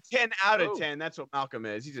 7. He's a 10 out of Oh. 10. That's what Malcolm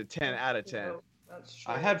is. He's a 10 out of 10. That's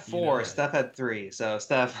true. I had You 4. know it. Steph had 3. So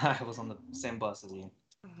Steph, I was on the same bus as you.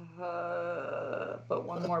 But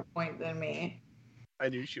one more point than me. I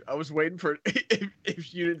knew I was waiting for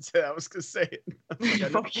if you didn't say it, I was gonna say it.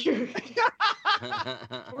 Fuck you.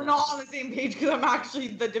 We're not on the same page because I'm actually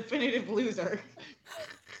the definitive loser.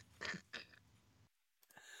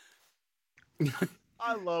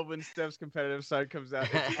 I love when Steph's competitive side comes out.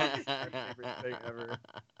 It's honestly my favorite thing ever.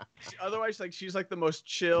 Otherwise, like she's like the most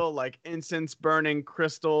chill, like incense burning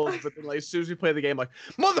crystals, but then like as soon as we play the game, like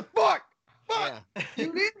motherfuck, fuck, Yeah.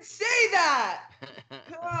 You didn't say that. he's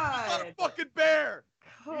not a God. fucking bear.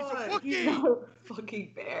 God, He's a he's not a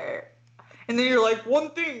fucking bear. And then you're like,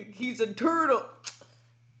 one thing, he's a turtle.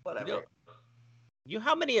 Whatever. You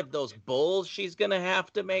how many of those bowls she's gonna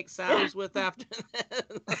have to make sounds with after this?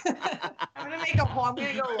 I'm gonna I'm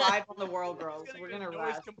gonna go live on the World Girls. He's We're get gonna a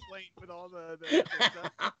noise rest. complaint with all the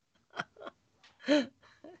stuff.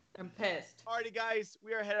 I'm pissed. Alrighty, guys,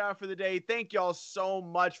 we are headed out for the day. Thank y'all so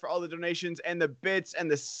much for all the donations and the bits and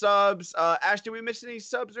the subs. Ash, did we miss any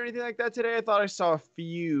subs or anything like that today? I thought I saw a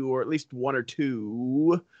few, or at least 1 or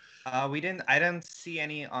 2. We didn't. I didn't see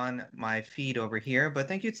any on my feed over here, but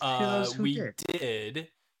thank you to those who We did. did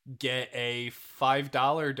get a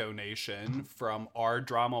 $5 donation from our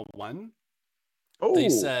Drama 1. Oh, They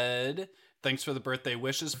said, "Thanks for the birthday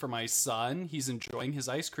wishes for my son. He's enjoying his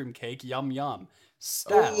ice cream cake. Yum yum."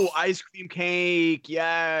 Steph, ice cream cake.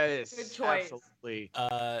 Yes. Good choice. Absolutely.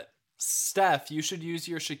 Steph, you should use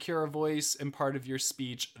your Shakira voice in part of your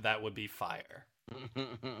speech. That would be fire.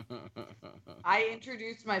 I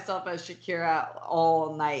introduced myself as Shakira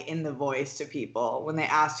all night in the voice to people when they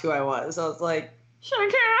asked who I was. I was like,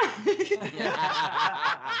 Shakira.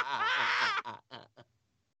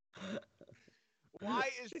 Why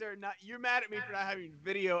is there not? You're mad at me for not having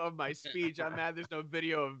video of my speech. I'm mad there's no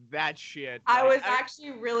video of that shit. I Like, was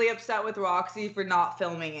actually really upset with Roxy for not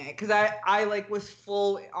filming it because I like was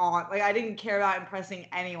full on, like I didn't care about impressing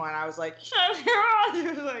anyone. I was like, Shakira. She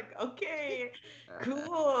was like, okay,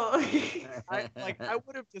 cool. I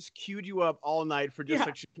would have just queued you up all night for just Yeah.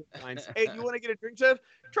 like Shakira lines. Hey, you want to get a drink, Chef?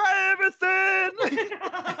 Try everything.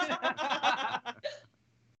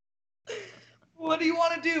 What do you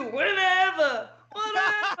want to do? Whatever.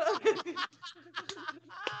 Whatever.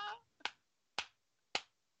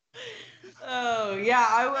 Oh yeah,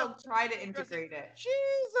 I will try to integrate it. She's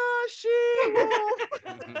a she.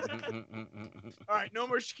 All right, no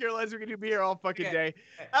more Shakira lines. We're gonna be here all fucking Okay. day.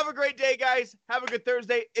 Have a great day, guys. Have a good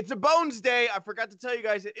Thursday. It's a Bones Day. I forgot to tell you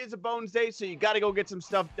guys, it is a Bones Day, so you got to go get some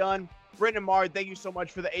stuff done. Britton and Mar, thank you so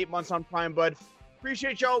much for the 8 months on Prime, bud.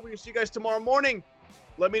 Appreciate y'all. We'll see you guys tomorrow morning.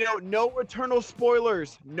 Let me know. No Eternal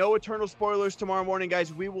spoilers. No Eternal spoilers tomorrow morning,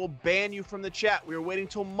 guys. We will ban you from the chat. We are waiting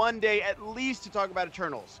till Monday at least to talk about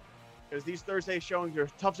Eternals, because these Thursday showings are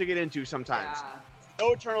tough to get into sometimes. Yeah.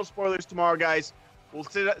 No Eternal spoilers tomorrow, guys. We'll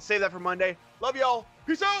save that for Monday. Love y'all.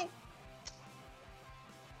 Peace out.